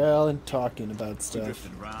riding the again. trail and talking about We stuff.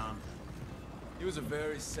 drifted around. He was a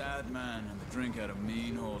very sad man, and the drink had a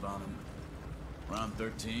mean hold on him. Around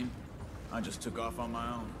 13, I just took off on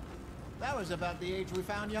my own. That was about the age we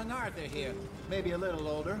found young Arthur here. Maybe a little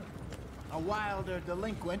older. A wilder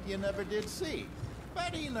delinquent you never did see.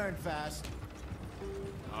 But he learned fast.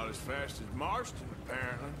 Not as fast as Marston,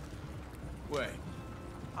 apparently. Wait,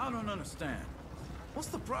 I don't understand. What's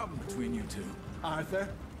the problem between you two? Arthur?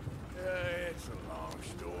 It's a long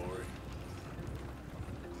story.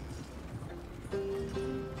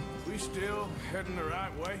 We still heading the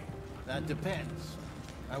right way? That depends.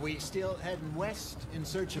 Are we still heading west in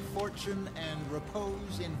search of fortune and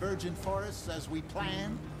repose in virgin forests as we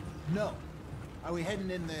planned? No. Are we heading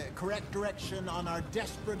in the correct direction on our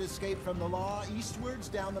desperate escape from the law eastwards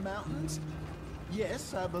down the mountains?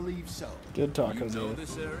 Yes, I believe so. Good talking, You know man.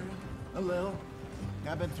 this area? A little.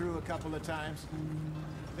 I've been through a couple of times.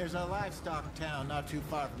 There's a livestock town not too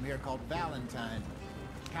far from here called Valentine.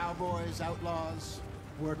 Cowboys, outlaws,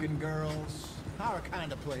 working girls, our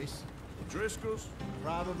kind of place. Driscoll's?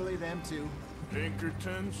 Probably them too.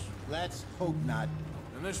 Pinkertons? Let's hope not.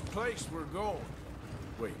 And this place we're going.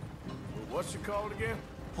 Wait, what's it called again?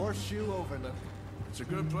 Horseshoe Overlook. It's a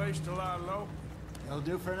good place to lie low? It'll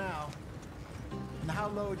do for now. And how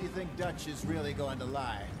low do you think Dutch is really going to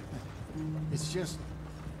lie? It's just,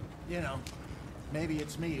 you know, maybe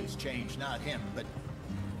it's me who's changed, not him, but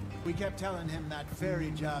we kept telling him that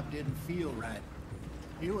ferry job didn't feel right.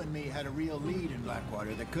 You and me had a real lead in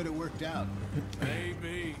Blackwater that could have worked out.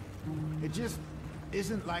 Maybe. It just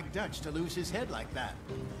isn't like Dutch to lose his head like that.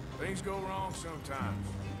 Things go wrong sometimes.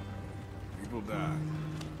 People die.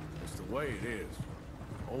 It's the way it is.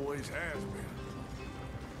 Always has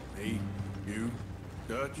been. Me, you,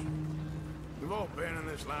 Dutch. We've all been in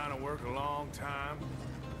this line of work a long time.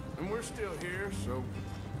 And we're still here, so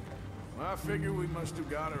I figure we must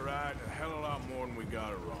have got it right a hell of a lot more than we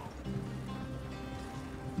got it wrong.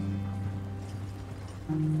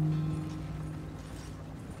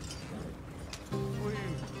 What are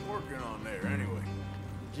you working on there, anyway?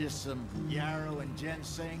 Just some yarrow and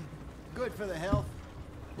ginseng. Good for the health.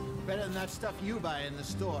 Better than that stuff you buy in the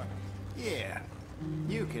store. Yeah,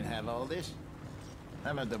 you can have all this.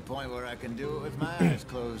 I'm at the point where I can do it with my eyes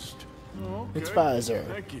closed. Okay. It's Pfizer.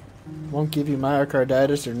 Thank you. Won't give you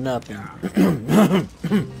myocarditis or nothing.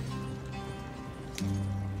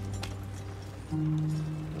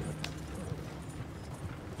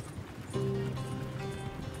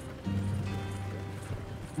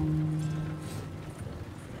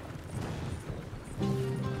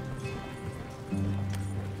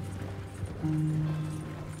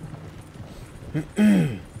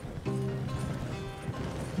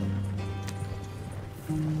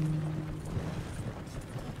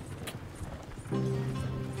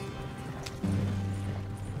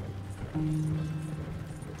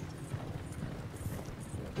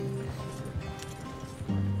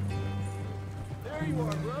 There you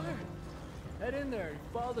are, brother. Head in there and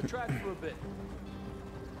follow the tracks for a bit.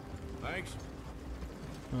 Thanks.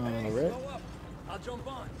 Hey, All right. slow up. I'll jump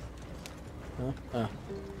on. Huh?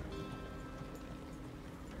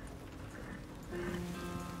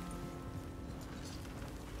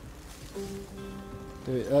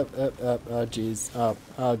 Up. Oh, jeez. Up.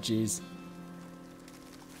 Oh, jeez.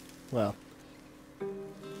 Well.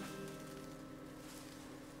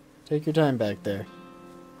 Take your time back there.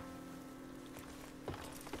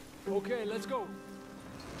 Okay, let's go.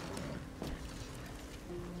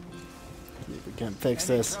 See if we can't fix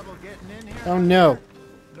Any this. trouble getting in here? Oh, no.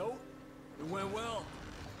 Nope. It went well.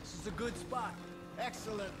 This is a good spot.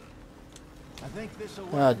 Excellent. I think this will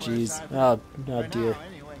work. Oh, for us, jeez. Arthur. Oh, For dear. now,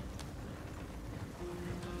 anyway.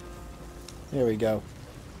 There we go.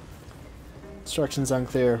 Instructions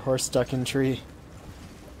unclear. Horse stuck in tree.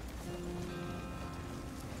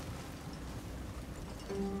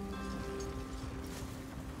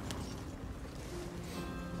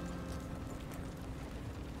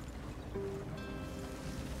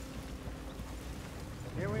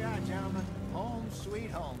 Here we are, gentlemen. Home,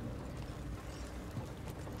 sweet home.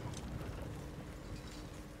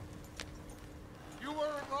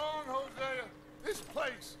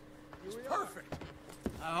 It's perfect.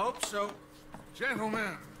 I hope so.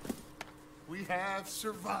 Gentlemen, we have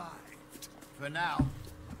survived. For now.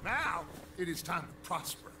 Now, it is time to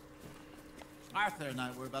prosper. Arthur and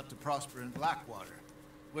I were about to prosper in Blackwater.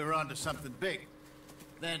 We were onto something big.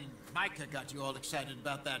 Then Micah got you all excited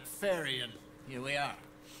about that ferry, and here we are.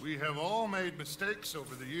 We have all made mistakes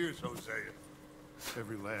over the years, Hosea.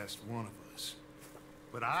 Every last one of us.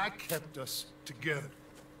 But I kept us together.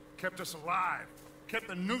 Kept us alive. Kept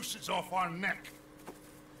the nooses off our neck.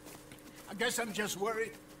 I guess I'm just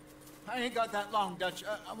worried. I ain't got that long, Dutch.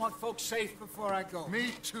 I want folks safe before I go.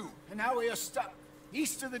 Me too. And now we are stuck.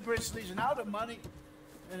 East of the Grizzlies and out of money.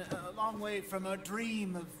 And a long way from a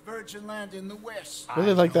dream of virgin land in the west. I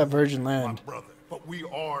really like that virgin land. My brother, but we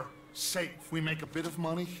are safe. We make a bit of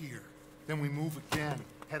money here. Then we move again.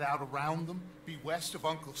 Head out around them. Be west of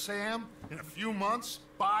Uncle Sam. In a few months,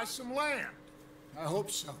 buy some land. I hope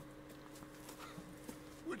so.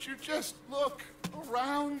 Would you just look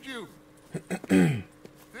around you?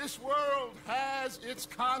 This world has its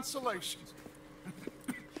consolations.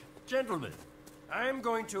 Gentlemen, I'm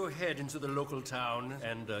going to head into the local town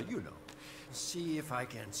and, see if I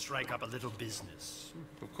can strike up a little business.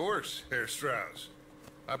 Of course, Herr Strauss.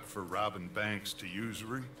 I prefer robbing banks to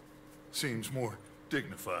usury. Seems more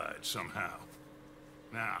dignified somehow.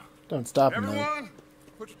 Now, don't stop him, everyone,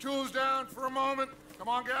 put your tools down for a moment. Come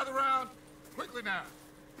on, gather round. Quickly now.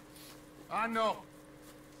 I know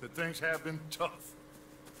that things have been tough,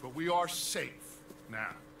 but we are safe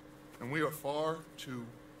now, and we are far too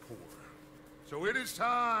poor. So it is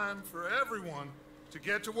time for everyone to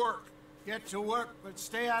get to work. Get to work, but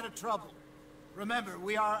stay out of trouble. Remember,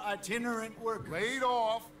 we are itinerant workers. Laid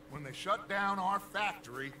off when they shut down our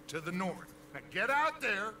factory to the north. Now get out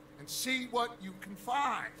there and see what you can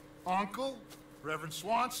find. Uncle, Reverend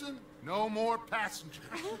Swanson, no more passengers.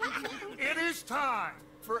 It is time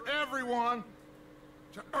for everyone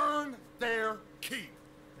to earn their keep.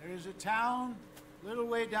 There is a town a little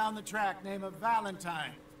way down the track named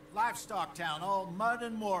Valentine. Livestock town, all mud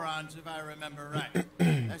and morons, if I remember right.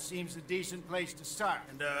 That seems a decent place to start.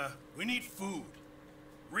 And, we need food.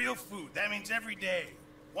 Real food. That means every day.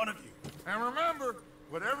 One of you. And remember,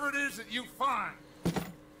 whatever it is that you find,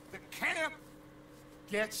 the camp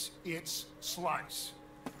gets its slice.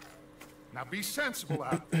 Now be sensible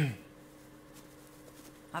out there.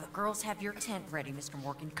 Now the girls have your tent ready, Mr.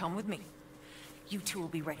 Morgan. Come with me. You two will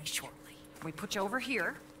be ready shortly. We put you over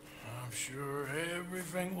here. I'm sure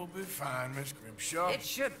everything will be fine, Miss Grimshaw. It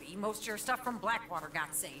should be. Most of your stuff from Blackwater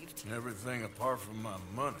got saved. Everything apart from my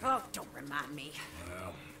money. Oh, don't remind me.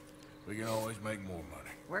 Well, we can always make more money.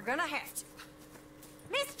 We're gonna have to.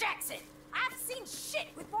 Miss Jackson, I've seen shit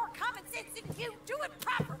with more common sense than you. Do it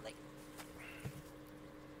properly.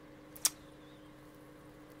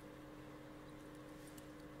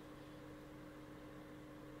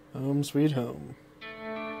 Home sweet home.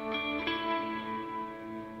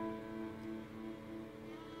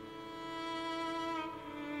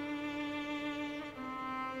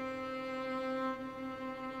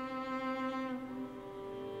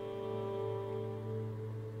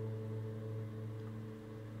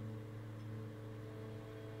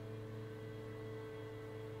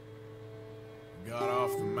 Got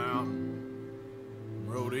off the mountain,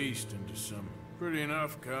 rode east into some pretty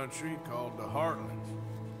enough country called the Heartlands.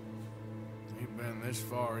 Ain't been this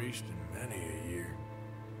far east in many a year.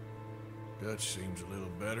 Dutch seems a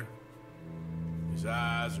little better. His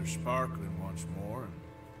eyes are sparkling once more,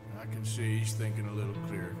 and I can see he's thinking a little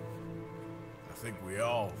clearer. I think we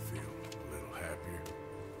all feel a little happier,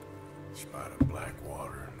 in spite of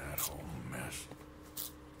Blackwater and that whole mess.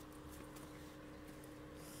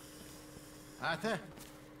 Arthur?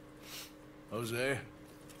 Jose?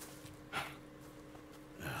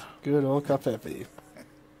 Good old Cafefe.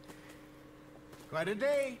 Quite a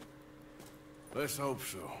day. Let's hope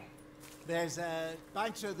so. There's a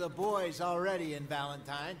bunch of the boys already in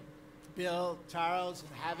Valentine. Bill, Charles,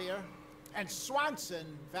 and Javier. And Swanson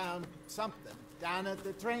found something down at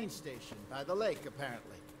the train station by the lake,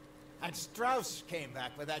 apparently. And Strauss came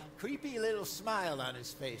back with that creepy little smile on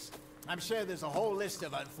his face. I'm sure there's a whole list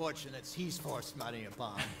of unfortunates he's forced money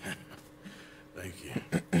upon. Thank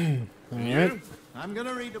you. All right. I'm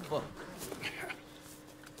gonna read a book.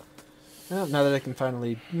 Well, now that I can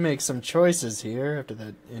finally make some choices here after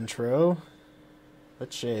that intro,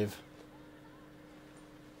 let's shave.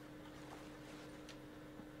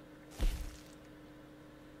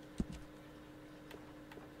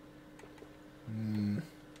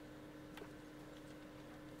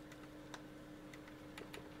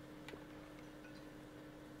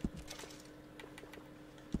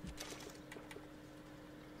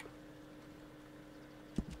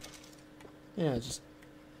 Yeah, just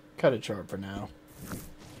cut it short for now.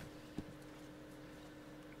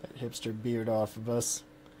 That hipster beard off of us.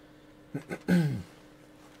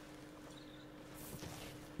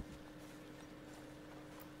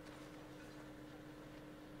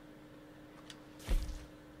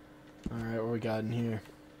 Alright, what we got in here?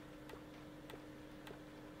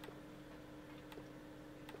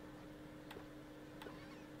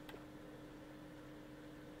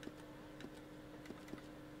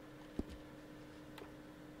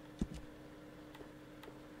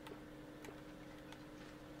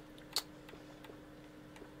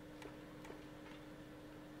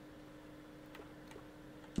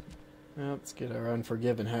 Well, let's get our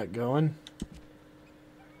Unforgiven hat going.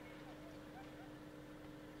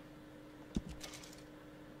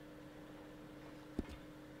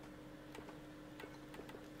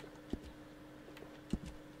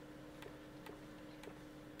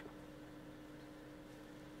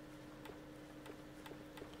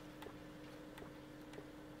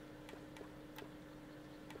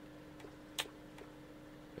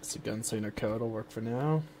 Guess the gunslinger coat will work for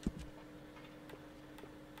now.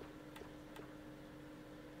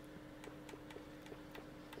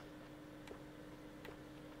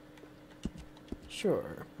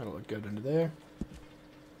 Sure, that'll look good under there.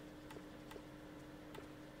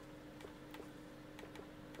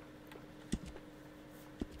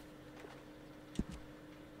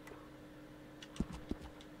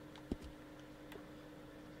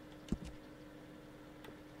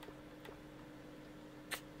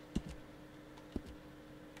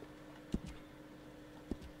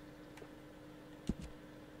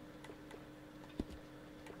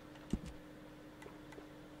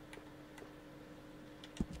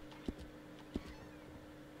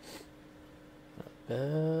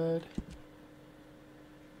 Bad.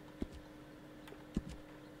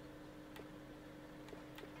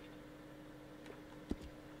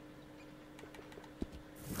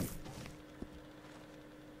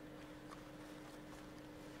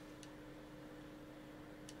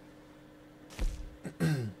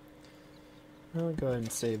 I'll go ahead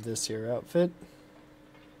and save this here outfit,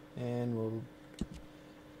 and we'll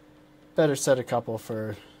better set a couple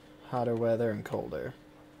for hotter weather and colder.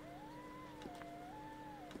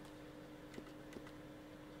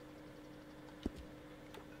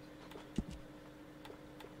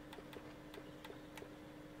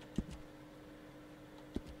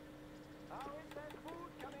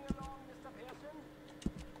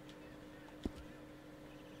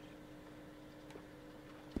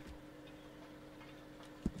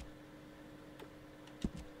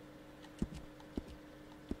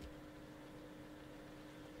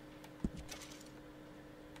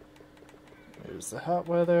 There's the hot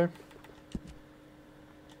weather.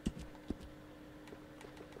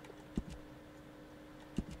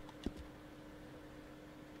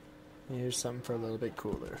 Here's something for a little bit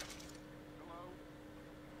cooler.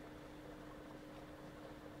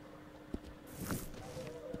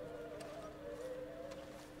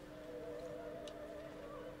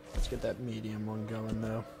 Let's get that medium one going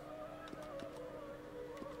though.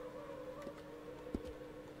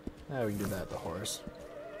 Now we can do that at the horse.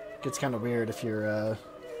 Gets kind of weird if you're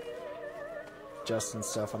adjusting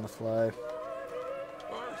stuff on the fly.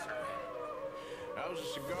 How's a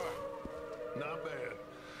cigar? Not bad.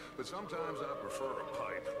 But sometimes I prefer a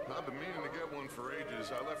pipe. I've been meaning to get one for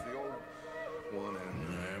ages. I left the old one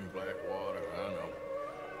in Blackwater, I know.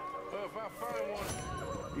 Well, if I find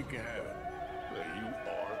one, you can have it. Well, you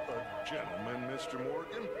are a gentleman, Mr.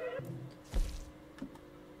 Morgan.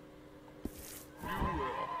 You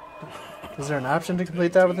will. Is there an option to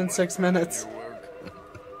complete that within 6 minutes?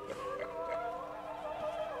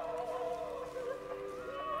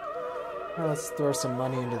 Well, let's throw some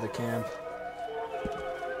money into the camp.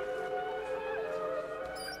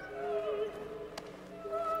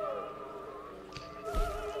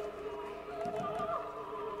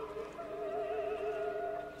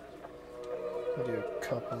 We'll do a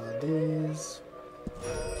couple of these.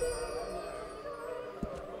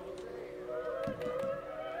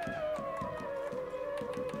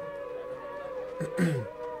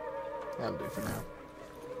 That'll do for now.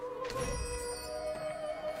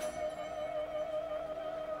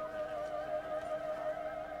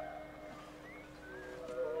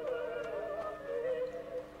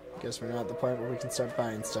 Guess we're not at the point where we can start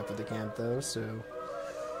buying stuff at the camp though, so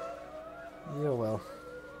yeah, well.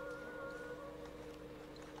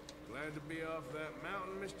 Glad to be off that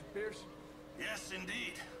mountain, Mr. Pearson? Yes,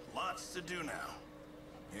 indeed. Lots to do now.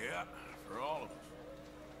 Yeah, for all of us.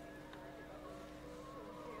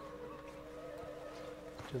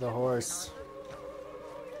 To the horse.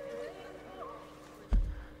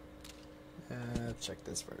 Let's check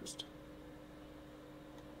this first.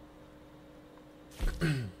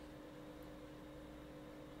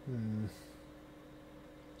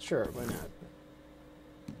 Sure, why not?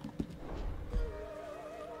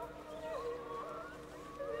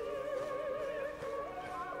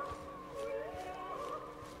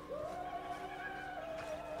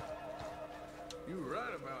 You were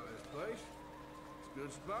right about this place. It's a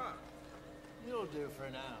good spot. You'll do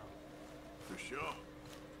for now. For sure.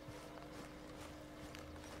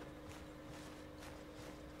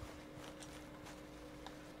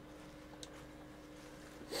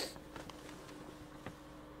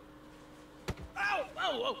 Ow!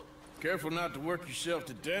 Whoa, whoa! Careful not to work yourself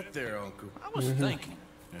to death there, Uncle. I was thinking.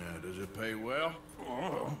 Yeah, does it pay well?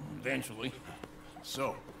 Oh, eventually.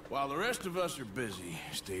 So, while the rest of us are busy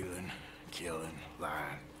stealing, killing,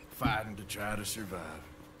 lying, fighting to try to survive,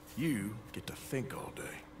 you get to think all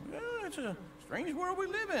day. Well, it's a strange world we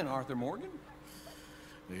live in, Arthur Morgan.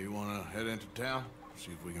 Do you want to head into town?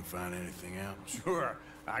 See if we can find anything out? Sure.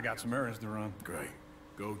 I got some errands to run. Great.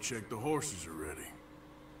 Go check the horses are ready.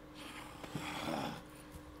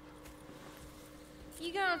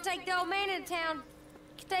 You gonna take the old man into town?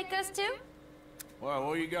 You take us too? Well,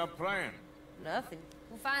 what you got planned? Nothing.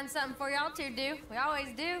 We'll find something for y'all to do. We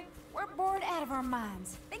always do. We're bored out of our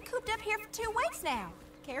minds. Been cooped up here for 2 weeks now.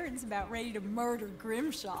 Karen's about ready to murder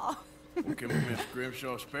Grimshaw. Well, can Miss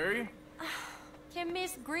Grimshaw spare you? Can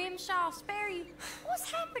Miss Grimshaw spare you? What's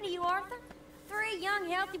happened to you, Arthur? 3 young,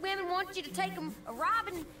 healthy women want you to take them a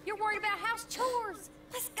robbing. You're worried about house chores.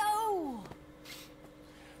 Let's go.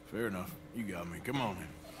 Fair enough. You got me. Come on in.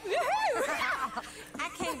 I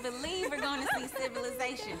can't believe we're going to see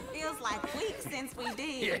civilization. Feels like weeks since we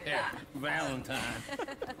did. Yeah, Valentine.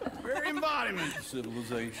 Very embodiment of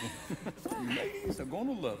civilization. You ladies are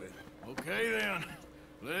gonna love it. Okay, then.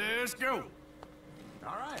 Let's go.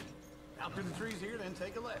 All right. Out through the trees here, then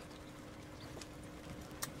take a left.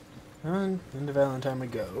 On into Valentine we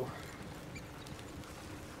go.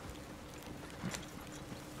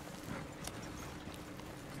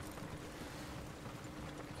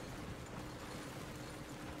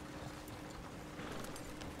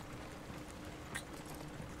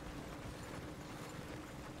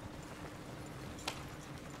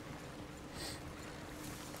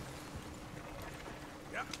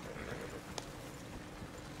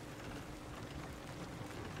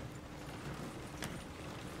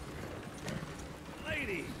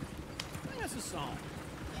 Lady, sing us a song.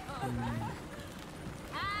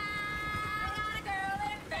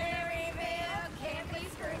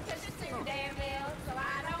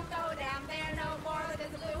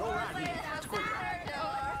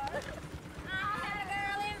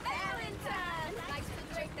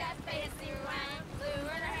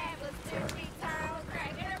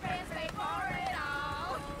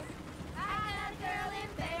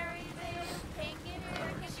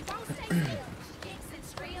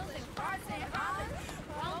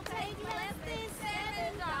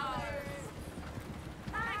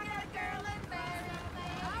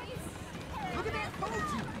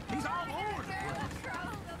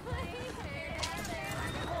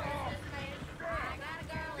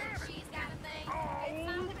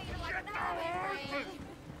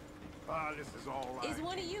 This is all right. Is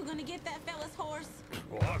one of you gonna get that fella's horse?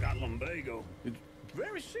 Well, I got lumbago. It's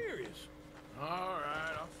very serious. All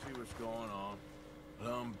right, I'll see what's going on.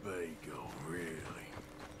 Lumbago, really?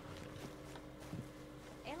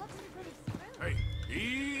 It looks pretty smooth. Hey,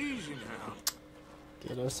 easy now.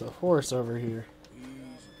 Get us a horse over here.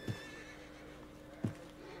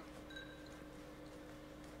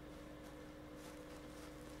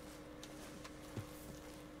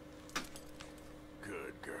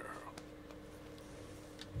 Good girl.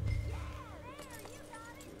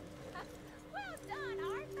 Well done,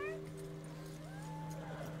 Arthur.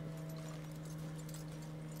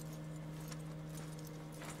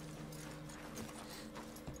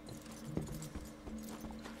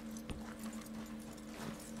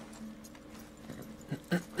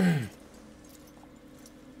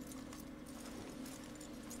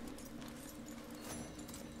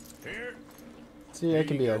 Here. See, I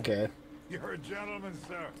can be okay. You're a gentleman,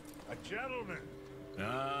 sir. A gentleman.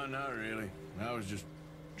 No, not really. I was just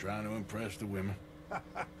trying to impress the women.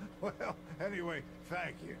 Well, anyway,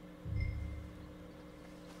 thank you.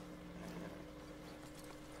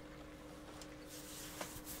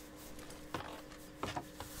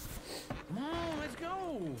 Come on, let's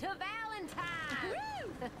go. To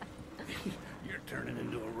Valentine. You're turning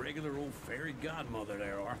into a regular old fairy godmother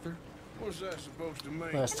there, Arthur. What's that supposed to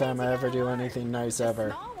mean? Last time I ever do anything nice ever.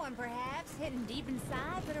 A small one, perhaps, hidden deep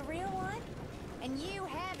inside, but a real one. And you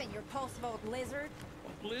haven't, you repulsive old lizard.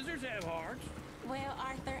 Lizards have hearts. Well,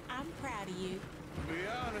 Arthur, I'm proud of you. To be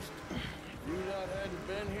honest, if you lot hadn't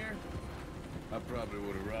been here, I probably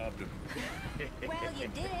would have robbed him. Well, you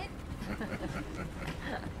did.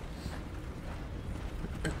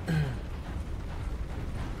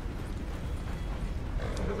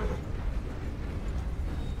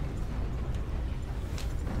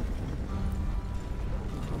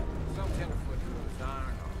 Some tenderfoot to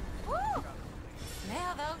iron. Woo!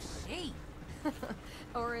 Smell those sheep.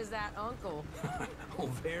 Or is that Uncle? Oh,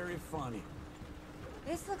 very funny.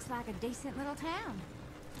 This looks like a decent little town.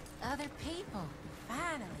 Other people,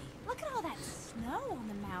 finally. Look at all that snow on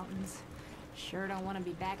the mountains. Sure don't want to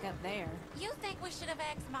be back up there. You think we should have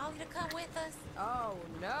asked Molly to come with us? Oh,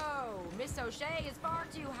 no. Miss O'Shea is far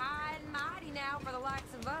too high and mighty now for the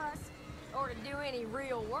likes of us. Or to do any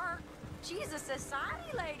real work. She's a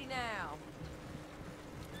society lady now.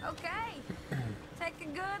 Okay. Take a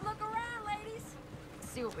good look around, ladies.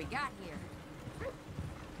 See what we got here.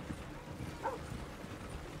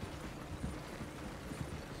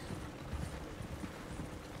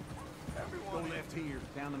 Go left here,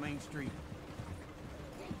 down the main street.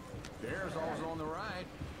 There's always on the right.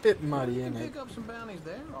 Bit muddy You in can it. pick up some bounties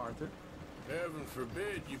there, Arthur. Heaven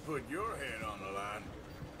forbid you put your head on the line.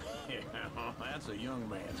 Yeah, that's a young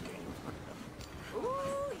man's game.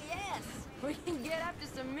 Ooh, yes. We can get up to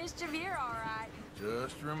some mischief here, all right.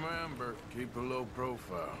 Just remember, keep a low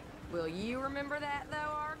profile. Will you remember that, though,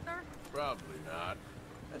 Arthur? Probably not.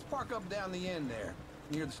 Let's park up down the end there,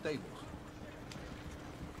 near the stables.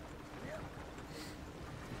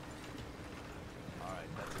 All right,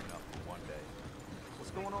 that's enough for one day.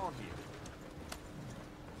 What's going on here?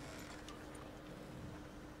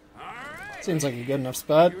 All right. Seems like a good enough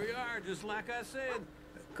spot. Here we are, just like I said.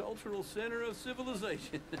 A cultural center of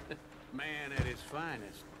civilization. Man at his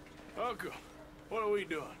finest. Uncle, what are we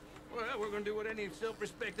doing? Well, we're gonna do what any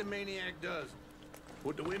self-respecting maniac does.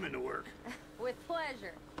 Put the women to work. With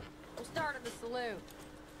pleasure. We'll start at the saloon.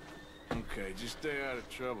 Okay, just stay out of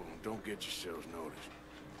trouble and don't get yourselves noticed.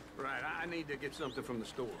 Right, I need to get something from the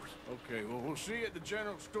stores. Okay, well, we'll see you at the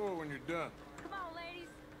general store when you're done. Come on, ladies.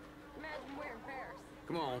 Imagine we're in Paris.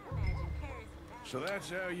 Come on. So that's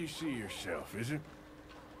how you see yourself, is it?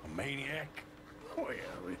 A maniac? Well,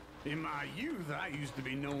 in my youth, I used to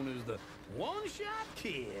be known as the one-shot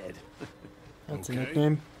kid. That's Okay. a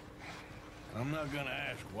nickname. I'm not gonna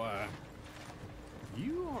ask why.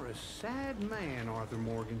 You are a sad man, Arthur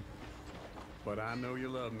Morgan. But I know you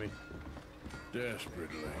love me.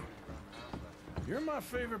 Desperately. You're my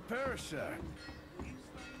favorite parasite.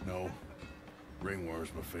 No,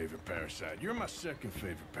 ringworm's my favorite parasite. You're my second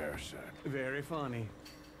favorite parasite. Very funny.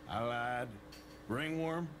 I lied.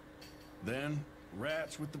 Ringworm, then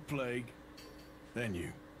rats with the plague, then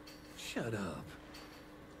you. Shut up.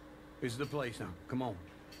 This is the place now. Come on.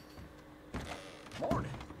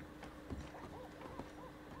 Morning.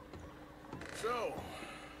 So,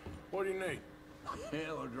 what do you need?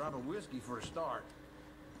 Hell, a drop of whiskey for a start.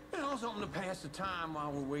 You know, something to pass the time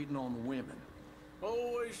while we're waiting on the women.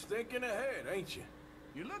 Always thinking ahead, ain't you?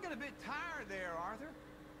 You're looking a bit tired there, Arthur.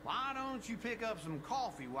 Why don't you pick up some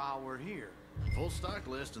coffee while we're here? Full stock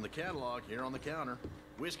list in the catalog here on the counter.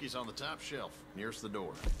 Whiskey's on the top shelf, nearest the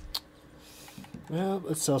door. Well,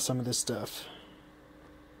 let's sell some of this stuff.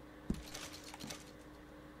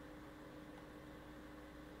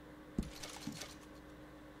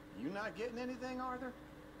 You not getting anything, Arthur?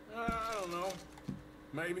 I don't know.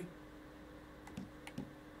 Maybe.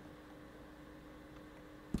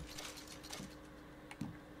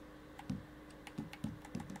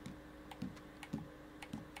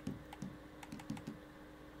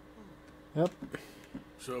 Yep.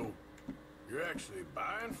 So, you're actually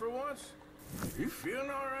buying for once? You feeling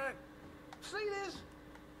all right? See this?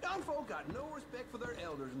 Young folk got no respect for their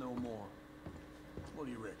elders no more. What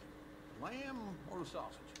do you reckon? Lamb or the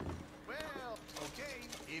sausage? Well, okay.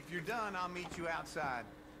 If you're done, I'll meet you outside.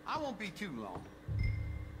 I won't be too long.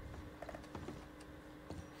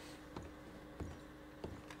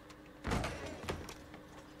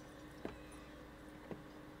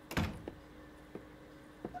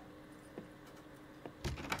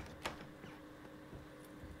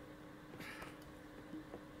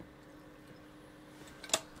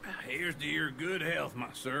 Here's to your good health, my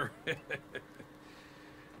sir.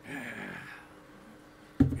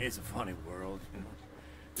 It's a funny world, you know.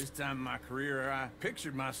 This time in my career, I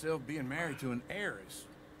pictured myself being married to an heiress.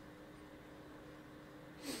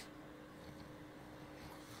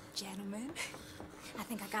 Gentlemen, I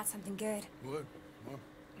think I got something good. What?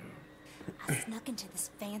 I snuck into this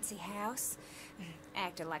fancy house.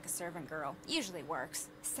 Acted like a servant girl. Usually works.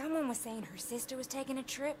 Someone was saying her sister was taking a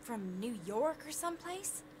trip from New York or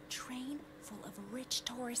someplace. Train full of rich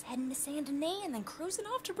tourists heading to Saint Denis and then cruising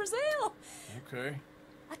off to Brazil. Okay.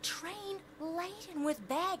 A train laden with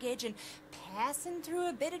baggage and passing through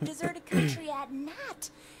a bit of deserted country at night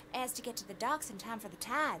as to get to the docks in time for the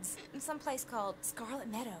tides in some place called Scarlet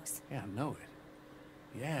Meadows. Yeah, I know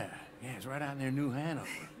it. Yeah, it's right out near New Hanover.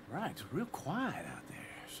 Right, it's real quiet out there.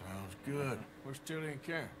 Sounds good. Where's Tilly and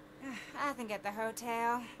Karen? I think at the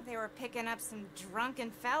hotel. They were picking up some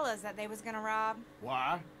drunken fellas that they was gonna rob.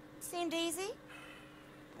 Why? Seemed easy.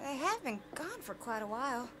 They have been gone for quite a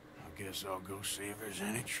while. I guess I'll go see if there's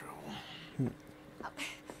any trouble. Oh,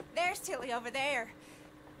 there's Tilly over there.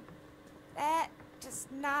 That does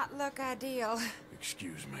not look ideal.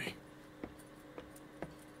 Excuse me.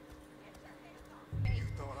 You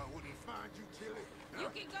thought I wouldn't find you, Tilly? You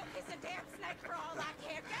can go kiss a damn snake for all I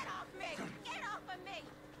care. Get off me! Get off of me!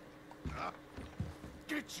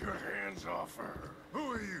 Get your hands off her.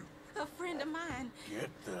 Who are you? A friend of mine. Get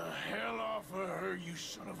the hell off of her, you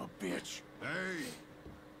son of a bitch. Hey,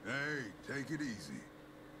 take it easy.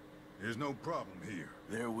 There's no problem here.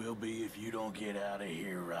 There will be if you don't get out of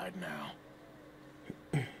here right now.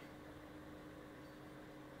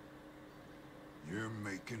 You're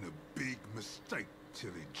making a big mistake,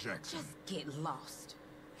 Tilly Jackson. Just get lost.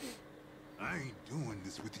 I ain't doing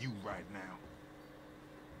this with you right now.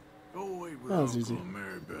 Go away with That was Uncle easy. and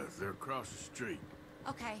Mary Beth. They're across the street.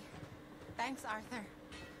 Okay. Thanks, Arthur.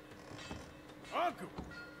 Uncle!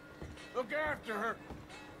 Look after her.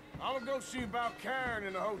 I'm gonna go see about Karen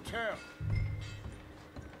in the hotel.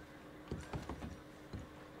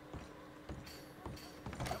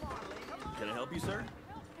 Can I help you, sir?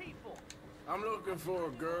 I'm looking for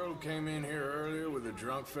a girl who came in here earlier with a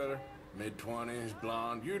drunk fella. Mid-20s,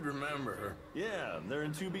 blonde. You'd remember her. Yeah, they're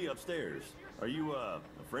in 2B upstairs. Are you, a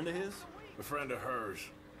friend of his? A friend of hers.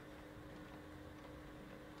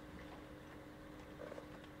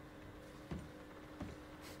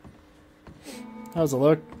 How's it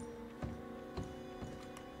look?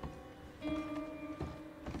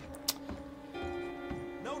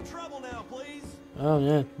 No trouble now, please. Oh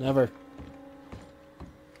yeah, never.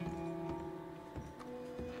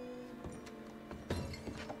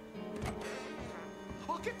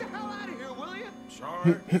 Oh, get the hell out of here, will you?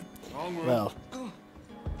 Sorry. Wrong room. Well.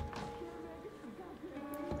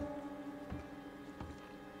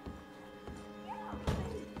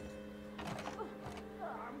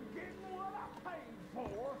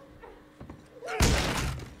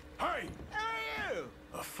 Hey! Hey, you!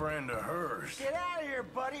 A friend of hers. Get out of here,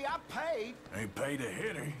 buddy. I paid. Ain't paid to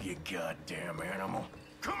hit her, you goddamn animal.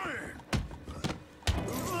 Come here!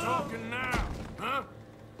 Who's talking now, huh?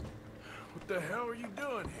 What the hell are you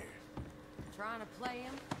doing here? Trying to play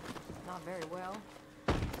him. Not very well.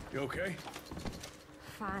 You okay?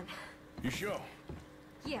 Fine. You sure?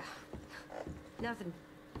 Yeah. Nothing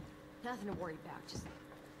to worry about. Just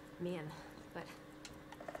men. But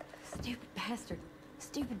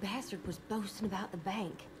stupid bastard was boasting about the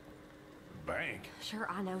bank. Bank? Sure,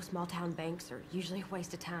 I know small town banks are usually a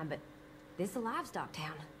waste of time, but this is a livestock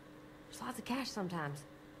town. There's lots of cash sometimes.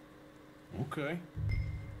 Okay.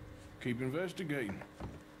 Keep investigating.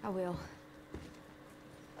 I will.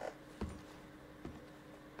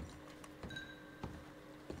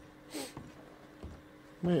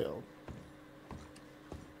 Well.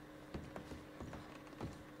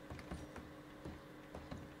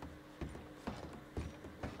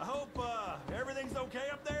 I hope, everything's okay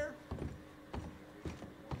up there?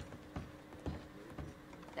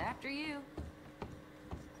 After you.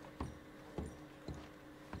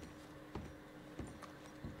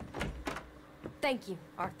 Thank you,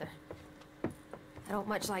 Arthur. I don't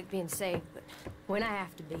much like being saved, but when I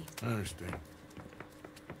have to be. I understand.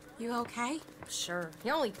 You okay? Sure. He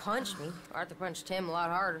only punched me. Arthur punched him a lot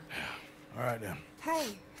harder. All right, then.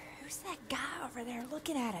 Hey, who's that guy over there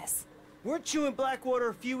looking at us? Weren't you in Blackwater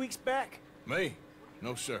a few weeks back? Me?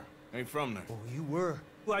 No, sir. Ain't from there. Oh, you were.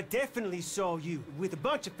 Well, I definitely saw you with a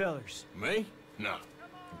bunch of fellers. Me? No.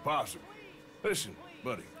 Impossible. Listen,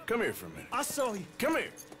 buddy, come here for a minute. I saw you. Come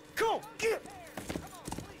here. Come on, get!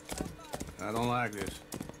 I don't like this.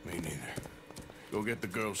 Me neither. Go get the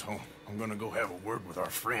girls home. I'm gonna go have a word with our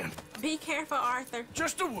friend. Be careful, Arthur.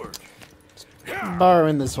 Just a word.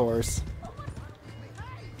 Borrowing this horse.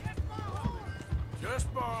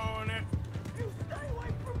 Just borrowing it. You stay away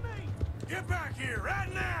from me! Get back here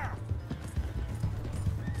right now!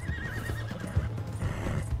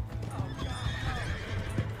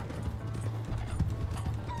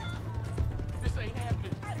 This ain't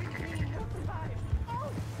happening.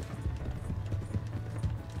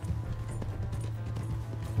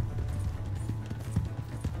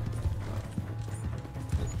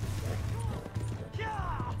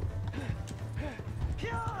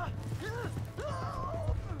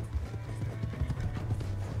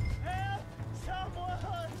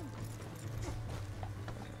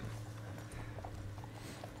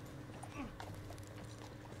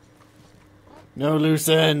 No loose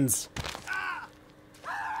ends.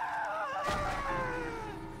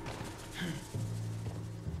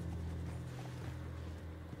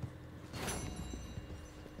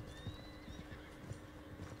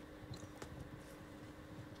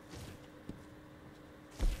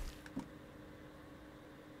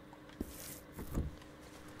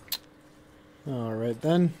 All right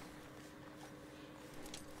then.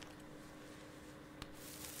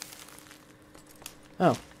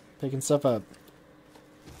 Oh, picking stuff up.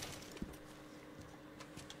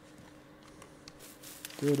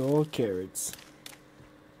 Good old carrots.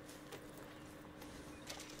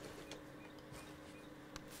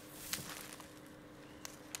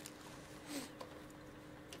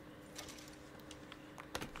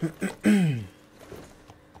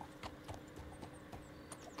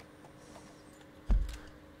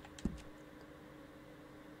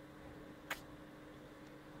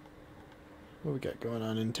 What we got going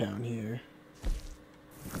on in town here?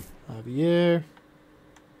 Javier.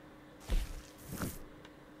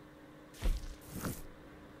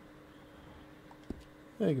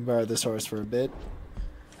 I can borrow this horse for a bit.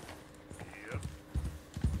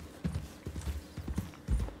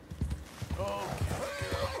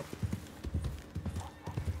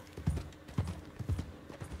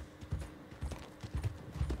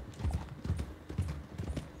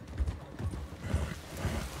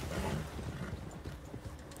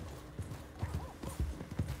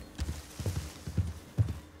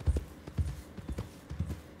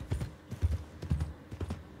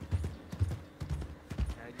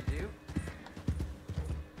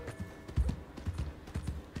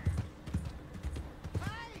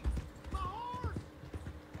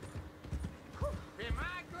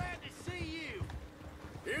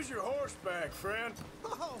 Here's your horse back, friend.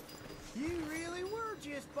 Oh, you really were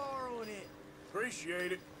just borrowing it.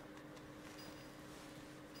 Appreciate it.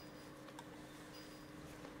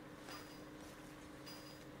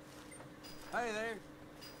 Hey there.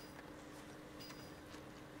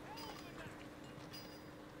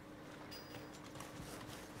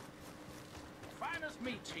 Finest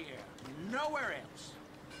meats here. Nowhere else.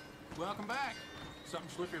 Welcome back. Something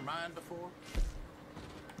slip your mind before?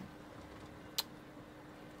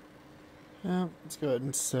 Yeah, let's go ahead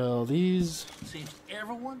and sell these. Seems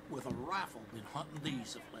everyone with a rifle been hunting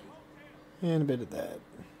these of late. And a bit of that.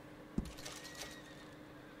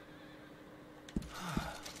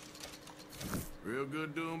 Real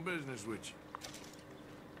good doing business with you.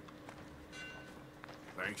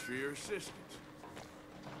 Thanks for your assistance.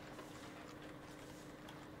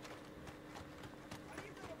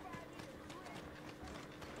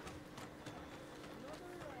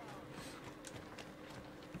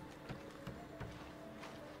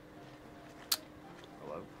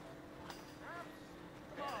 Hello?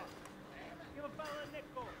 Give a fella a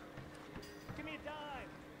nickel. Give me a dime.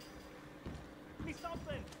 Give me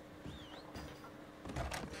something.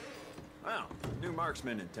 Well, new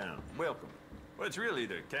marksman in town. Welcome. Well, it's really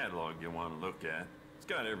the catalog you want to look at. It's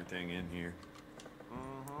got everything in here.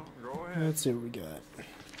 Go ahead. Let's see what we got.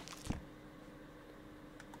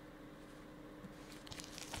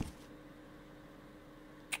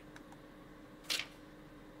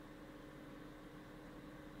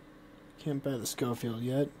 Can't buy the Schofield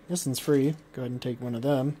yet. This one's free. Go ahead and take one of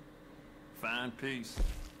them. Fine piece.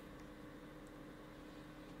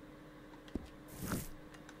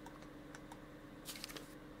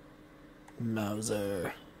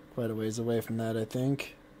 Mauser. Quite a ways away from that, I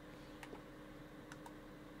think.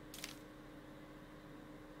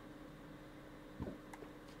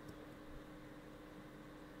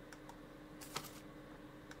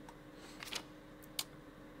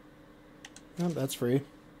 Oh, that's free.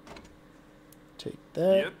 Take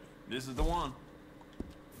that. Yep, this is the one.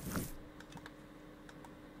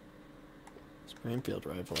 Springfield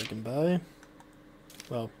rifle I can buy.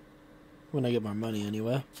 Well, when I get more money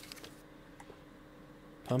anyway.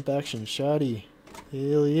 Pump action shoddy.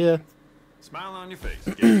 Hell yeah. Smile on your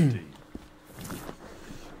face, guaranteed.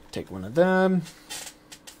 Take one of them.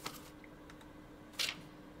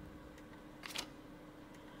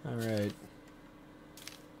 Alright.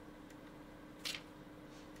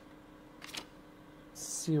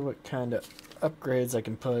 See what kind of upgrades I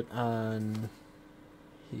can put on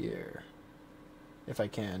here. If I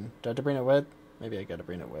can. Do I have to bring it with? Maybe I gotta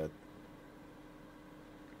bring it with.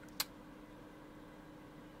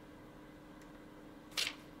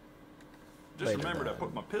 Just remembered I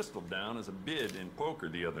put my pistol down as a bid in poker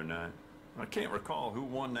the other night. I can't recall who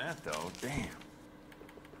won that, though. Damn.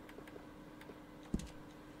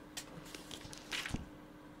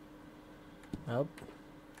 Nope.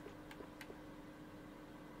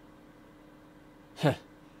 Heh.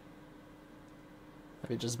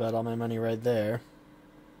 be just about all my money right there.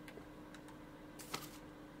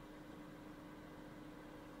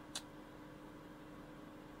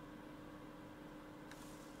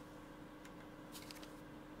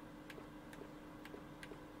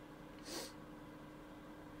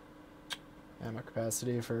 Ammo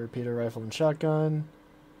capacity for repeater rifle and shotgun.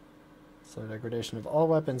 Slow degradation of all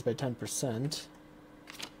weapons by 10%.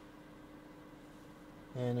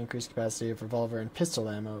 And increased capacity of revolver and pistol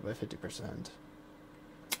ammo by 50%.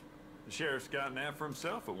 The sheriff's gotten that for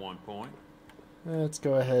himself at one point. Let's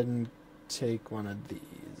go ahead and take one of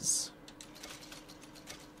these.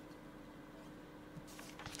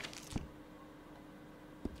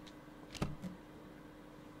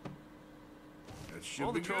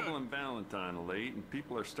 All the trouble in Valentine late, and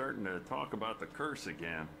people are starting to talk about the curse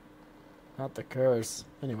again. Not the curse.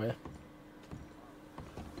 Anyway.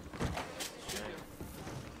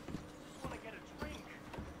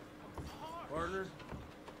 Partner?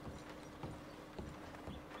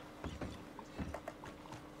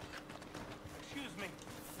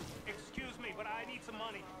 Excuse me, but I need some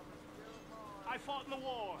money. I fought in the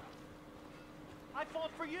war. I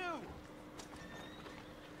fought for you.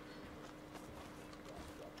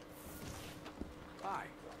 Hi.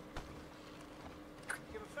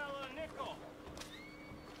 Give a fella a nickel.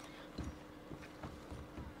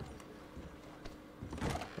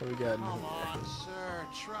 What we got in Come here? on, sir.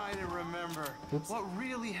 Try to remember. Oops. What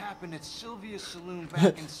really happened at Sylvia's Saloon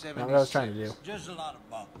back in 76. Not what I was trying to do. Just a lot of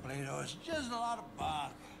bunk, Plato. It's just a lot of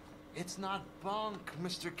bunk. It's not bunk,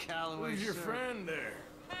 Mr. Calloway, Who's your sir. friend there?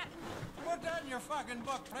 Put that in your fucking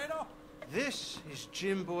book, Plato. This is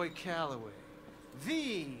Jim Boy Calloway.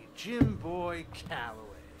 The Jim Boy Calloway.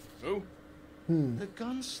 Who? The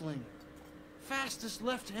gunslinger. Fastest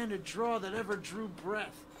left-handed draw that ever drew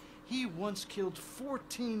breath. He once killed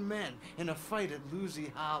 14 men in a fight at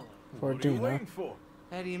Lucy Hollow. 14, huh? Waiting for?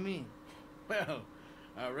 How do you mean? Well,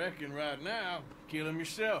 I reckon right now, kill him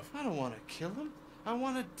yourself. I don't want to kill him. I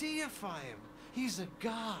want to deify him. He's a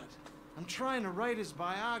god. I'm trying to write his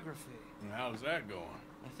biography. And how's that going?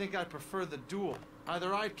 I think I prefer the duel.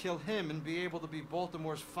 Either I'd kill him and be able to be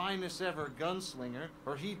Baltimore's finest ever gunslinger,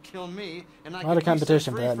 or he'd kill me and I A lot of could be set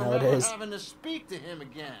competition for free that from nowadays. ever having to speak to him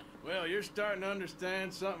again. Well, you're starting to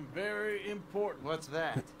understand something very important. What's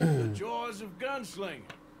that? The joys of gunslinging.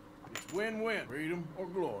 It's win-win, freedom or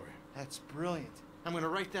glory. That's brilliant. I'm going to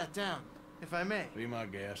write that down, if I may. Be my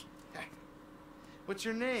guest. What's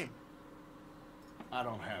your name? I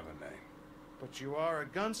don't have a name. But you are a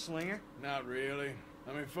gunslinger. Not really.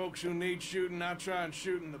 I mean, folks who need shooting, I try and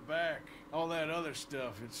shoot in the back. All that other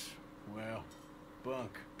stuff, it's, well,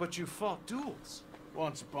 bunk. But you fought duels.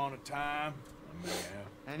 Once upon a time, I may have.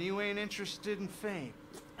 And you ain't interested in fame.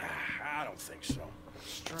 I don't think so.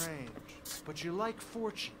 Strange. But you like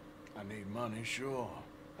fortune. I need money, sure.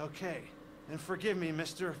 Okay. And forgive me,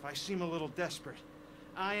 mister, if I seem a little desperate.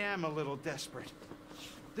 I am a little desperate.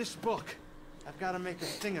 This book, I've got to make a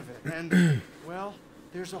thing of it. And, well,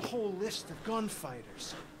 there's a whole list of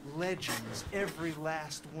gunfighters. Legends, every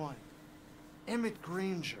last one. Emmett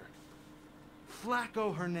Granger.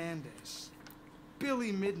 Flaco Hernandez.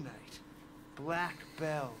 Billy Midnight. Black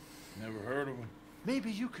Bell. Never heard of him.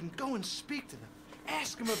 Maybe you can go and speak to them.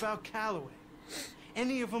 Ask them about Calloway.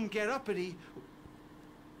 Any of them get uppity,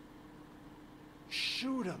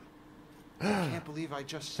 shoot them. I can't believe I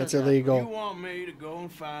just said That's that. illegal. You want me to go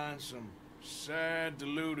and find some sad,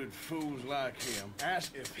 deluded fools like him,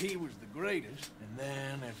 ask if he was the greatest, and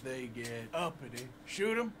then if they get uppity,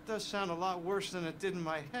 shoot him? Does sound a lot worse than it did in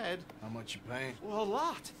my head. How much you paying? Well, a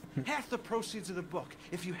lot. Half the proceeds of the book,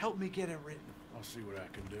 if you help me get it written. I'll see what I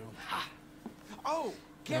can do. Oh,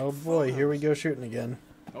 get Oh boy, photos. here we go shooting again.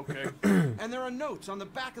 Okay. And there are notes on the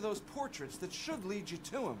back of those portraits that should lead you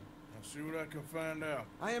to him. I'll see what I can find out.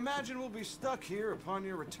 I imagine we'll be stuck here upon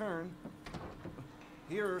your return.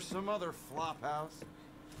 Here or some other flop house.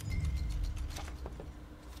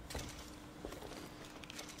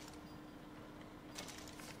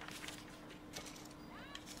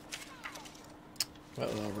 Well,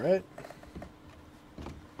 alright.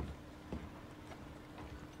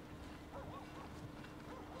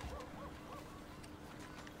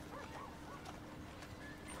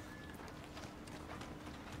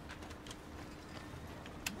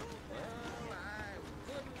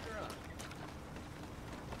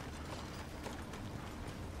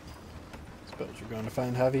 Suppose we're going to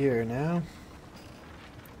find Javier now.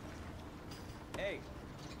 Hey,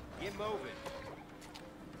 get moving.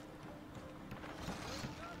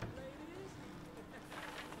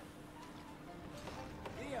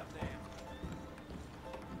 Get up there.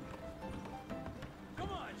 Come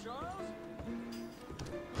on, Charles.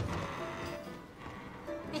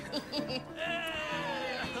 Alright,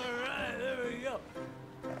 there we go.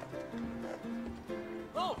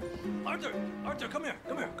 Oh, Arthur! Arthur, come here.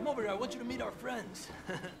 Come here. Come over here. I want you to meet our friends.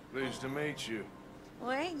 Pleased to meet you.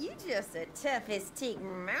 Well, ain't you just the toughest teak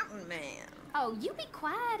mountain man? Oh, you be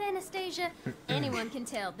quiet, Anastasia. Anyone can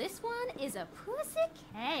tell this one is a pussy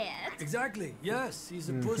cat. Exactly. Yes, he's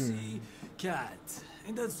a pussy cat.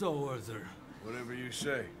 Ain't that so, Arthur? Whatever you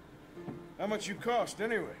say. How much you cost,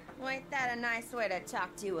 anyway? Well, ain't that a nice way to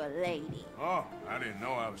talk to a lady? Oh, I didn't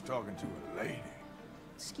know I was talking to a lady.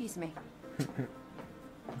 Excuse me.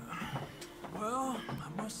 Well, I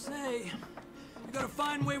must say, you got a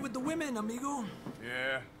fine way with the women, amigo.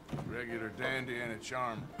 Yeah, regular dandy and a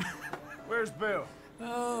charmer. Where's Bill?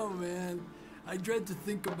 Oh, man. I dread to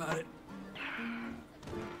think about it.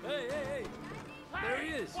 Hey, hey, hey. There he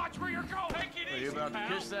is. Watch where you're going. Take it Are easy, you about pal.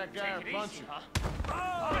 to kiss that guy or punch him?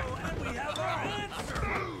 Oh, and we have our answer.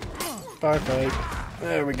 Firefight.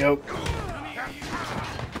 There we go.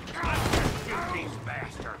 These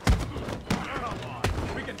bastards. Come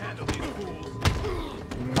on. We can handle these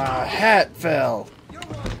fools. My hat fell.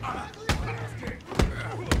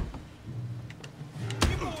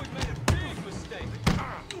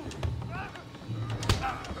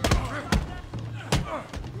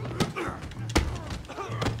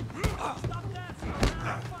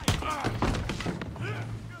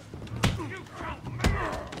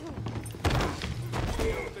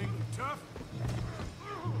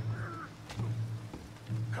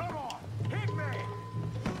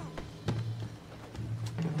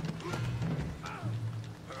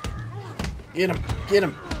 Get him! Get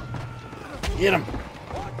him! Get him!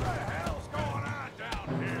 What the hell's going on down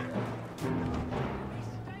here?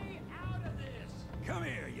 Stay out of this. Come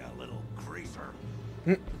here, you little greaser.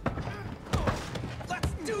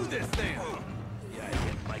 Let's do this then. Yeah,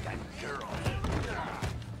 hit like a girl.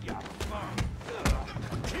 You bum.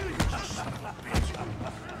 Kill you, son of a bitch.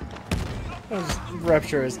 Let's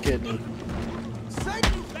rupture his kidney.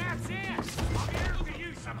 That's it. I'm here to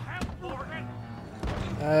use some help, Morgan.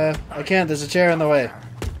 I can't. There's a chair in the way. I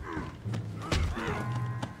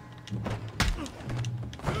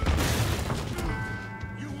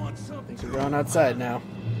think we're going outside now.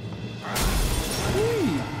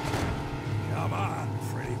 Come on,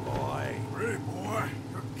 pretty boy. Pretty boy?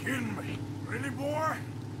 You're kidding me. Pretty boy?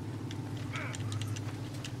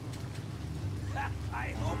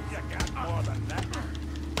 I hope you got more than that.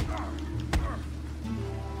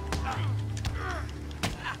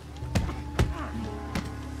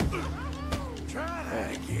 Try that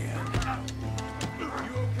again. You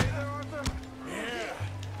okay there, Arthur? Yeah.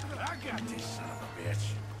 I got this son of a bitch.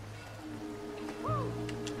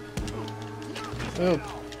 Oh.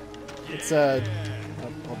 It's, oh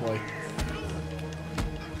boy.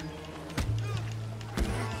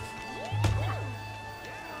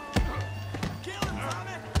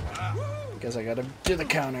 Guess I gotta do the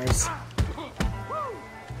counters.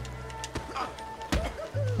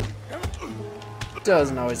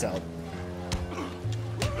 Doesn't always help.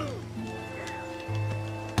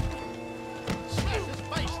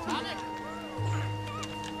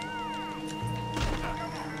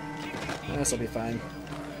 This'll be fine.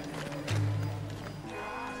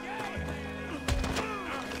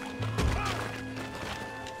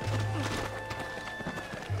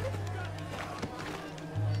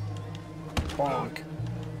 Bonk.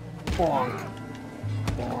 Bonk.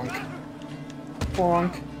 Bonk.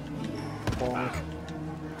 Bonk. Bonk.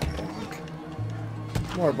 Bonk.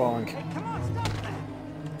 More bonk. Come on, stop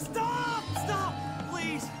that! Stop! Stop!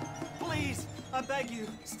 Please! Please! I beg you,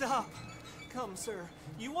 stop! Come, sir.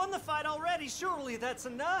 You won the fight already. Surely that's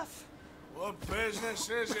enough. What business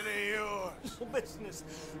is it of yours? No business.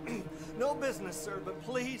 No business, sir, but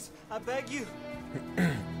please, I beg you.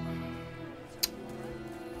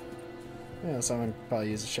 Yeah, someone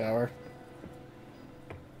probably use a shower.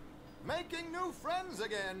 Making new friends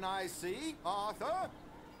again, I see, Arthur.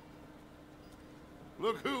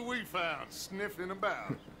 Look who we found sniffing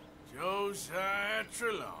about. Josiah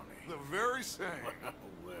Trelawney. The very same.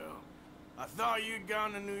 Well, I thought you'd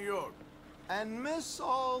gone to New York. And miss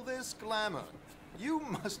all this glamour. You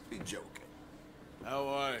must be joking. How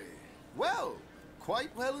are you? Well,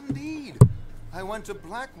 quite well indeed. I went to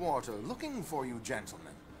Blackwater looking for you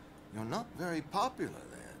gentlemen. You're not very popular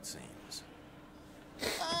there, it seems.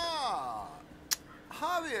 Ah!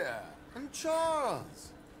 Javier and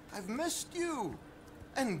Charles. I've missed you.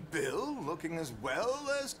 And Bill looking as well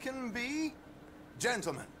as can be.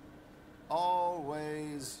 Gentlemen,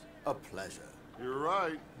 always a pleasure. You're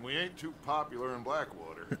right. We ain't too popular in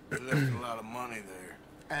Blackwater. We left a lot of money there.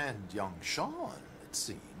 And young Sean, it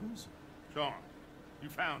seems. Sean, you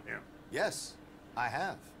found him. Yes, I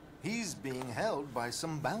have. He's being held by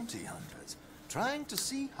some bounty hunters, trying to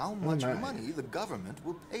see how much money the government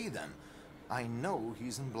will pay them. I know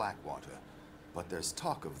he's in Blackwater, but there's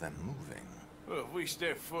talk of them moving. Well, if we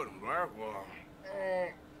step foot in Blackwater...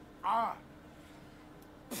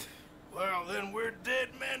 Well, then we're dead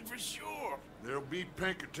men for sure. There'll be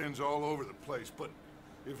Pinkertons all over the place, but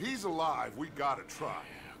if he's alive, we gotta try.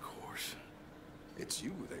 Yeah, of course. It's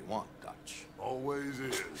you they want, Dutch. Always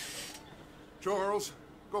is. Charles,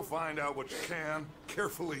 go find out what you can,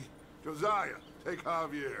 carefully. Josiah, take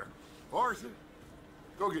Javier. Arthur,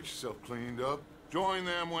 go get yourself cleaned up. Join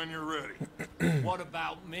them when you're ready. What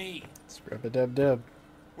about me? Scrub-a-dub-dub.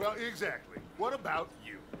 Well, exactly. What about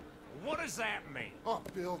you? What does that mean? Oh,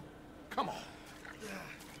 Bill, come on.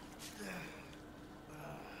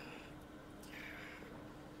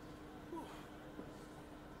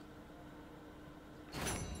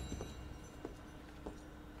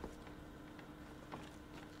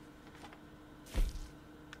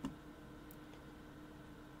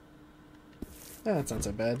 Oh, that's not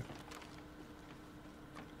so bad.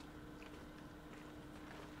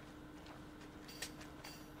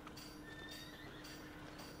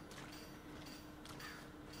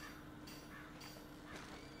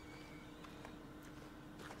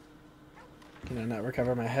 Can I not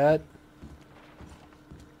recover my hat?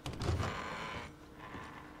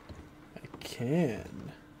 I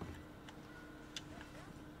can.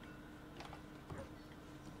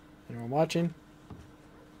 Anyone watching?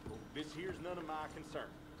 This here's none of my concern.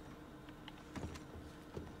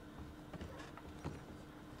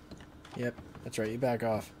 Yep, that's right. You back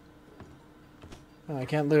off. Oh, I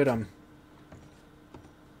can't loot them.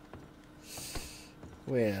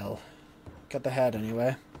 Well, got the hat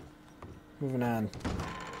anyway. Moving on.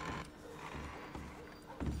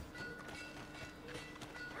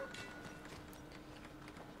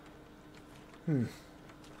 For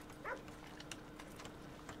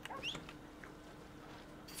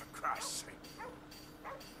Christ's sake.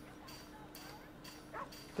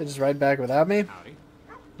 They just ride back without me? Howdy.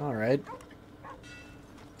 Alright.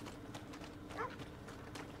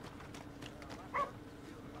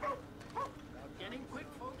 Getting quick,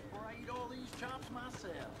 folks, before I eat all these chops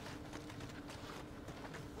myself.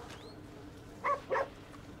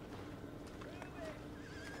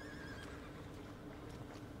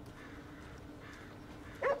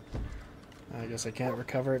 I guess I can't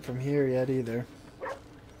recover it from here yet either.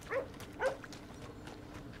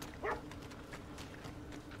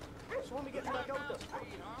 So when we get back out there,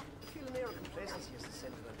 feel an air of complacency as the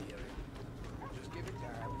center of the area. Just give it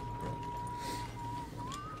time.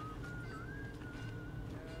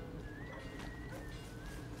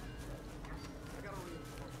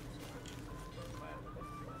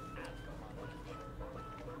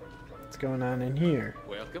 What's going on in here?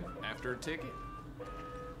 Welcome. After a ticket?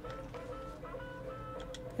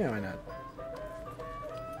 Yeah, why not?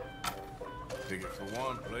 Ticket for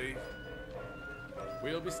one, please.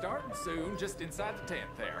 We'll be starting soon, just inside the tent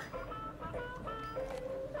there.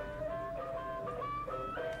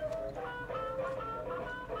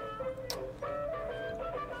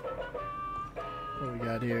 What we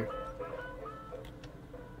got here?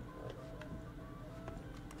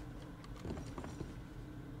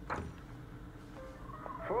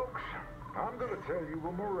 Folks, I'm going to tell you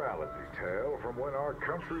a morality tale from when our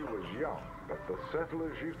country was young that the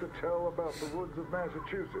settlers used to tell about the woods of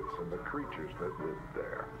Massachusetts and the creatures that lived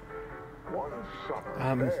there. One summer,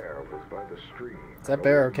 Bear was by the stream. Is that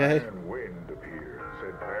Bear okay? And wind appeared.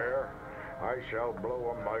 Said Bear, I shall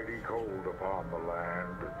blow a mighty cold upon the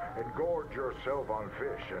land, and gorge yourself on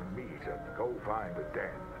fish and meat, and go find a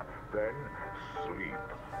den. Then sleep,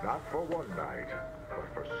 not for one night, but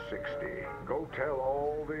for 60. Go tell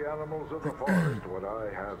all the animals of the forest what I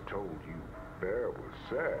have told you. Bear was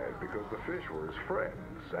sad because the fish were his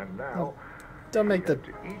friends, and now don't make the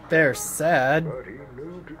bear sad. but he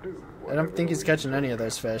knew to do. I don't think he's catching any of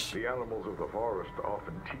those fish. The animals of the forest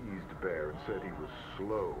often teased Bear and said he was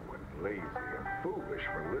slow and lazy and foolish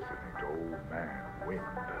for listening to Old Man Wind.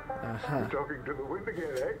 You're talking to the wind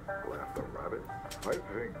again, eh? Laughed the rabbit. I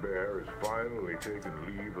think Bear has finally taken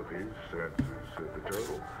leave of his senses, said the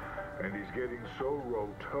turtle. And he's getting so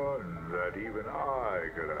rotund that even I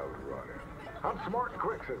could outrun him. I'm smart and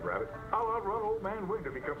quick, said Rabbit. I'll outrun Old Man Wind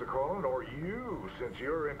if he comes a-calling, or you, since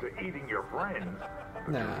you're into eating your friends.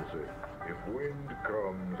 The turtle said, if Wind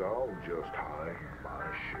comes, I'll just hide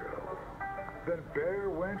my shell. Then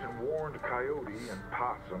Bear went and warned Coyote and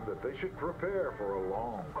Possum that they should prepare for a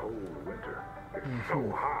long, cold winter. It's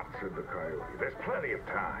so hot, said the Coyote. There's plenty of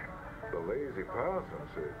time. The lazy Possum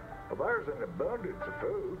said, well, there's an abundance of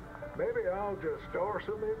food. Maybe I'll just store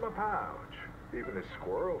some in my pouch. Even his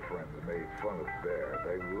squirrel friends made fun of Bear.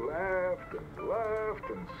 They laughed and laughed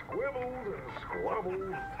and squibbled and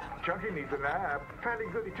squabbled. Chunky needs a nap. Fatty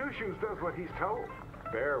Goody Two-Shoes does what he's told.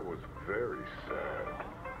 Bear was very sad.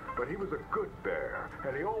 But he was a good bear,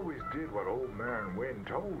 and he always did what Old Man Wynn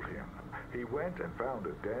told him. He went and found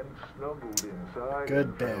a den, snuggled inside, Good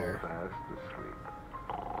and bear. fell fast asleep.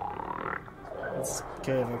 This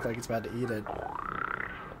cave looks like it's about to eat it.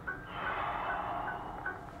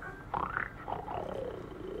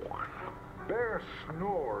 Bear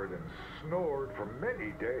snored and snored for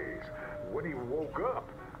many days. When he woke up,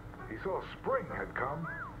 he saw spring had come.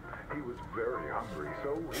 He was very hungry,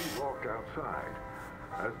 so he walked outside.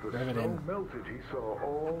 As the snow melted, he saw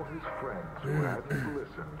all his friends who hadn't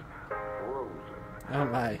listened, frozen, Oh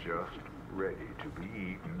my. just ready to be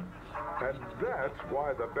eaten. And that's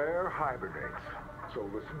why the bear hibernates. So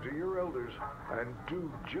listen to your elders and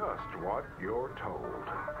do just what you're told.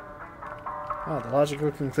 Oh, the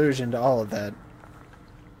logical conclusion to all of that.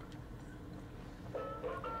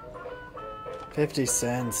 50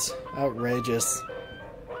 cents. Outrageous.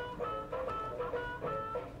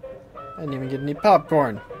 I didn't even get any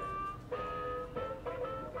popcorn.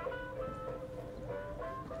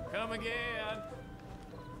 Come again.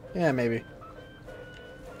 Yeah, maybe.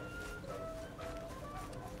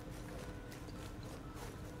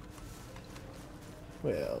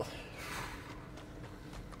 Well.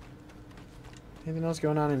 Anything else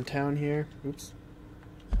going on in town here? Oops.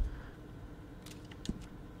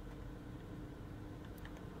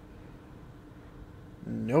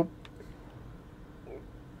 Nope.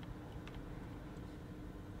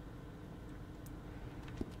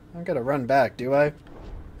 I'm gonna run back, do I?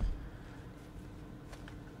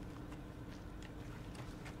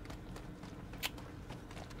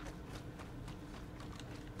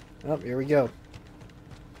 Oh, here we go.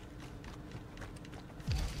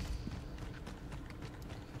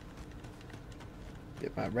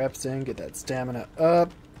 Get my reps in, get that stamina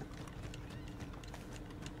up.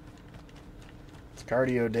 It's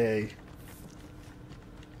cardio day.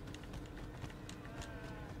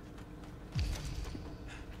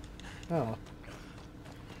 Oh.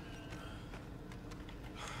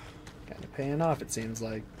 Kind of paying off, it seems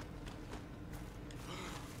like.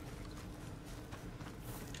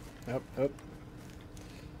 Oh, oh.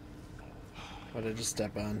 What did I just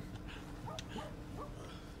step on?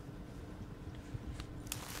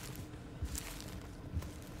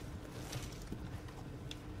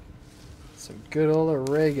 Some good old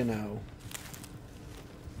oregano.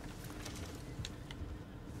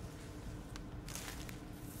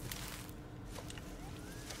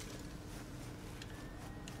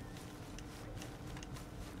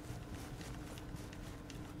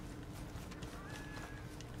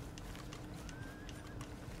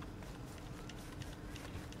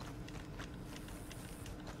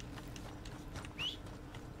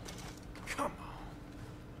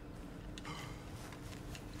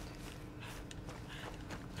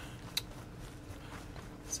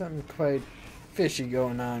 Something quite fishy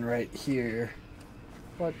going on right here.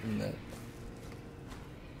 What in the...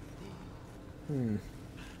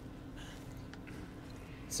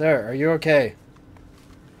 Sir, are you okay?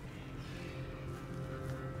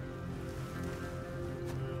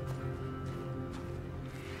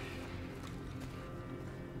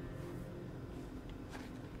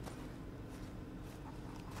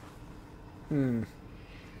 Hmm.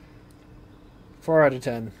 4 out of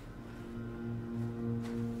 10.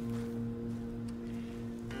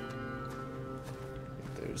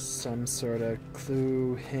 There's some sort of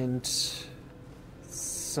clue, hint,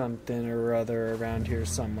 something or other around here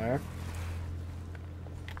somewhere.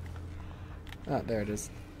 Ah, there it is.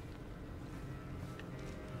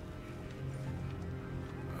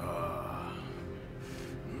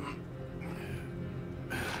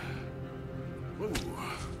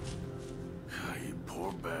 You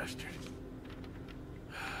poor bastard.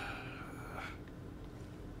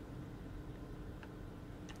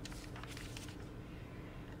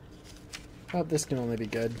 Oh, this can only be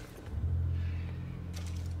good.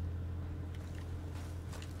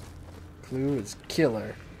 Clue is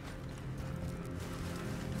killer.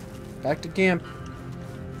 Back to camp.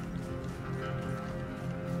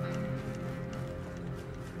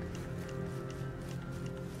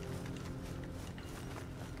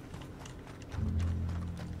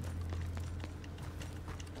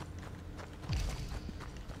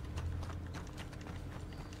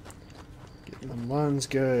 Getting them ones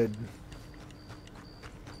good.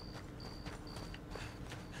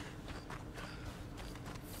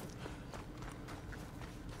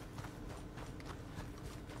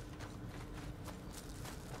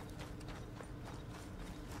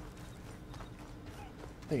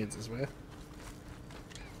 think it's this way.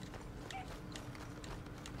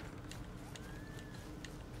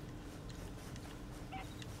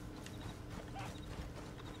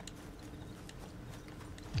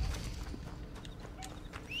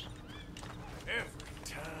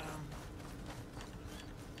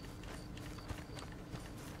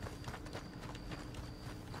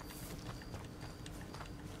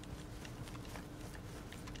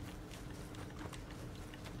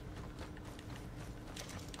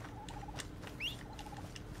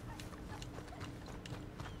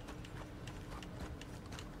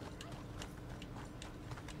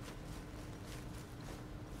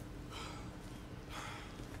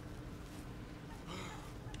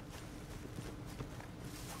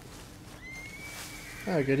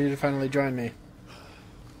 Oh, good, you finally joined me.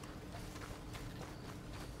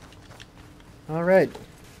 Alright.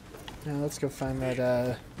 Now let's go find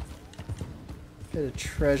that bit of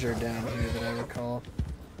treasure down here that I recall.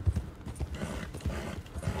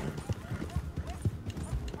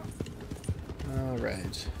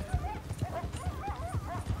 Alright.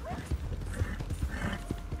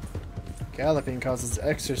 Galloping causes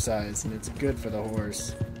exercise, and it's good for the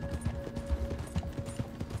horse.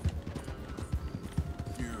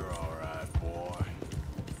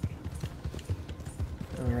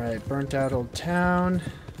 Alright, burnt out old town.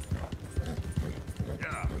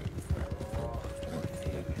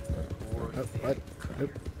 Oh, what? Oh,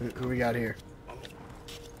 who we got here?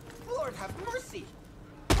 Lord have mercy!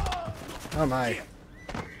 Oh my.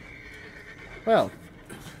 Well,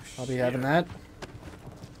 I'll be having that.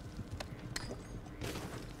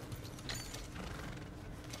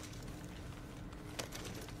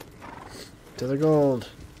 To the gold.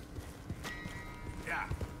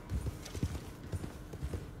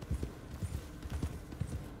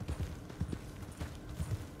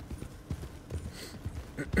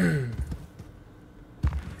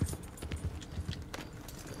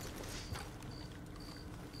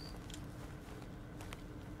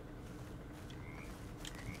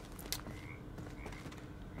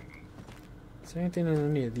 Is there anything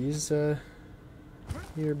in any of these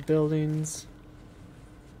here buildings?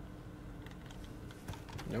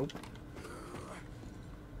 Nope.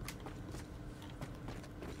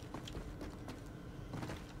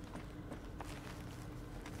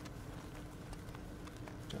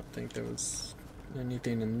 Don't think there was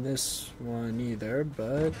anything in this one either,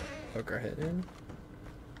 but poke our head in.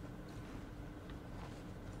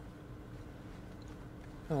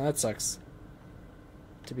 Oh, that sucks.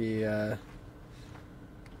 To be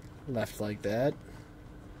left like that.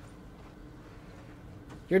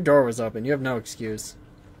 Your door was open. You have no excuse.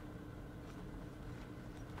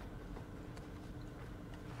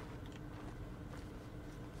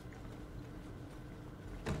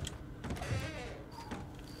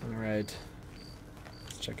 Alright.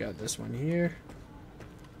 Let's check out this one here.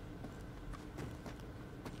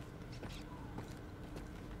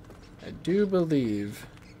 I do believe...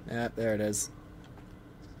 Ah, there it is.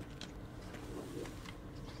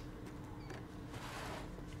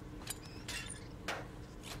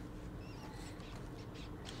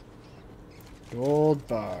 Gold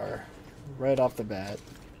bar. Right off the bat.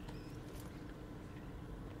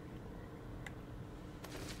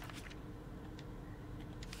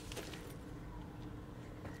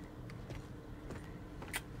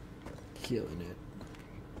 Killing it.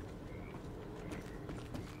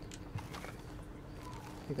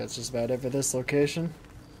 I think that's just about it for this location.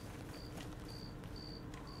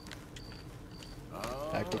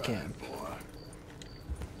 Back to camp.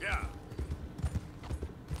 Yeah.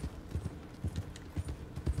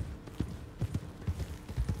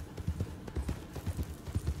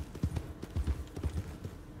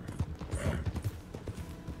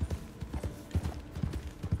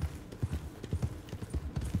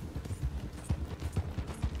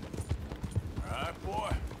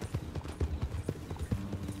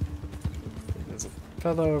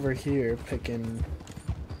 Fellow over here picking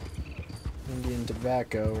Indian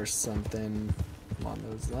tobacco or something along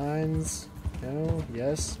those lines. No?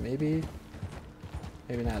 Yes? Maybe?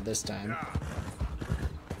 Maybe not this time.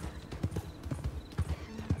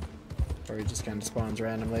 Or he just kind of spawns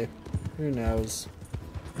randomly. Who knows?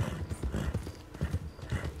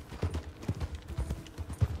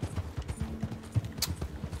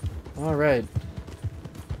 Alright.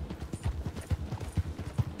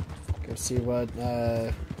 Go see what,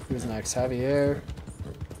 who's next? Javier.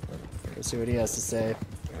 Go see what he has to say.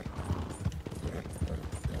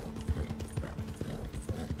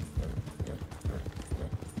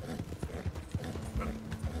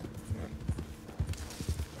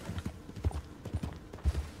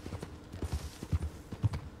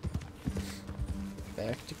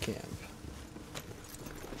 Back to camp.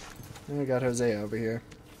 I got Jose over here.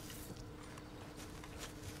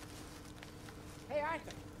 Hey,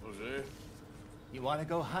 Arthur. Jose? You want to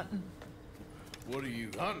go hunting? What are you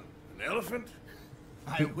hunting? An elephant?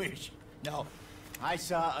 I wish. No. I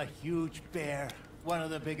saw a huge bear. One of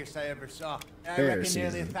the biggest I ever saw. I Bear reckon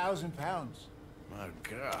nearly season. 1,000 pounds. My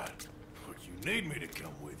God. Look, you need me to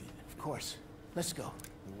come with you. Of course. Let's go.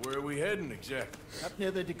 Where are we heading exactly? Up near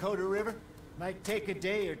the Dakota River. Might take a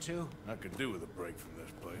day or two. I could do with a break from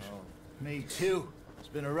this place. Oh, me too. It's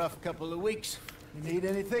been a rough couple of weeks. You need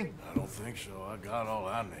anything? I don't think so. I got all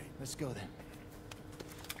I need. Let's go then.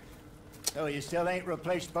 Oh, you still ain't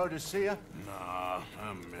replaced Boadicea? Nah,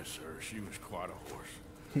 I miss her. She was quite a horse.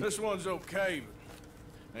 This one's okay,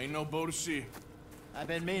 but ain't no Boadicea. I've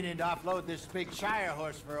been meaning to offload this big Shire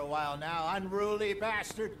horse for a while now. Unruly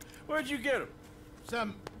bastard. Where'd you get him?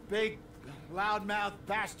 Some big, loudmouth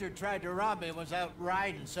bastard tried to rob me and was out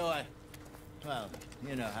riding, so I... Well,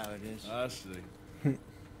 you know how it is. I see.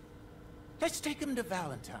 Let's take him to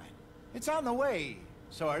Valentine. It's on the way,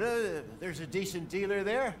 sorta. There's a decent dealer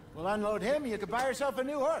there. We'll unload him, you can buy yourself a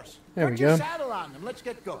new horse. There we Put your go. saddle on him. Let's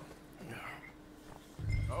get going.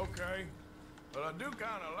 Okay, but I do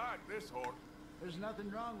kind of like this horse. There's nothing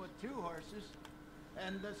wrong with two horses.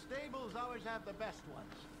 And the stables always have the best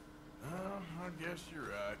ones. I guess you're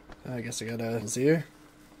right. I guess I got a Zir.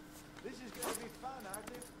 This is gonna be fun,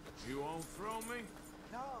 Arthur. You won't throw me?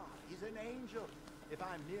 No, he's an angel. If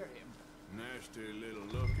I'm near him. Nasty little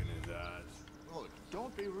look in his eyes. Oh,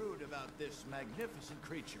 don't be rude about this magnificent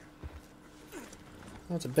creature.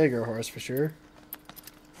 That's a bigger horse for sure.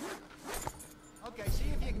 Okay, see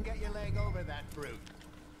if you can get your leg over that brute.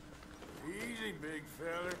 Easy, big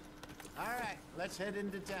feller. All right, let's head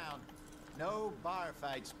into town. No bar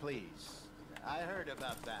fights, please. I heard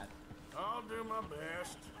about that. I'll do my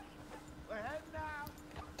best. We're heading out.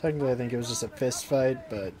 Technically, I think it was just a fist fight,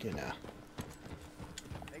 but you know.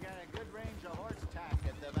 They got a good range of horse tack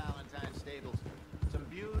at the Valentine stables. Some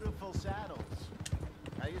beautiful saddles.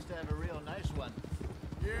 I used to have a real nice one.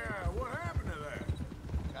 Yeah, what happened to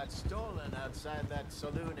that? Got stolen outside that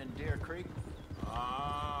saloon in Deer Creek.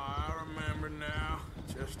 Ah, I remember now.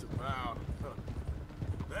 Just about.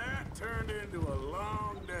 That turned into a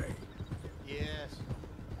long day. Yes.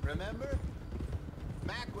 Remember?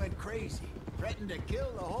 Mac went crazy, threatened to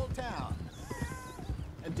kill the whole town.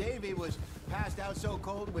 And Davy was passed out so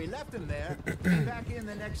cold we left him there. Came back in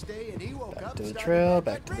the next day and he woke up To and the started trail,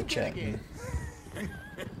 back back to the chatting.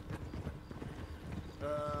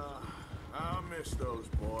 I miss those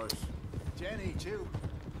boys. Jenny too.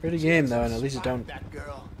 Pretty game though, and at least you don't That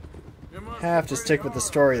girl. have to stick with the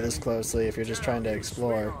story this closely if you're just trying to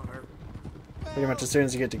explore. Pretty much as soon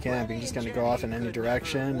as you get to camp, you can just kind of go off in any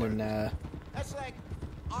direction and That's like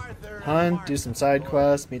Arthur and hunt, do some side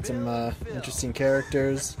quests, meet some interesting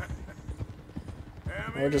characters,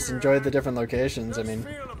 or just enjoy the different locations. I mean,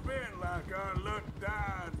 Feel a bit like our luck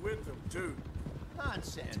died with them too.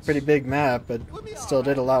 Nonsense. pretty big map, but still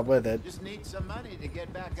did a lot with it. Just need some money to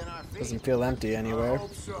get back on our feet. Doesn't feel empty I anywhere.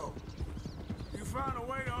 hope so. You find a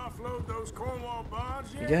way to offload those Cornwall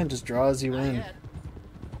bonds yet? Again, just draws you Not in. yet.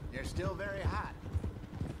 They're still very hot.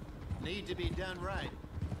 Need to be done right.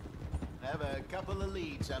 I have a couple of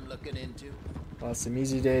leads I'm looking into. Well, some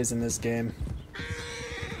easy days in this game.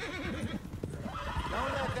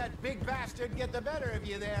 Don't let that big bastard get the better of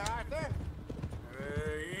you there, Arthur.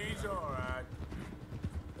 He's all right.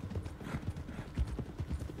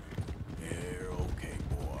 You're okay,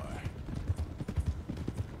 boy.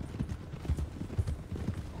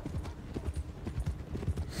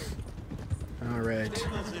 All right.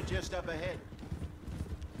 Stables are just up ahead.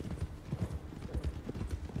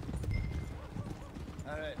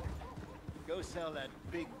 All right. Go sell that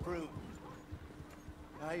big brute.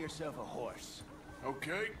 Buy yourself a horse.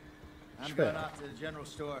 Okay. I'm Sure. going off to the general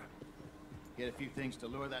store. Get a few things to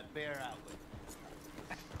lure that bear out with.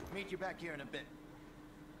 Meet you back here in a bit.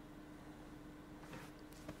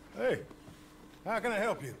 Hey, how can I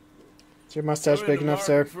help you? Is your mustache big enough,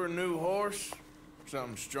 sir? For a new horse?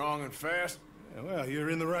 Something strong and fast? Yeah, well, you're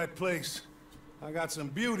in the right place. I got some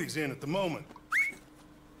beauties in at the moment.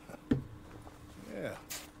 Yeah.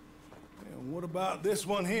 And what about this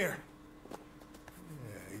one here?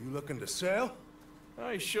 Yeah, you looking to sell?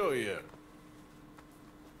 I ain't sure yet.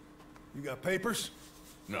 You got papers?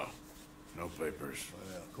 No. No papers.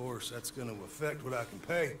 Well, of course, that's gonna affect what I can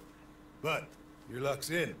pay. But your luck's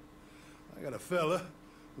in. I got a fella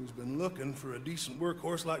who's been looking for a decent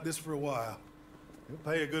workhorse like this for a while. He'll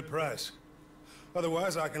pay a good price.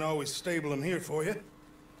 Otherwise, I can always stable him here for you.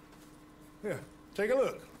 Here, take a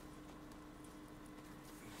look.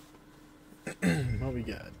 What we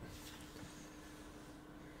got?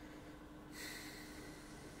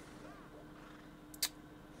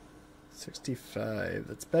 $65.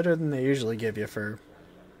 That's better than they usually give you for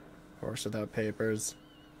horse without papers.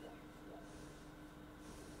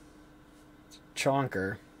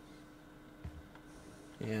 Chonker.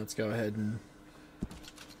 Yeah, let's go ahead and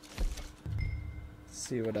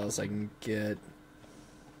see what else I can get.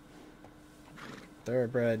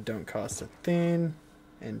 Thoroughbred don't cost a thing.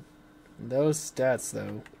 And those stats,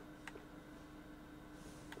 though.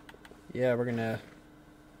 Yeah, we're gonna...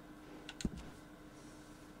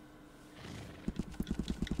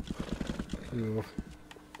 Ooh.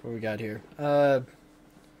 What we got here? Nah.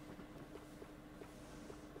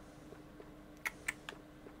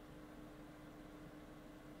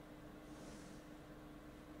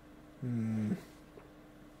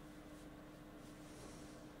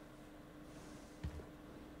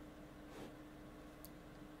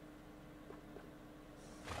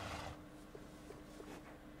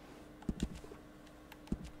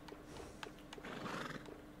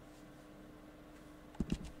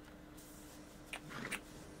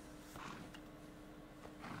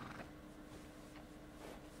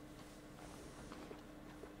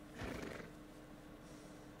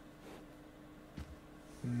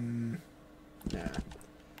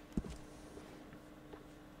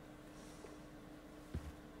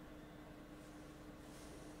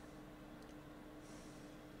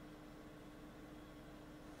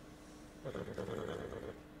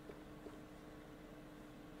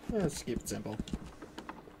 Let's keep it simple.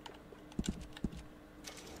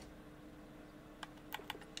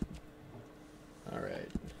 All right.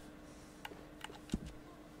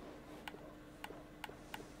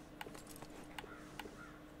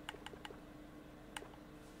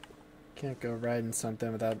 Can't go riding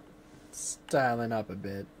something without styling up a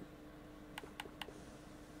bit.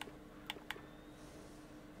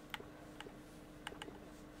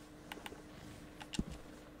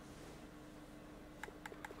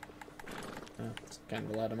 Oh, it's kind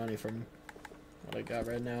of a lot of money from what I got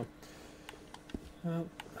right now. Well,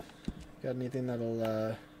 got anything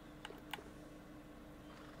that'll,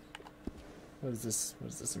 what does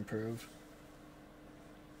this improve?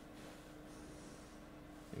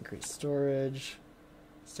 Increase storage,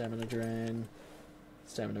 stamina drain,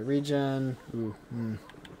 stamina regen. Ooh,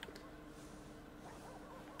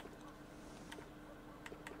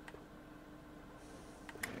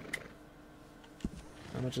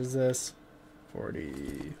 How much is this?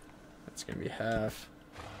 40. That's gonna be half.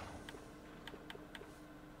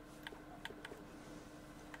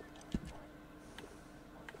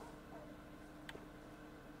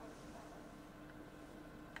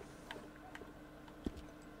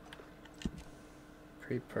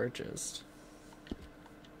 Pre-purchased.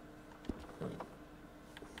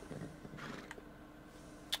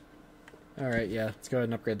 Alright, yeah, let's go ahead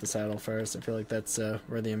and upgrade the saddle first. I feel like that's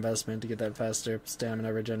worth the investment to get that faster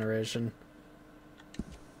stamina regeneration.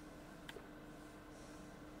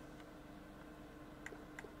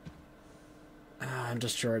 I'm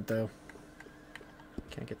just short though.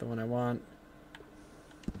 Can't get the one I want.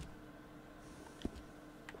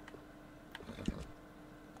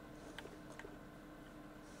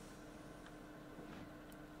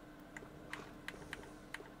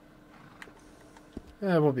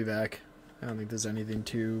 Yeah, we'll be back. I don't think there's anything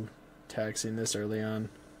too taxing this early on.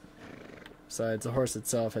 Besides, the horse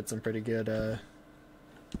itself had some pretty good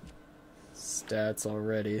stats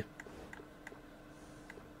already.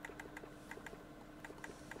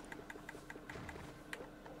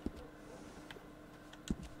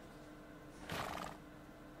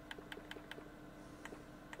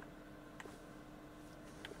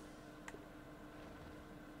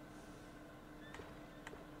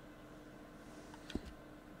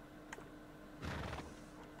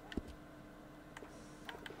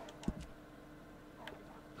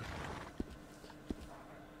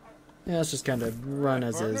 Yeah, let's just kind of run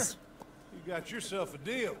as is. You got yourself a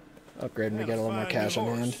deal. Upgrade to get a little more cash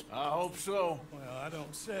on hand. I hope so. Well, I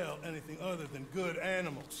don't sell anything other than good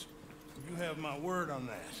animals. You have my word on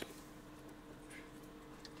that.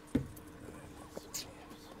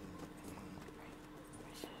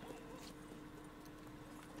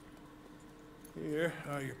 Here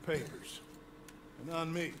are your papers. And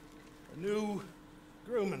on me, a new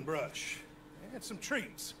grooming brush and some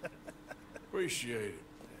treats. Appreciate it.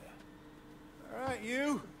 All right,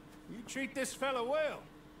 you treat this fella well.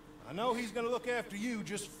 I know he's gonna look after you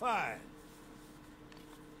just fine.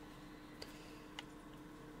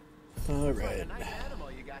 All right. A nice animal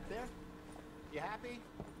you got there. You happy?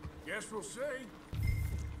 Guess we'll see.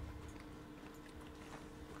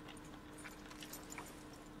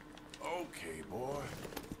 Okay, boy.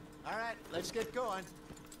 All right, let's get going.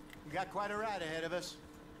 We got quite a ride ahead of us.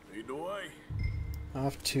 Lead the way.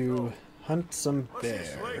 Off to hunt some What's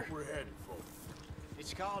this lake bear. we're heading for?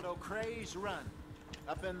 It's called O'Creagh's Run,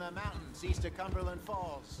 up in the mountains east of Cumberland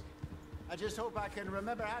Falls. I just hope I can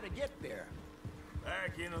remember how to get there.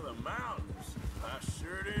 Back into the mountains. I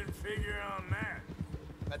sure didn't figure on that.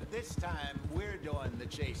 But this time, we're doing the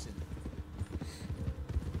chasing.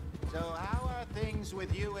 So how are things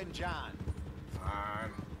with you and John?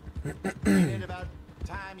 Fine. Ain't it about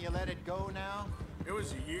time you let it go now? It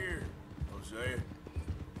was a year, Hosea.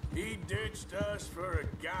 He ditched us for a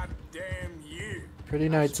goddamn year. Pretty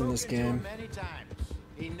nights in this I've spoken to game. him many times.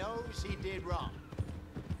 He knows he did wrong.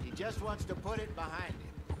 He just wants to put it behind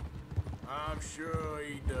him. I'm sure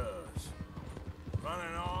he does.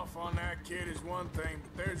 Running off on that kid is one thing,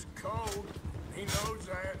 but there's code. He knows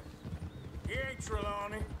that. He ain't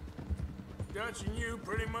Trelawney. Dutch and you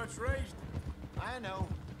pretty much raised him. I know.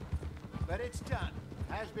 But it's done.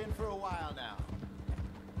 Has been for a while now.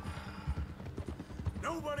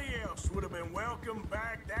 Nobody else would have been welcomed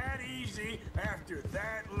back that easy after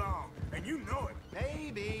that long. And you know it.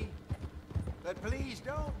 Maybe. But please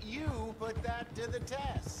don't you put that to the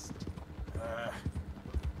test.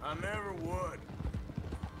 I never would.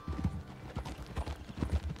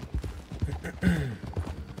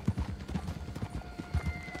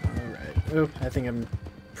 Alright. Oh, I think I'm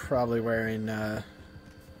probably wearing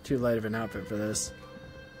too light of an outfit for this.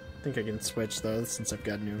 I think I can switch though, since I've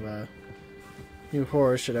got new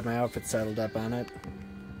horse. Should have my outfit saddled up on it.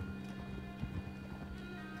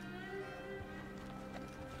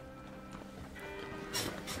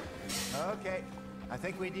 Okay. I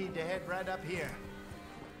think we need to head right up here.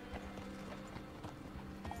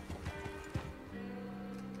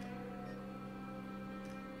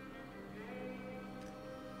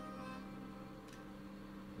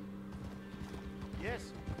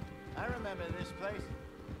 Yes, I remember this place.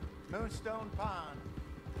 Moonstone Pond.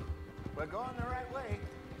 We're going the right way.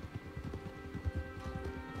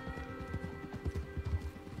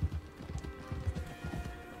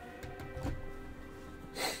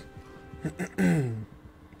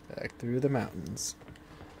 Back through the mountains.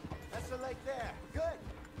 That's the lake there. Good.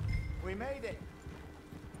 We made it.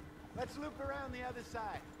 Let's loop around the other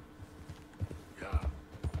side. Yeah.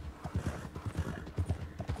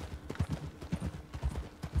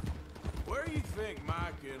 Where do you think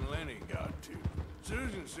Micah and Lenny got to?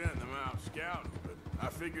 Susan sent them out scouting, but I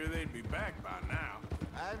figure they'd be back by now.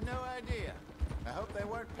 I have no idea. I hope they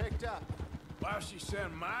weren't picked up. Why she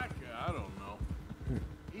sent Micah, I don't know.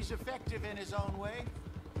 He's effective in his own way.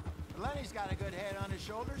 Lenny's got a good head on his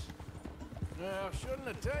shoulders. Well, shouldn't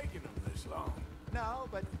have taken them this long. No,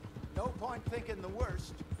 but no point thinking the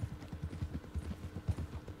worst.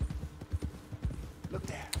 Look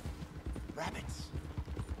there. Rabbits.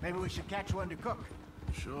 Maybe we should catch one to cook.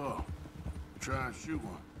 Sure. Try and shoot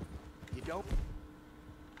one. You don't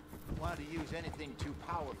want to use anything too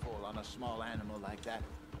powerful on a small animal like that.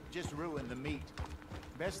 Just ruin the meat.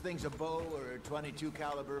 Best thing's a bow or a .22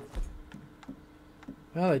 caliber.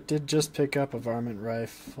 Well, I did just pick up a varmint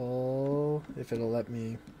rifle. If it'll let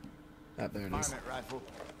me... Oh, there it is. Varmint rifle.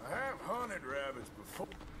 I have hunted rabbits before.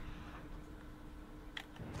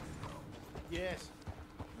 Yes.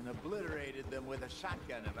 And obliterated them with a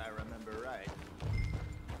shotgun, if I remember right.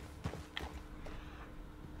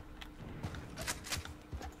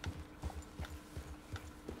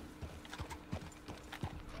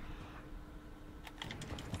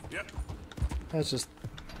 Yep. That's just...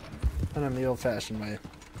 And I'm the old-fashioned way.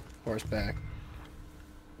 Horseback.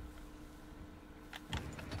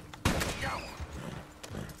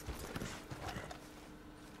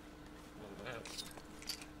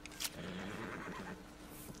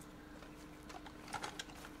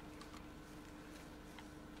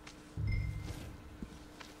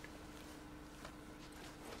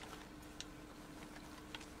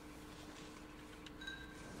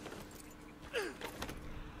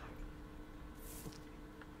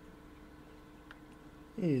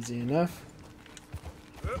 Easy enough.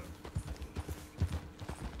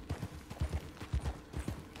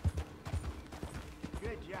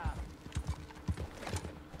 Good job.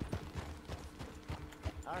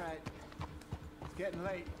 All right. It's getting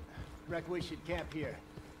late. Reckon we should camp here.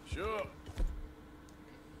 Sure.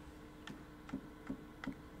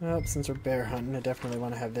 Well, since we're bear hunting, I definitely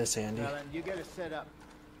want to have this handy. Well, then you get it set up.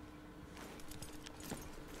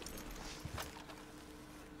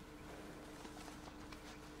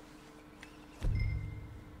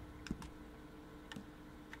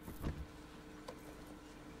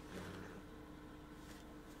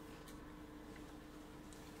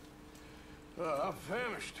 I'm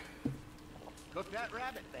famished. Cook that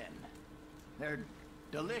rabbit, then. They're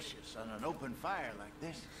delicious on an open fire like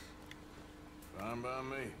this. Fine by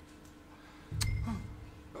me.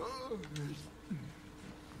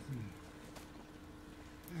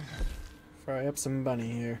 Fry up some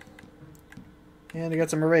bunny here. And I got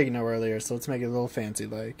some oregano earlier, so let's make it a little fancy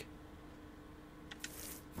like.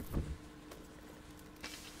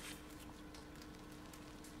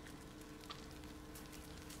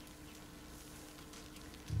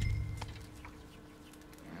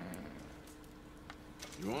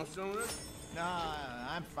 You want some of this? No,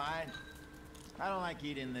 I'm fine. I don't like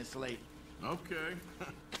eating this late. Okay.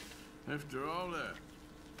 After all that.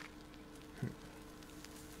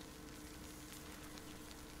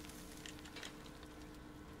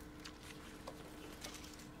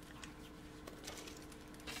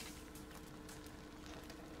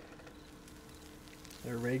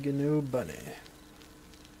 Oregano bunny.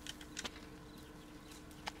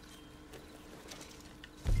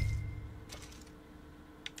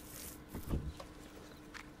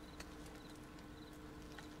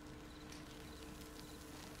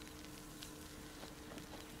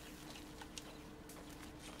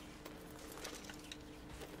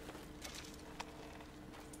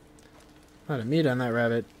 A lot of meat on that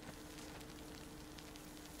rabbit.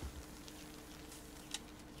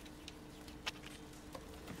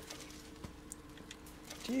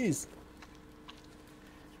 Jeez.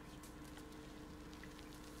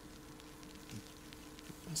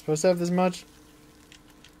 I'm supposed to have this much?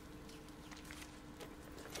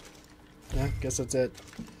 Yeah, guess that's it.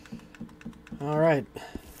 Alright.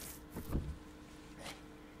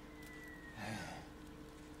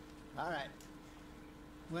 Alright.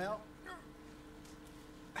 Well,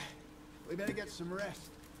 we better get some rest.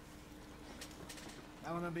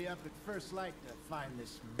 I want to be up at first light to find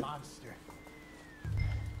this monster.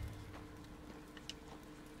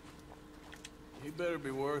 He better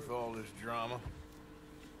be worth all this drama.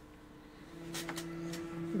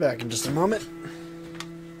 Back in just a moment.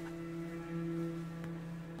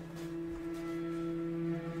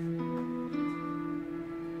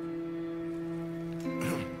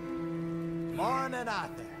 Morning,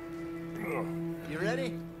 Arthur. You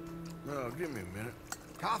ready? No, give me a minute.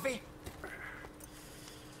 Coffee?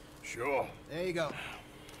 Sure. There you go.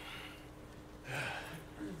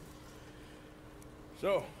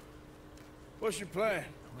 So, what's your plan?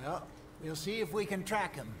 Well, we'll see if we can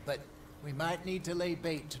track him, but we might need to lay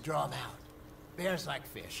bait to draw him out. Bears like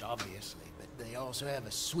fish, obviously, but they also have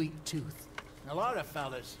a sweet tooth. A lot of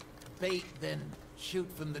fellas bait then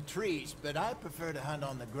shoot from the trees, but I prefer to hunt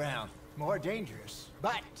on the ground. More dangerous,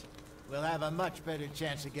 but we'll have a much better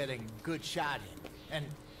chance of getting a good shot in. And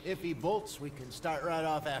if he bolts, we can start right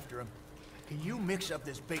off after him. Can you mix up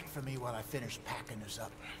this bait for me while I finish packing this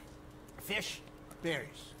up? Fish,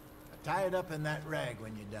 berries. Tie it up in that rag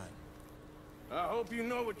when you're done. I hope you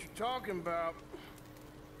know what you're talking about.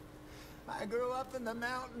 I grew up in the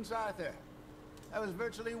mountains, Arthur. I was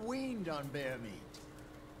virtually weaned on bear meat.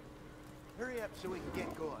 Hurry up so we can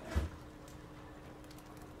get going.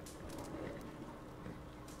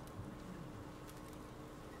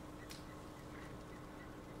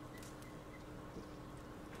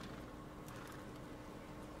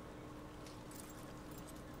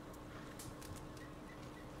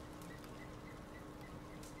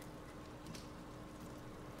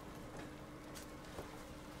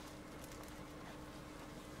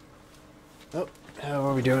 Oh, how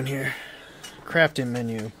are we doing here? Crafting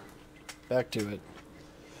menu. Back to it.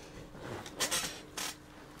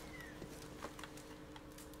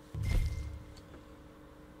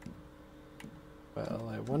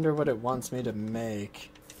 Well, I wonder what it wants me to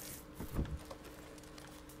make.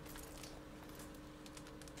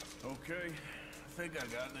 Okay, I think I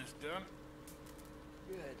got this done.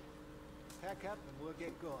 Good. Pack up and we'll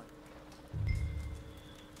get going.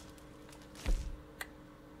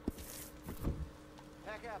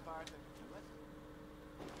 Pack up, Arthur.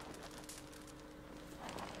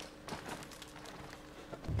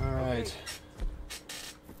 All right.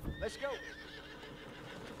 Let's go.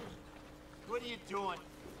 What are you doing?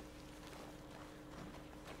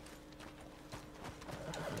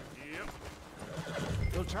 Yep.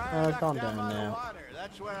 We'll try and calm down down by now. the water.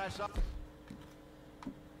 That's where I saw.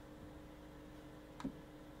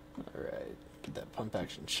 All right. Get that pump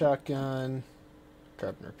action shotgun.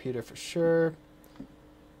 Carbon repeater for sure.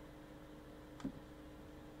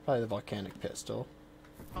 Probably the volcanic pistol.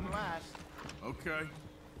 Come last. Okay.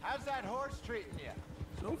 How's that horse treating you?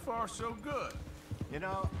 So far, so good. You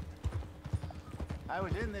know, I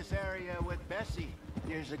was in this area with Bessie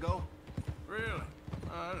years ago. Really?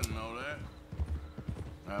 I didn't know that.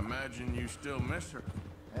 I imagine you still miss her.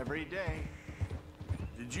 Every day.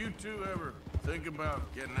 Did you two ever think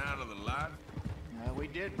about getting out of the light? We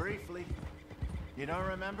did briefly. You don't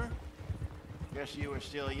remember? Guess you were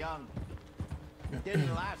still young. It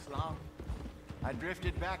didn't last long. I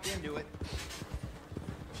drifted back into it.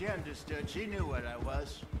 She understood. She knew what I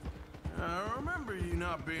was. I remember you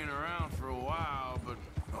not being around for a while, but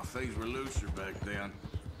things were looser back then.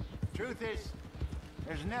 Truth is,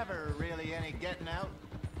 there's never really any getting out.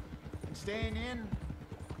 And staying in,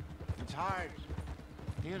 it's hard.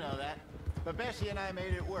 You know that. But Bessie and I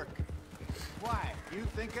made it work. Why? You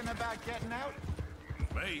thinking about getting out?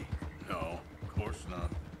 Me? No, of course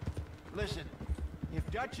not. Listen, if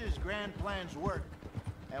Dutch's grand plans work,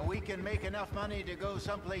 and we can make enough money to go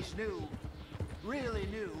someplace new, really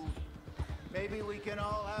new, maybe we can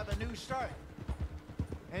all have a new start.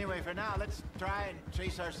 Anyway, for now, let's try and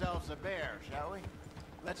chase ourselves a bear, shall we?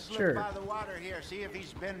 Let's look by the water here, see if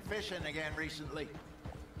he's been fishing again recently.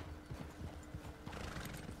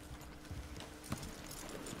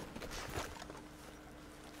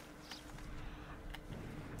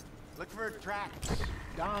 Look for tracks,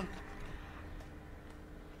 donk,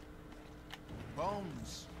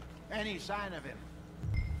 bones, any sign of him.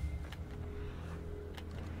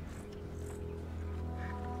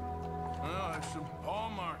 Well, there's some paw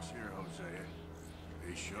marks here, Hosea.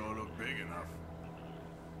 They sure look big enough.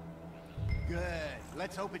 Good.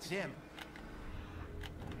 Let's hope it's him.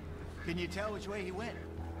 Can you tell which way he went?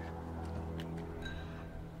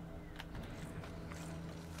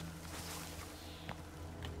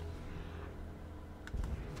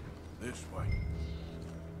 This way.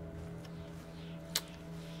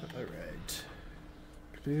 All right.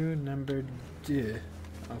 Clue number 2.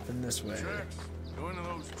 Off in this way. Tracks. Go into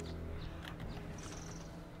those.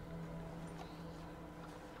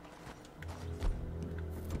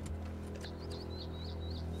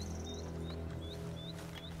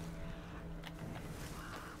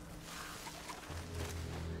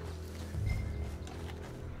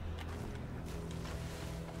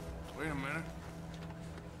 Wait a minute.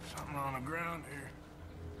 Something on the ground here.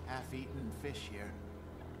 Half-eaten fish here.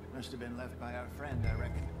 Must have been left by our friend, I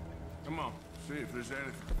reckon. Come on, see if there's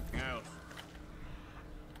anything else.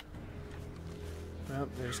 Well,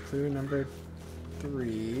 there's clue number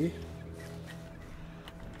 3.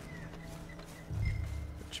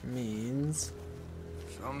 Which means...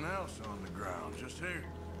 Something else on the ground, just here.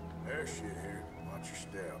 There's shit here. Watch your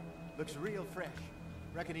step. Looks real fresh.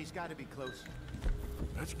 Reckon he's got to be close.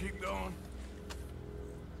 Let's keep going.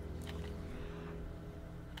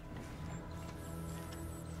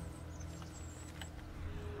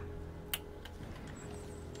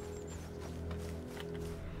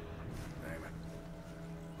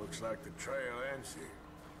 Looks like the trail ends here.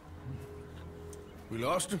 We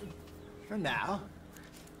lost him? For now.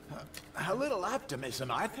 A little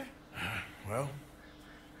optimism, Arthur. Well,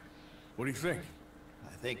 what do you think?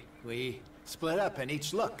 I think we split up and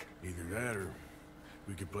each look. Either that or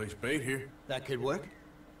we could place bait here. That could work.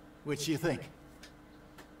 Which you think?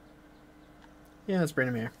 Yeah, let's bring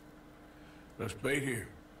him here. Let's bait here.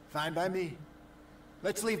 Fine by me.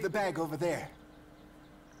 Let's leave the bag over there.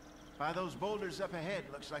 By those boulders up ahead,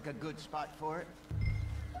 looks like a good spot for it.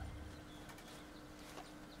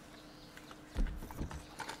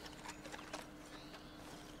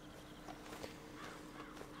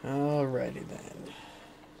 Alrighty then.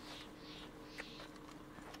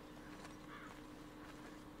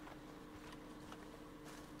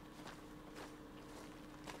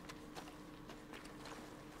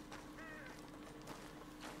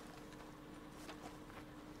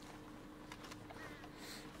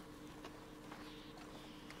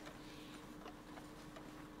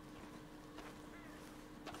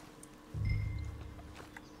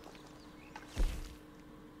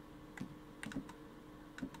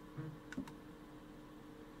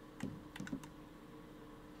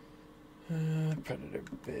 Predator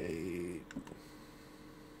bait.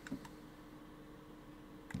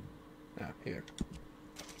 Ah, here.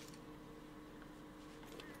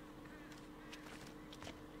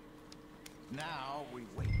 Now we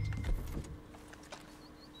wait.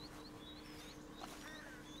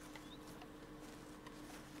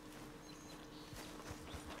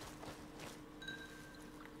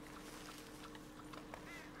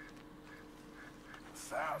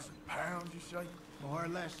 £1,000, you say? More or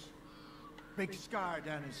less. Big scar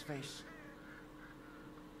down his face.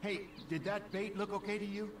 Hey, did that bait look okay to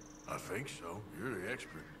you? I think so. You're the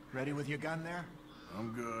expert. Ready with your gun there?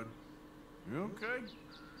 I'm good. You okay?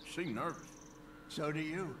 You seem nervous. So do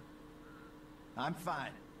you. I'm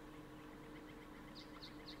fine.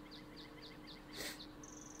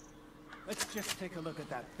 Let's just take a look at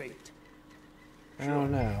that bait. I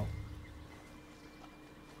don't know.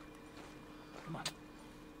 Come on.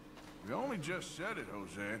 We only just said it,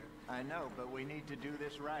 Jose. I know, but we need to do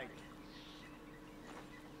this right.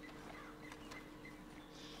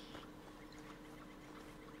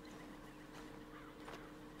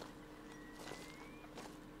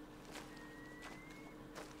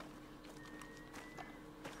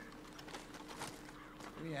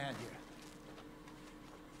 What do you have here?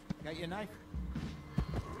 Got your knife?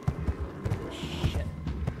 Shit.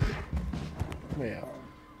 Yeah.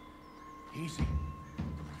 Easy.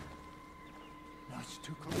 No, it's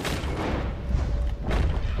too close.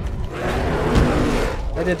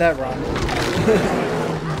 I did that wrong.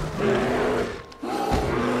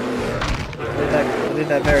 I did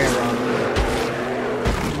that very wrong.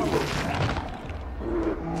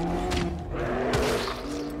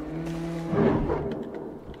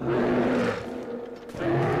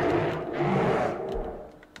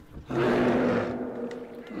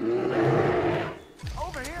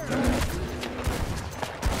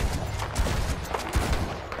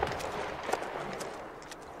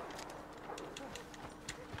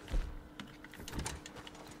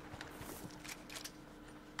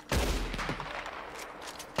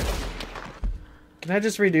 Can I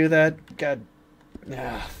just redo that? God.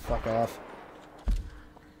 Ah, fuck off.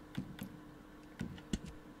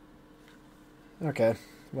 Okay,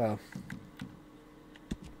 well.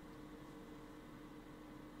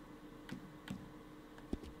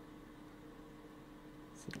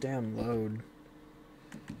 It's a damn load.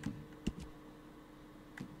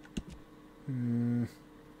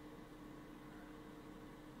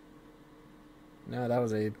 No, that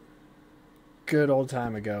was a good old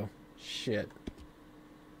time ago. Shit.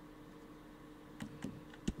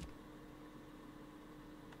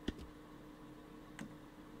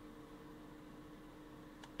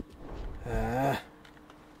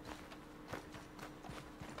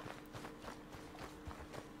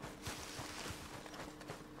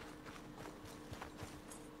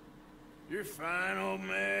 You're fine, old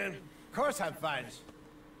man. Of course I'm fine. It's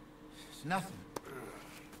nothing.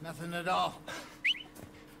 Nothing at all.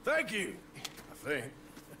 Thank you, I think.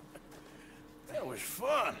 That was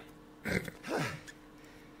fun.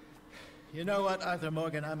 You know what, Arthur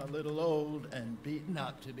Morgan? I'm a little old and beaten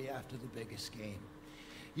up to be after the biggest game.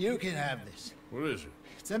 You can have this. What is it?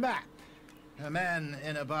 It's a map. A man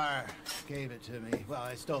in a bar gave it to me. Well,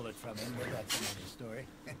 I stole it from him, but that's another story.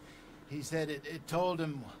 He said it told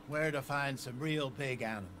him where to find some real big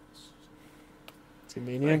animals. It's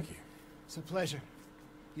convenient. Thank you. It's a pleasure.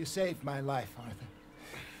 You saved my life, Arthur.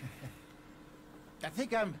 I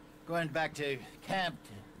think I'm going back to camp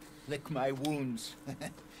to lick my wounds.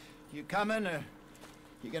 You coming, or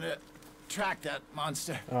you gonna track that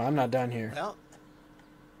monster? Oh, I'm not done here. Well,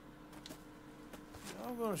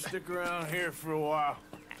 I'm gonna stick around here for a while.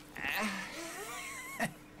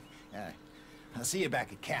 I'll see you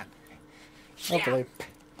back at camp. Hopefully.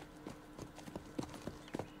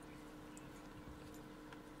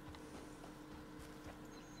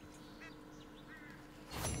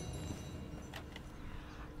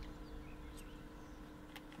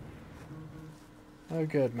 Oh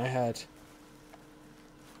good, my hat.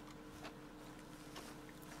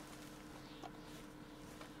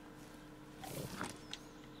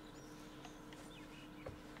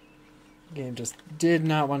 Game just did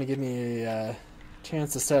not want to give me a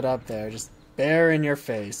chance to set up there. Just bare in your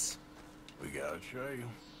face. We got a trail.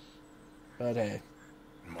 But hey.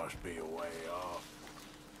 Must be a way off.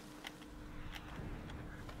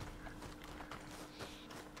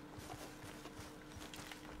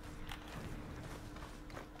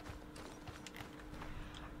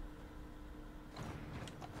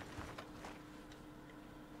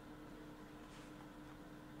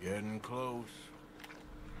 Getting close.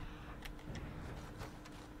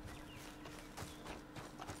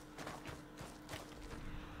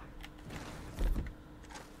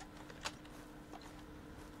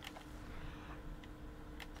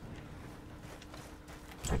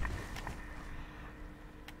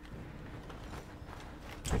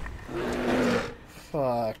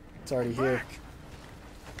 Fuck, it's already here.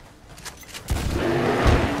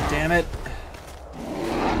 Damn it.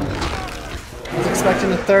 I was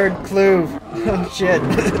expecting a third clue. Oh shit.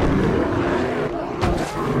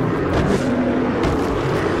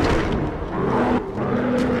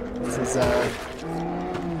 This is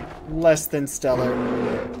less than stellar.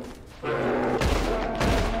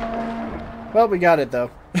 Well, we got it though.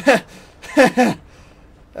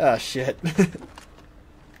 Oh shit.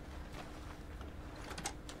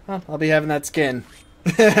 Well, I'll be having that skin.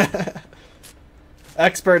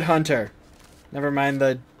 Expert hunter. Never mind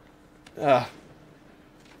the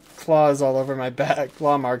claws all over my back.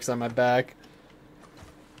 Claw marks on my back.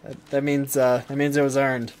 That means it was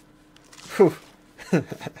earned. Whew.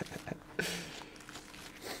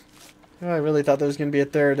 Oh, I really thought there was gonna be a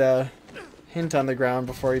third hint on the ground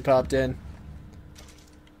before he popped in.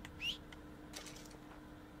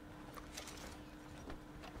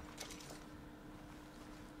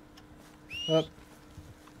 Oh.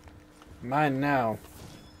 Mine now.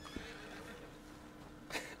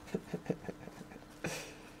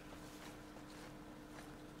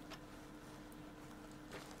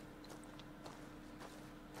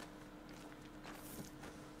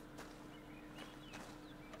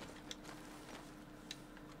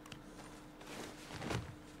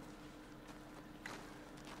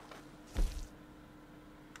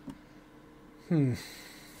 Okay,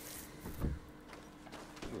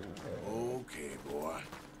 boy.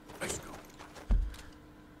 Let's go.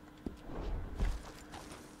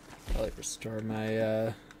 Probably restore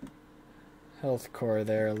my health core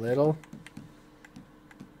there a little.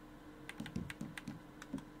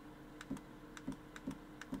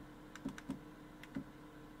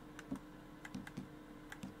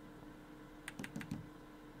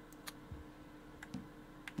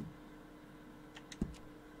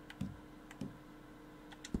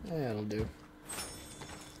 That'll do.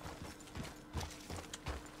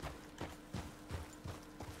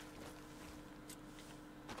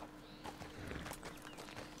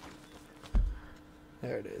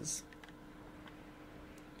 There it is.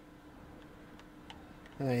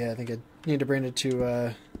 Oh yeah, I think I need to bring it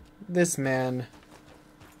to this man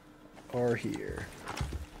or here.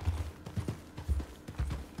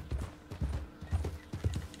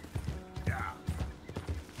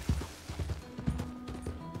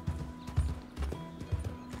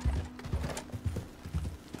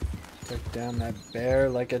 Took down that bear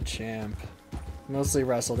like a champ. Mostly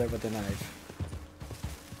wrestled it with a knife.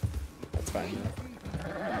 That's fine though.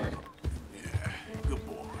 Yeah, good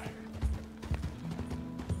boy.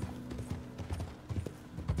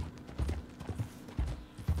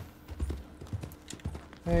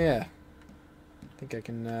 Oh yeah. I think I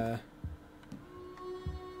can there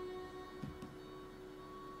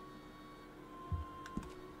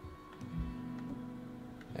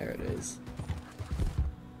it is.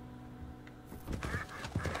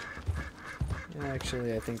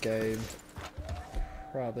 Actually, I think I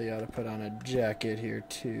probably ought to put on a jacket here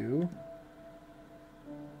too.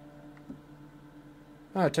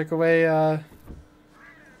 Oh, it took away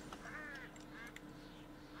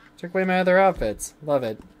my other outfits. Love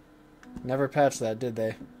it. Never patched that, did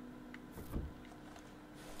they?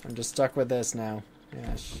 I'm just stuck with this now.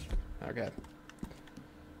 Yeah, okay.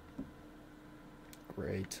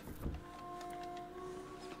 Great.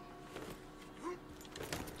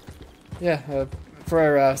 Yeah,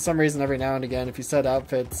 for some reason, every now and again, if you set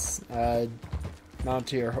outfits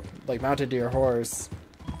mounted to your horse,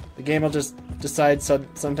 the game will just decide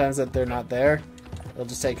sometimes that they're not there. It'll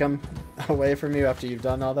just take them away from you after you've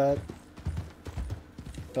done all that.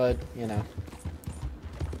 But you know.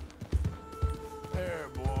 There,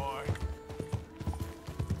 boy.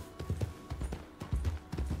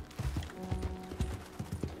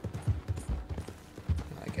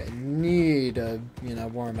 Like I need a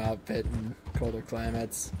warm outfit in colder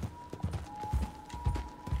climates.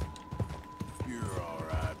 You're all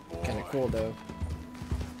right, boy. Kind of cool though.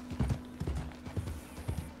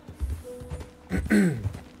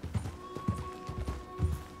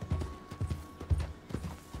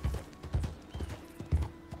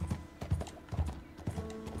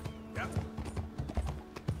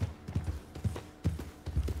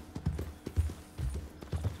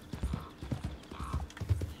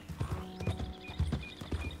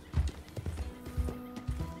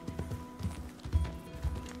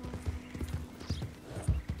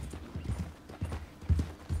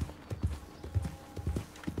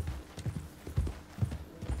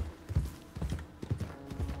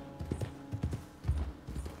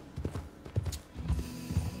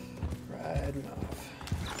 Riding off.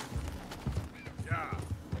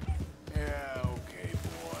 Yeah, okay,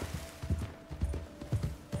 boy.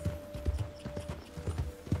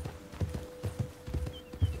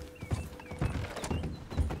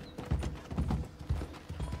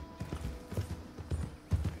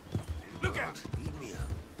 Look out! Beat me up.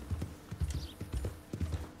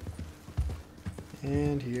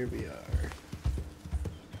 And here we are.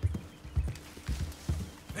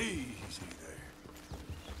 Easy there.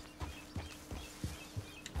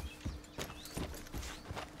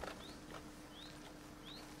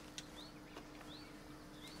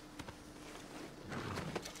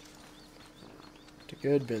 To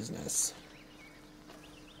good business.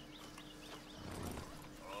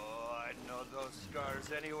 Oh, I'd know those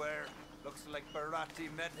scars anywhere. Looks like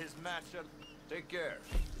Barati met his match at... Take care.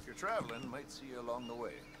 If you're traveling, might see you along the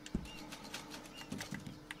way.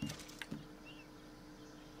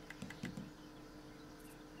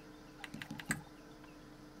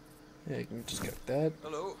 Yeah, you can just get that.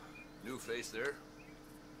 Hello. New face there.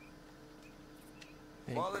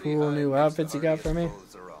 Any Quality cool hide new makes outfits the you got for me?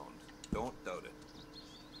 hardiest clothes around. Don't doubt it.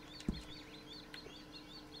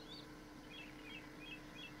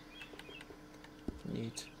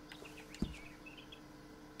 Neat.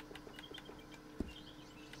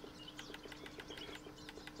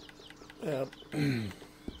 Yep.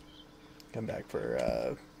 Come back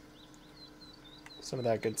for some of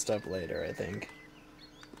that good stuff later, I think.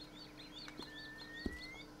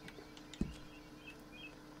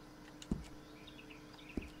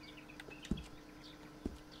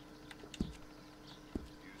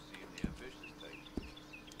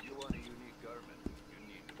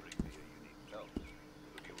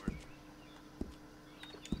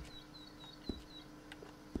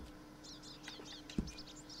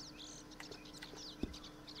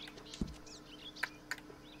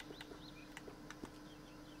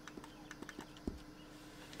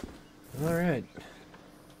 Alright.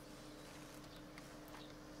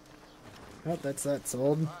 Oh, that's that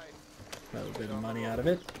sold. Got a bit of money out of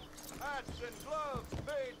it. Hats and gloves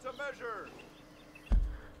made to measure.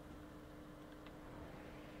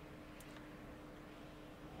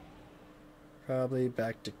 Probably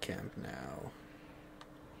back to camp now.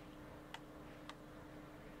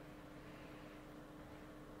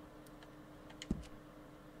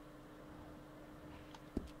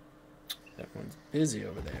 Everyone's busy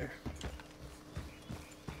over there.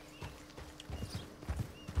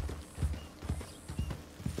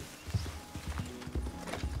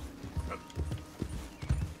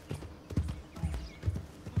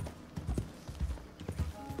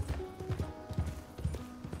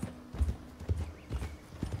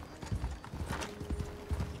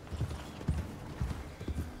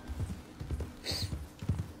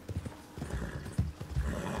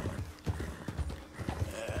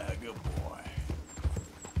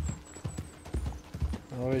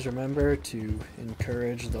 Always remember to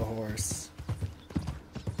encourage the horse.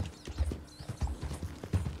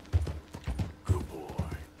 Good boy.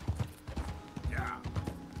 Yeah.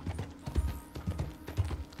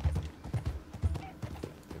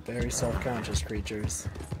 They're very self-conscious creatures.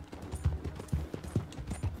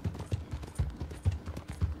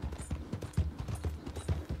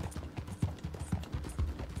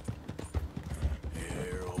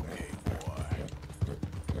 You're okay, boy.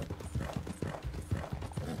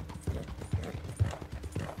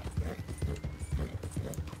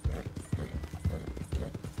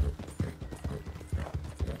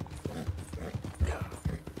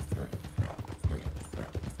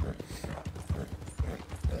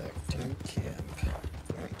 Back to camp.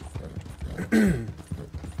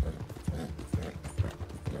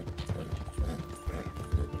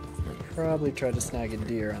 Probably try to snag a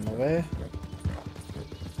deer on the way.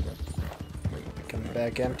 Come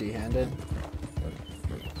back empty-handed.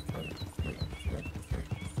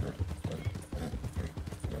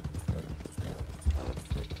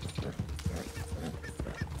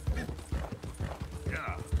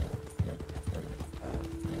 Yeah.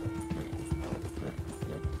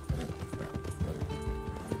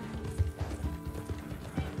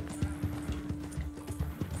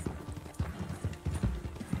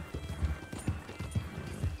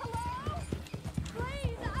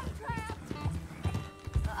 Please, I'm trapped.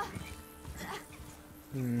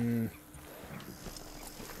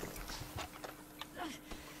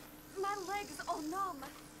 My legs are numb.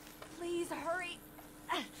 Please hurry.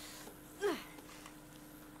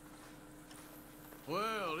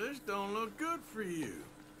 Well, this don't look good for you.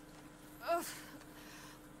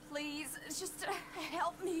 Please, just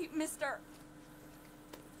help me, mister.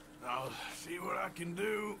 I'll see what I can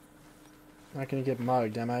do. Not gonna get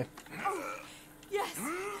mugged, am I? Yes.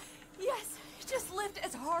 Yes. Just lift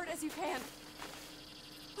as hard as you can.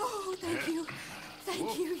 Oh, thank you.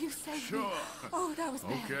 Thank you. You saved me. Oh, that was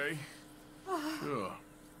bad. Okay. Sure.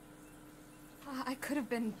 I could have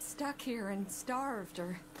been stuck here and starved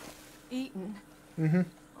or eaten. Mm-hmm.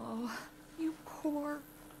 Oh, you poor,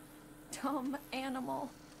 dumb animal.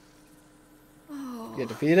 Oh. Get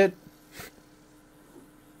defeated?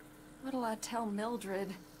 What'll I tell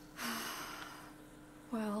Mildred?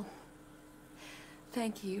 Well,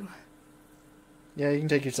 thank you. Yeah, you can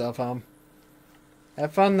take yourself home.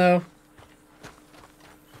 Have fun, though.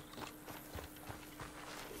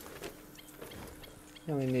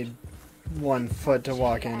 You only need 1 foot to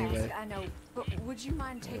walk anyway. I know, but would you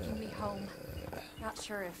mind taking me home? Not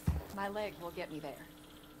sure if my leg will get me there.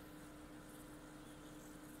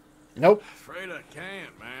 Nope. Afraid I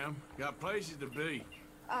can't, ma'am. Got places to be.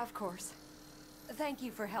 Of course. Thank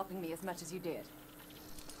you for helping me as much as you did.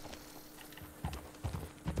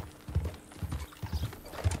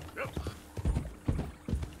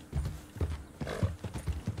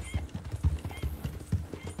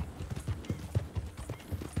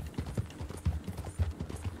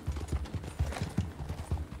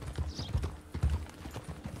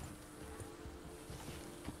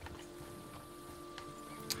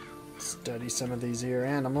 Study some of these here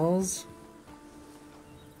animals.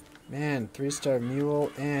 Man, 3-star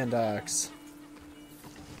mule and ox.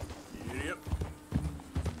 Yep.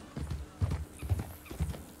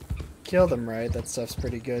 Kill them right. That stuff's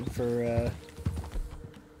pretty good for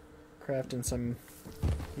crafting some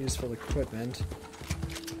useful equipment.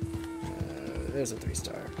 There's a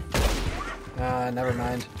 3-star. Ah, never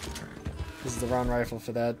mind. This is the wrong rifle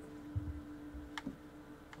for that.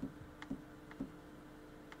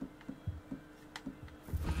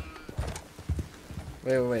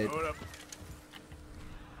 Wait.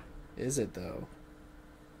 Is it though?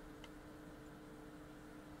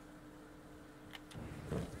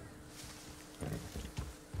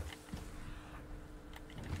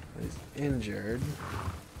 He's injured.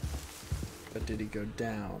 But did he go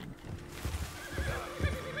down?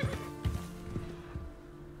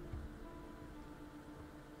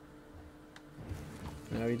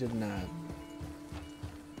 No, he did not.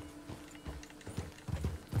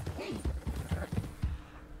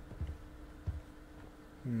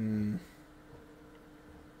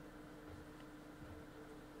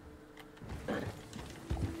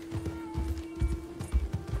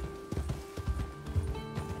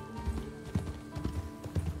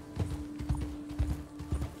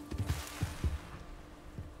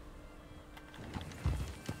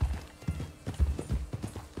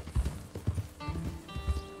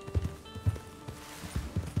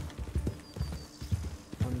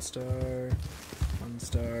 One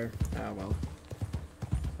star. Ah, well.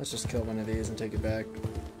 Let's just kill one of these and take it back.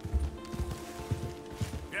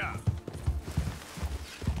 Yeah.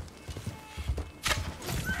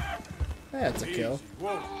 That's a kill.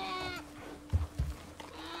 Whoa.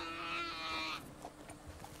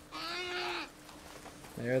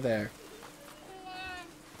 There.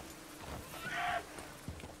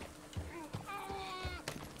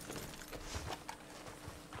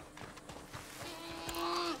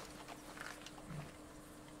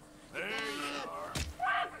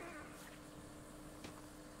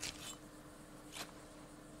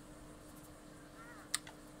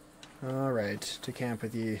 Alright, to camp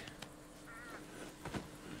with ye.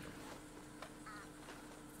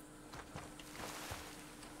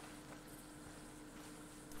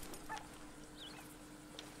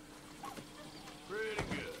 Pretty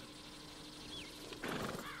good.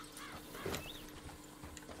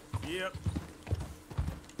 Yep.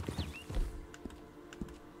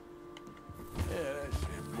 Yeah, that's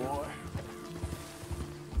it, boy.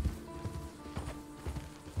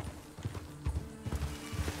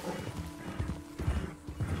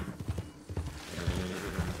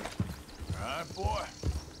 Boy.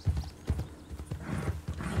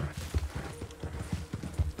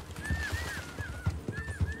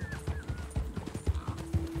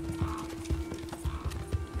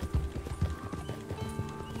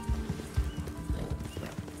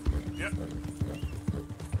 Yep.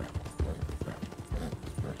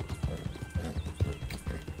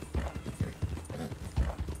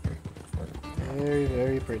 Very,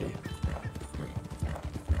 very pretty.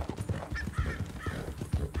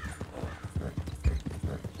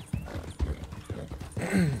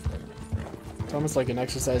 It's almost like an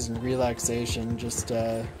exercise in relaxation, just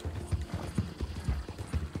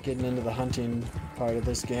getting into the hunting part of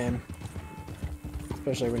this game.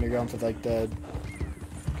 Especially when you're going for like the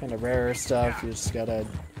kind of rarer stuff, you just gotta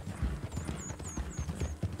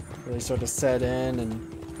really sort of set in and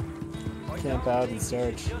camp out and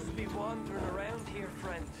start. Just be wandering around here,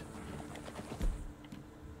 friend.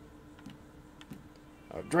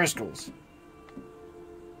 Driscoll's.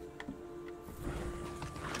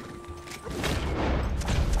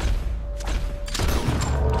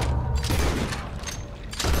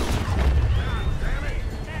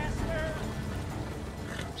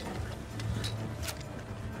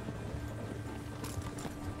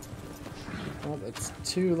 Well, that's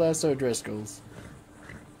 2 less O'Driscolls.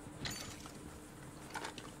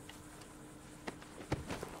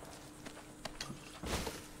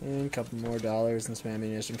 And a couple more dollars and some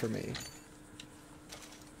ammunition for me.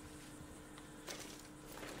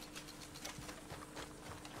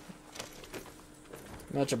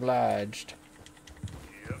 Much obliged.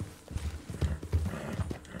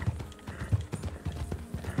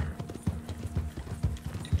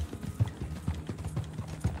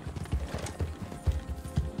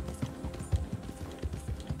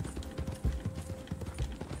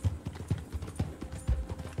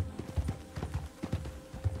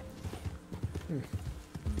 Who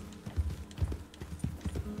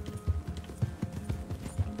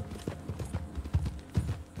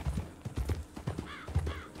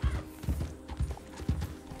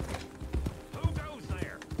goes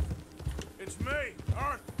there? It's me,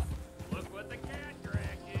 Arthur. Look what the cat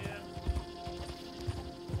dragged in.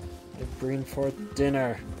 Give Greenforth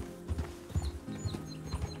dinner.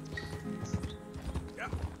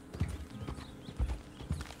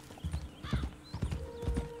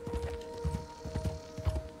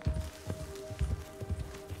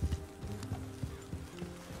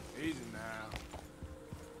 Easy now.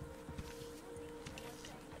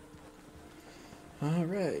 All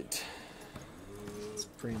right. Let's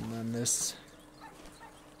bring them this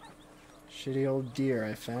shitty old deer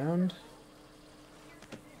I found.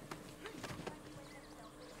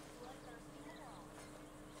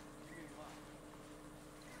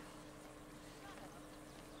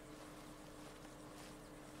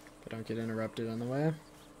 But don't get interrupted on the way.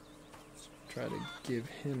 Let's try to give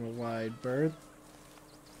him a wide berth.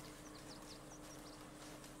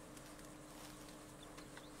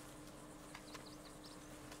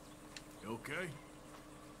 You okay?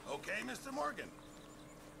 Okay, Mr. Morgan.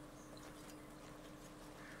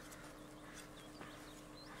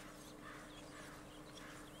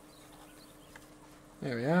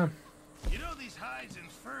 There we are. You know, these hides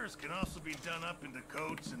and furs can also be done up into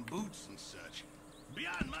coats and boots and such.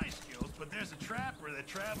 Beyond my skills, but there's a trapper that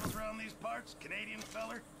travels around these parts, Canadian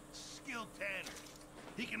feller, skilled tanner.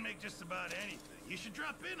 He can make just about anything. You should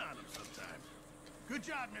drop in on him sometime. Good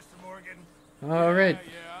job, Mr. Morgan. All right.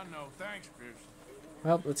 Yeah, I know. Thanks, Pierce.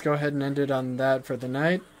 Well, let's go ahead and end it on that for the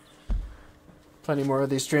night. Plenty more of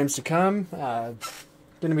these streams to come. Going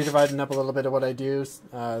to be dividing up a little bit of what I do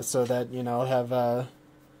so that, you know, I'll have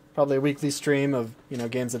probably a weekly stream of, you know,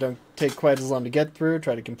 games that don't take quite as long to get through.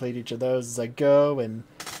 Try to complete each of those as I go and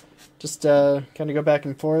just kind of go back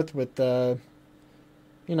and forth with, you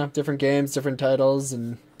know, different games, different titles,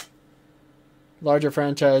 and larger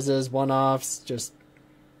franchises, one-offs, just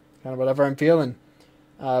kind of whatever I'm feeling.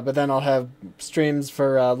 But then I'll have streams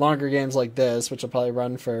for longer games like this, which will probably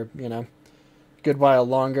run for, you know, a good while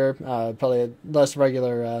longer. Probably at less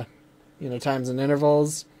regular, you know, times and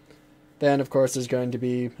intervals. Then, of course, there's going to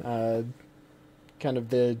be kind of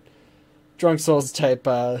the Drunk Souls type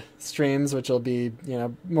streams, which will be, you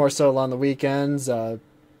know, more so on the weekends.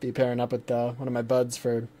 Be pairing up with one of my buds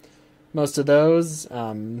for most of those.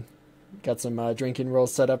 Got some drinking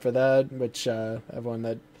rules set up for that, which everyone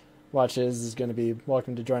that watches is going to be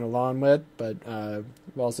welcome to join along with, but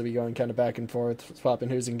we'll also be going kind of back and forth, swapping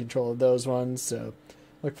who's in control of those ones, so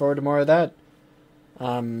look forward to more of that.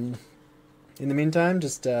 In the meantime,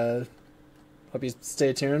 just hope you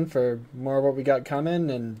stay tuned for more of what we got coming,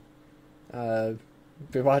 and if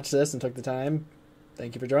you watched this and took the time,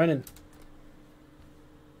 thank you for joining.